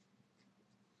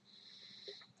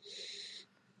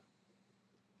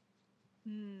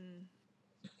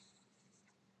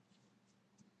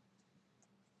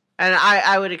 And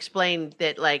I would explain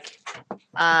that,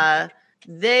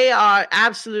 they are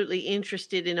absolutely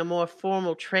interested in a more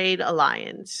formal trade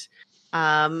alliance.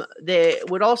 They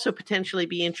would also potentially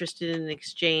be interested in an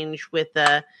exchange with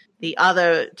the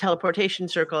other teleportation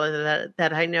circle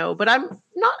that I know, but I'm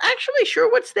not actually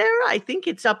sure what's there. I think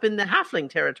it's up in the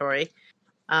Halfling territory.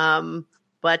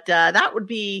 But that would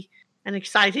be an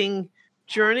exciting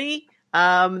journey.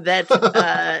 That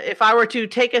if I were to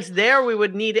take us there, we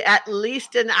would need at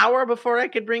least an hour before I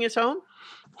could bring us home.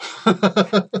 All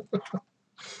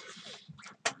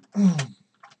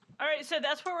right, so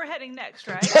that's where we're heading next,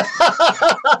 right?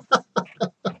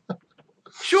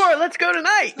 Sure, let's go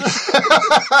tonight. No,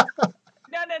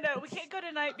 we can't go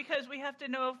tonight because we have to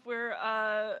know if we're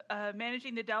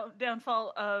managing the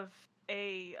downfall of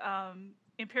a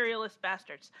imperialist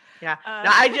bastards. Yeah.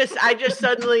 No, I just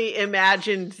suddenly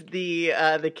imagined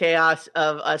the chaos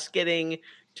of us getting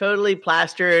totally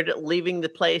plastered, leaving the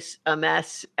place a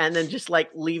mess, and then just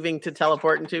leaving to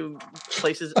teleport into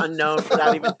places unknown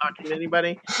without even talking to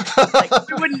anybody.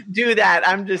 We wouldn't do that.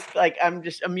 I'm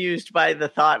just amused by the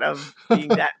thought of being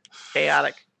that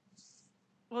chaotic.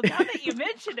 Well, now that you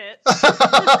mention it.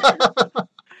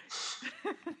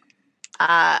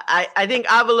 I think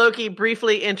Avaloki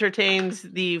briefly entertains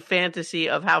the fantasy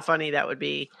of how funny that would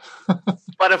be.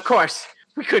 But of course,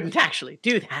 we couldn't actually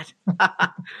do that.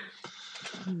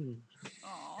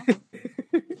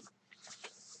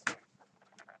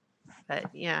 But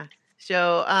yeah.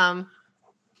 So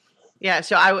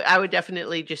so I would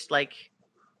definitely just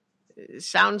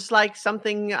sounds like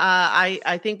something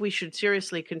I think we should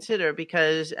seriously consider,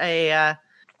 because any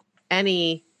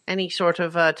sort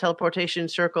of teleportation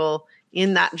circle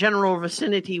in that general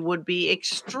vicinity would be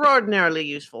extraordinarily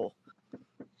useful.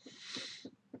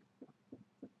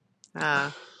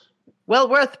 Well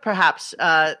worth perhaps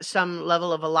some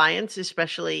level of alliance,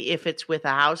 especially if it's with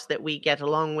a house that we get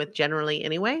along with generally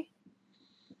anyway.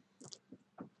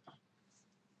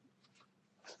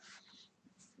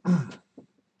 We'll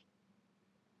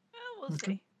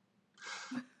see.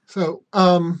 So,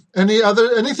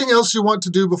 anything else you want to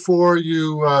do before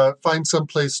you find some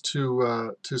place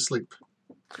to sleep?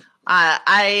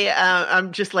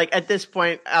 I'm just at this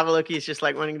point, Avaloki is just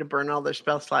wanting to burn all their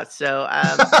spell slots. So,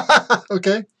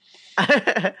 okay.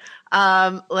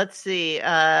 Let's see.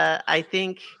 I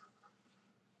think,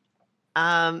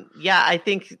 I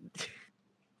think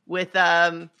with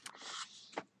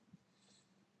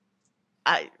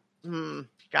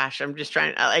gosh, I'm just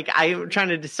trying. I'm trying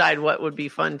to decide what would be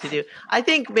fun to do. I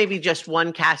think maybe just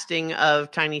one casting of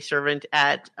Tiny Servant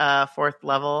at 4th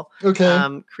level.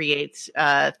 Okay. Creates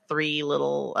 3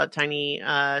 little tiny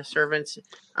servants.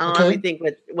 Okay. Let me think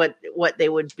what they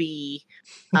would be.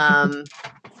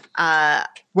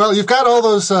 Well, you've got all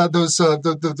those the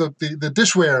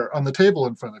dishware on the table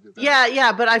in front of you there.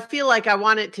 Yeah, but I feel like I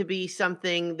want it to be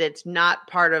something that's not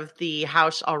part of the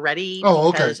house already. Oh,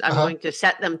 okay. Because I'm going to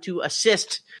set them to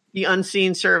assist the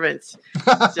unseen servants.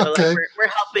 So Okay.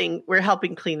 we're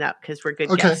helping clean up because we're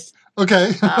good Okay. guests.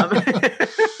 Okay.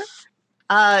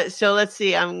 So let's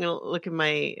see. I'm gonna look at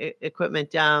my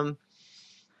equipment.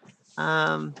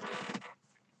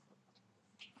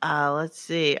 Let's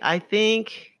see. I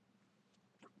think.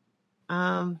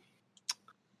 I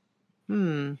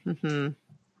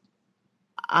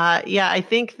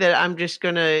think that I'm just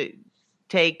gonna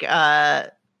take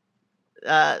the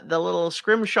little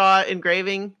scrimshaw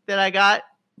engraving that I got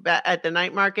at the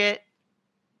night market,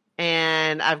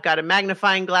 and I've got a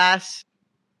magnifying glass,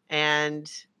 and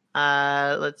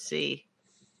let's see.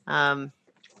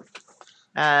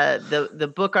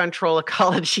 the book on troll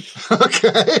ecology.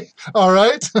 Okay. All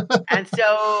right. And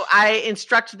so I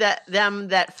instruct them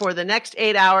that for the next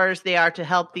 8 hours, they are to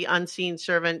help the unseen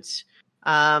servants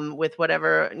with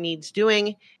whatever needs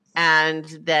doing, and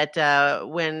that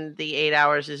when the 8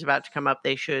 hours is about to come up,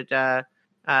 they should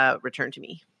return to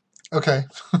me. Okay.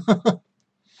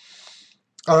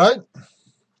 All right.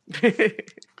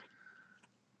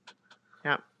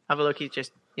 Yeah, Avaloki's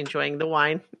just enjoying the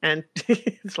wine, and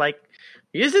it's like,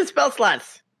 using spell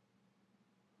slots.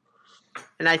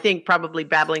 And I think probably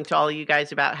babbling to all of you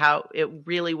guys about how it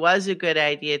really was a good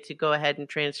idea to go ahead and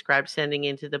transcribe sending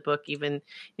into the book, even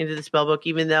into the spell book,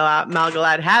 even though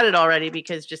Malgalad had it already,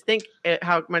 because just think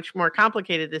how much more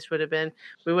complicated this would have been.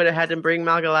 We would have had to bring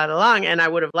Malgalad along, and I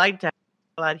would have liked to have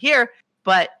Malgalad here,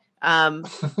 but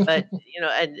you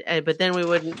know, but then we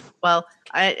wouldn't. Well,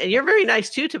 and you're very nice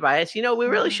too, Tobias. You know, we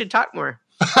really should talk more.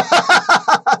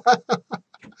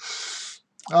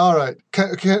 All right.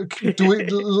 Do we?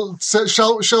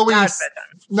 Shall we? Now it's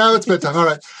bedtime. Now it's bedtime. All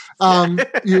right.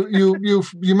 You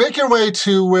make your way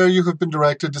to where you have been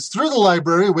directed. It's through the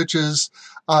library, which is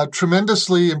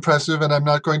tremendously impressive, and I'm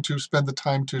not going to spend the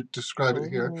time to describe it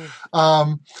here.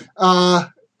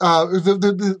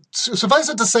 Suffice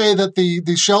it to say that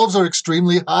the shelves are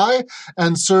extremely high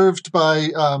and served by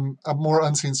more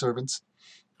unseen servants.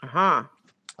 Uh-huh.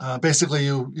 Basically,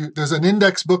 there's an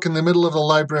index book in the middle of the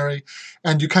library,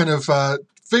 and you kind of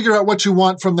figure out what you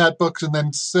want from that book, and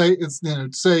then say,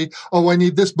 "Oh, I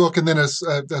need this book," and then a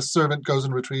servant goes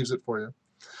and retrieves it for you.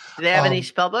 Do they have any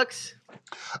spell books?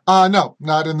 No,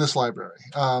 not in this library.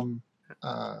 Do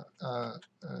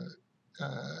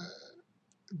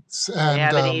they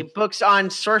have any books on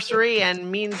sorcery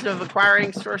and means of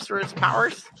acquiring sorcerer's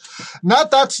powers? Not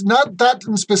that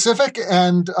in specific,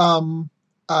 and.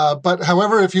 But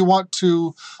however, if you want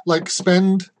to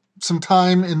spend some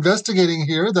time investigating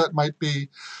here, that might be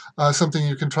something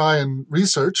you can try and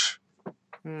research.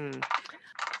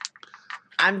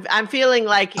 I'm feeling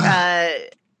like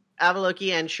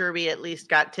Avaloki and Sherby at least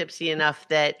got tipsy enough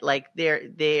that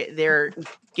they're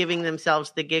giving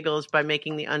themselves the giggles by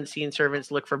making the unseen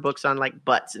servants look for books on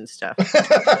butts and stuff.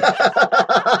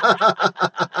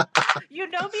 You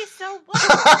know me so well.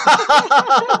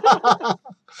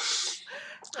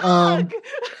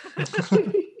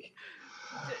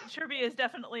 Sherby is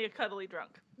definitely a cuddly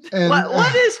drunk. And,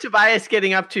 what is Tobias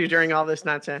getting up to during all this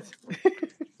nonsense?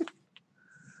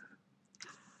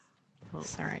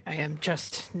 Sorry, I am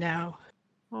just now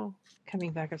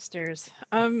coming back upstairs.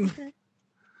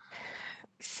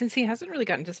 Since he hasn't really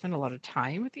gotten to spend a lot of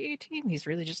time with the A-team, he's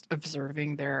really just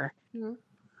observing their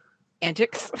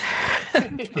antics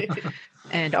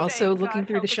and also looking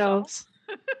through the shelves.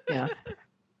 Yeah.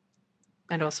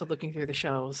 And also looking through the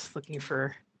shelves, looking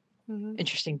for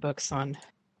interesting books on,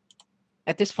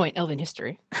 at this point, Elven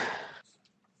history.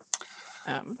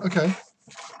 Okay.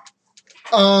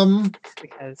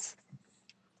 Because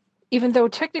even though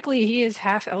technically he is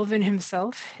half Elven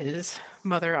himself, his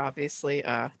mother obviously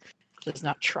does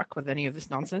not truck with any of this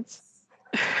nonsense.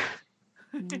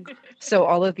 So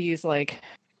all of these, I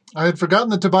had forgotten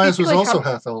that Tobias was also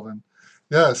half Elven.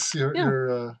 Yes,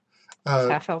 you're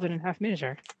half Elven and half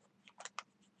miniature.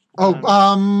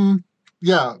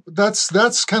 Yeah,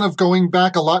 that's kind of going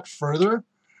back a lot further.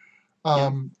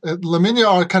 Laminia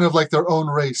are kind of like their own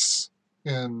race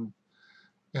in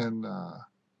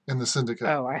the Syndicate.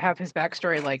 Oh, I have his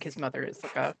backstory. His mother is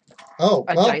a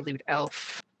dilute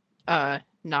elf,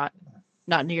 not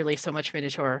nearly so much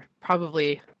minotaur.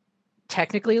 Probably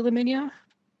technically Laminia.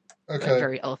 Okay. But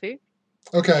very elfy.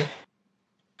 Okay.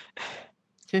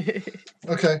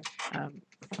 Okay.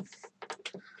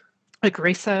 A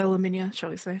Grace Laminia, shall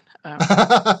we say?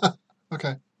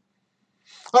 Okay.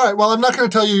 All right. Well, I'm not going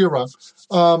to tell you you're wrong.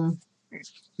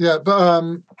 He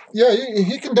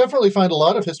can definitely find a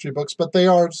lot of history books, but they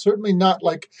are certainly not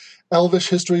like Elvish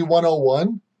History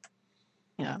 101.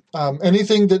 Yeah.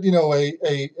 Anything that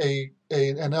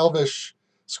an Elvish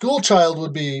school child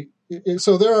would be.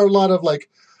 So there are a lot of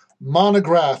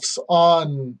monographs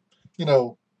on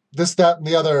this, that, and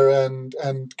the other, and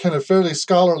kind of fairly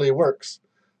scholarly works.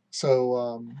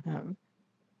 So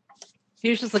he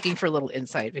was just looking for a little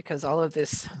insight because all of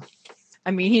this.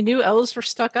 I mean, he knew elves were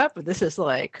stuck up, but this is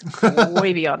way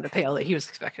beyond the pale that he was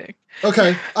expecting.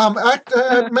 Okay, have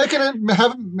him make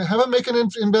an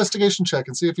investigation check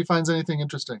and see if he finds anything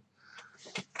interesting.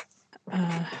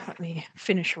 Let me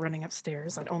finish running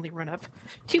upstairs. I'd only run up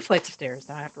 2 flights of stairs.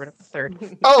 Now I have to run up the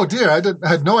 3rd. Oh dear, I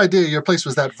had no idea your place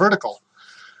was that vertical.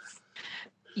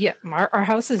 Yeah, our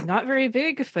house is not very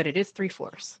big, but it is 3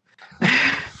 floors.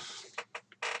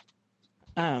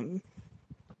 I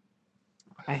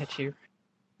had to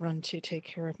run to take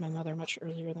care of my mother much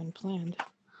earlier than planned.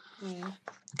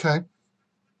 Okay.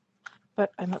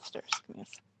 But I'm upstairs.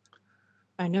 Yes.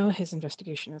 I know his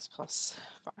investigation is +5.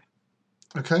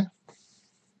 Okay.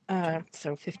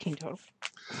 So 15 total.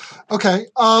 Okay.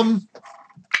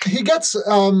 He gets, he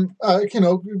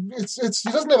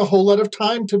doesn't have a whole lot of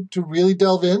time to really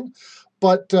delve in,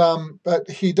 but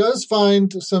he does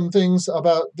find some things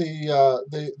about the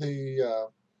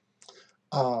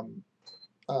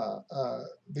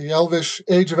Elvish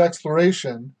Age of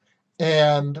Exploration,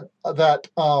 and that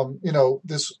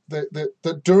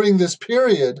that during this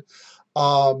period,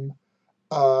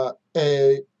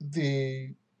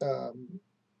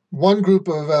 one group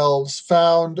of elves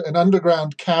found an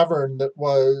underground cavern that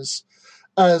was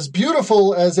as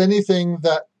beautiful as anything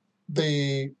that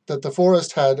the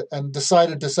forest had, and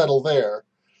decided to settle there.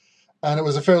 And it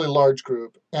was a fairly large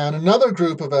group. And another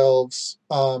group of elves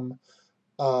found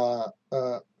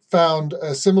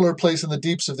a similar place in the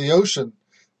deeps of the ocean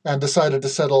and decided to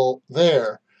settle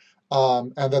there.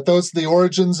 And that those are the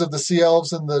origins of the sea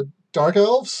elves and the dark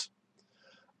elves.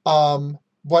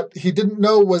 What he didn't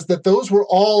know was that those were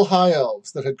all high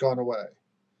elves that had gone away.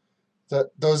 That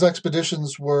those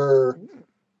expeditions were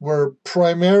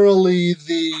primarily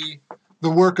the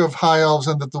work of high elves,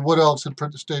 and that the wood elves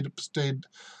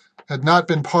had not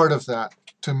been part of that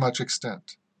to much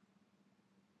extent.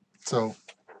 So,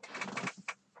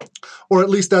 or at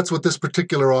least that's what this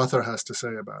particular author has to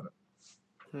say about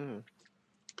it.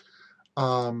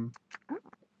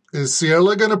 Is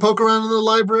Sierra going to poke around in the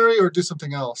library or do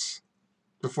something else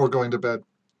before going to bed?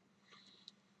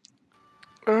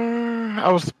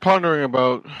 I was pondering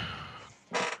about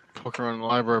poking around in the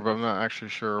library, but I'm not actually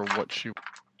sure what she...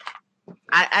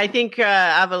 I think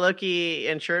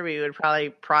Avaloki and Sherby would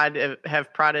probably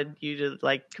have prodded you to,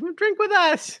 like, come drink with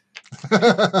us.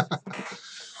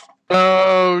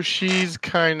 Oh, she's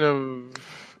kind of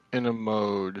in a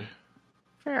mode.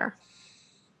 Fair.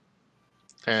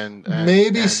 And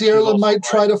maybe Sierra might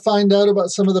try to find out about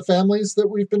some of the families that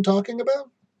we've been talking about.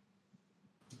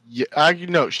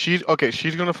 Yeah, she's okay.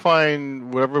 She's gonna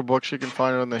find whatever book she can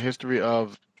find on the history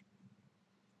of.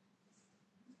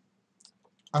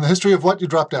 On the history of what you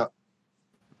dropped out?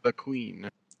 The Queen.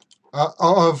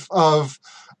 Of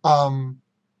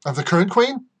the current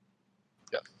Queen?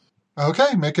 Yes.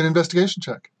 Okay, make an investigation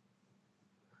check.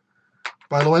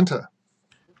 By Luenta.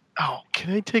 Oh,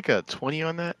 can I take a 20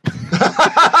 on that?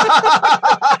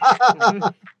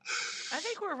 I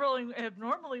think we're rolling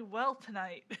abnormally well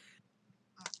tonight.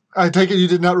 I take it you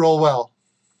did not roll well.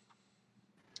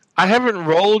 I haven't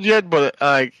rolled yet, but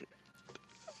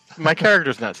my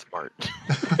character's not smart.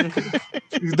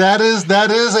 That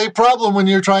is a problem when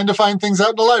you're trying to find things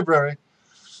out in the library.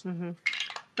 Mm-hmm.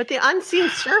 But the unseen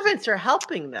servants are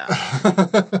helping, though.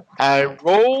 I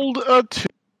rolled a 2.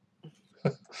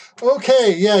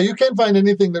 Okay, yeah, you can't find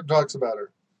anything that talks about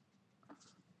her.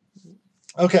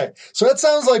 Okay, so that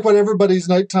sounds like what everybody's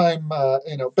nighttime,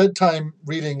 bedtime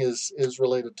reading is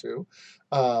related to.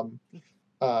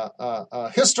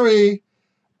 History,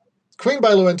 Queen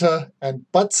by Luenta, and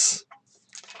butts.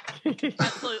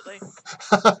 Absolutely.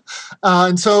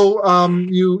 And so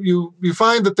you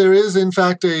find that there is in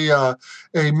fact a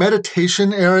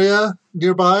meditation area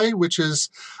nearby, which is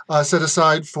set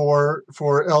aside for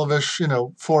Elvish,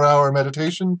 4-hour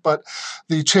meditation. But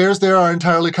the chairs there are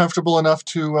entirely comfortable enough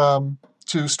to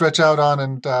stretch out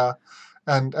on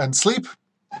and sleep.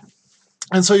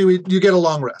 And so you get a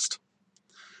long rest.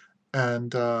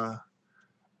 And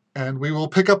we will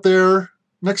pick up there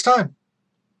next time.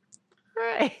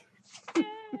 Right. Yay.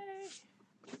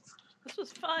 This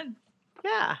was fun.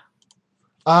 Yeah.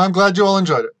 I'm glad you all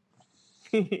enjoyed it.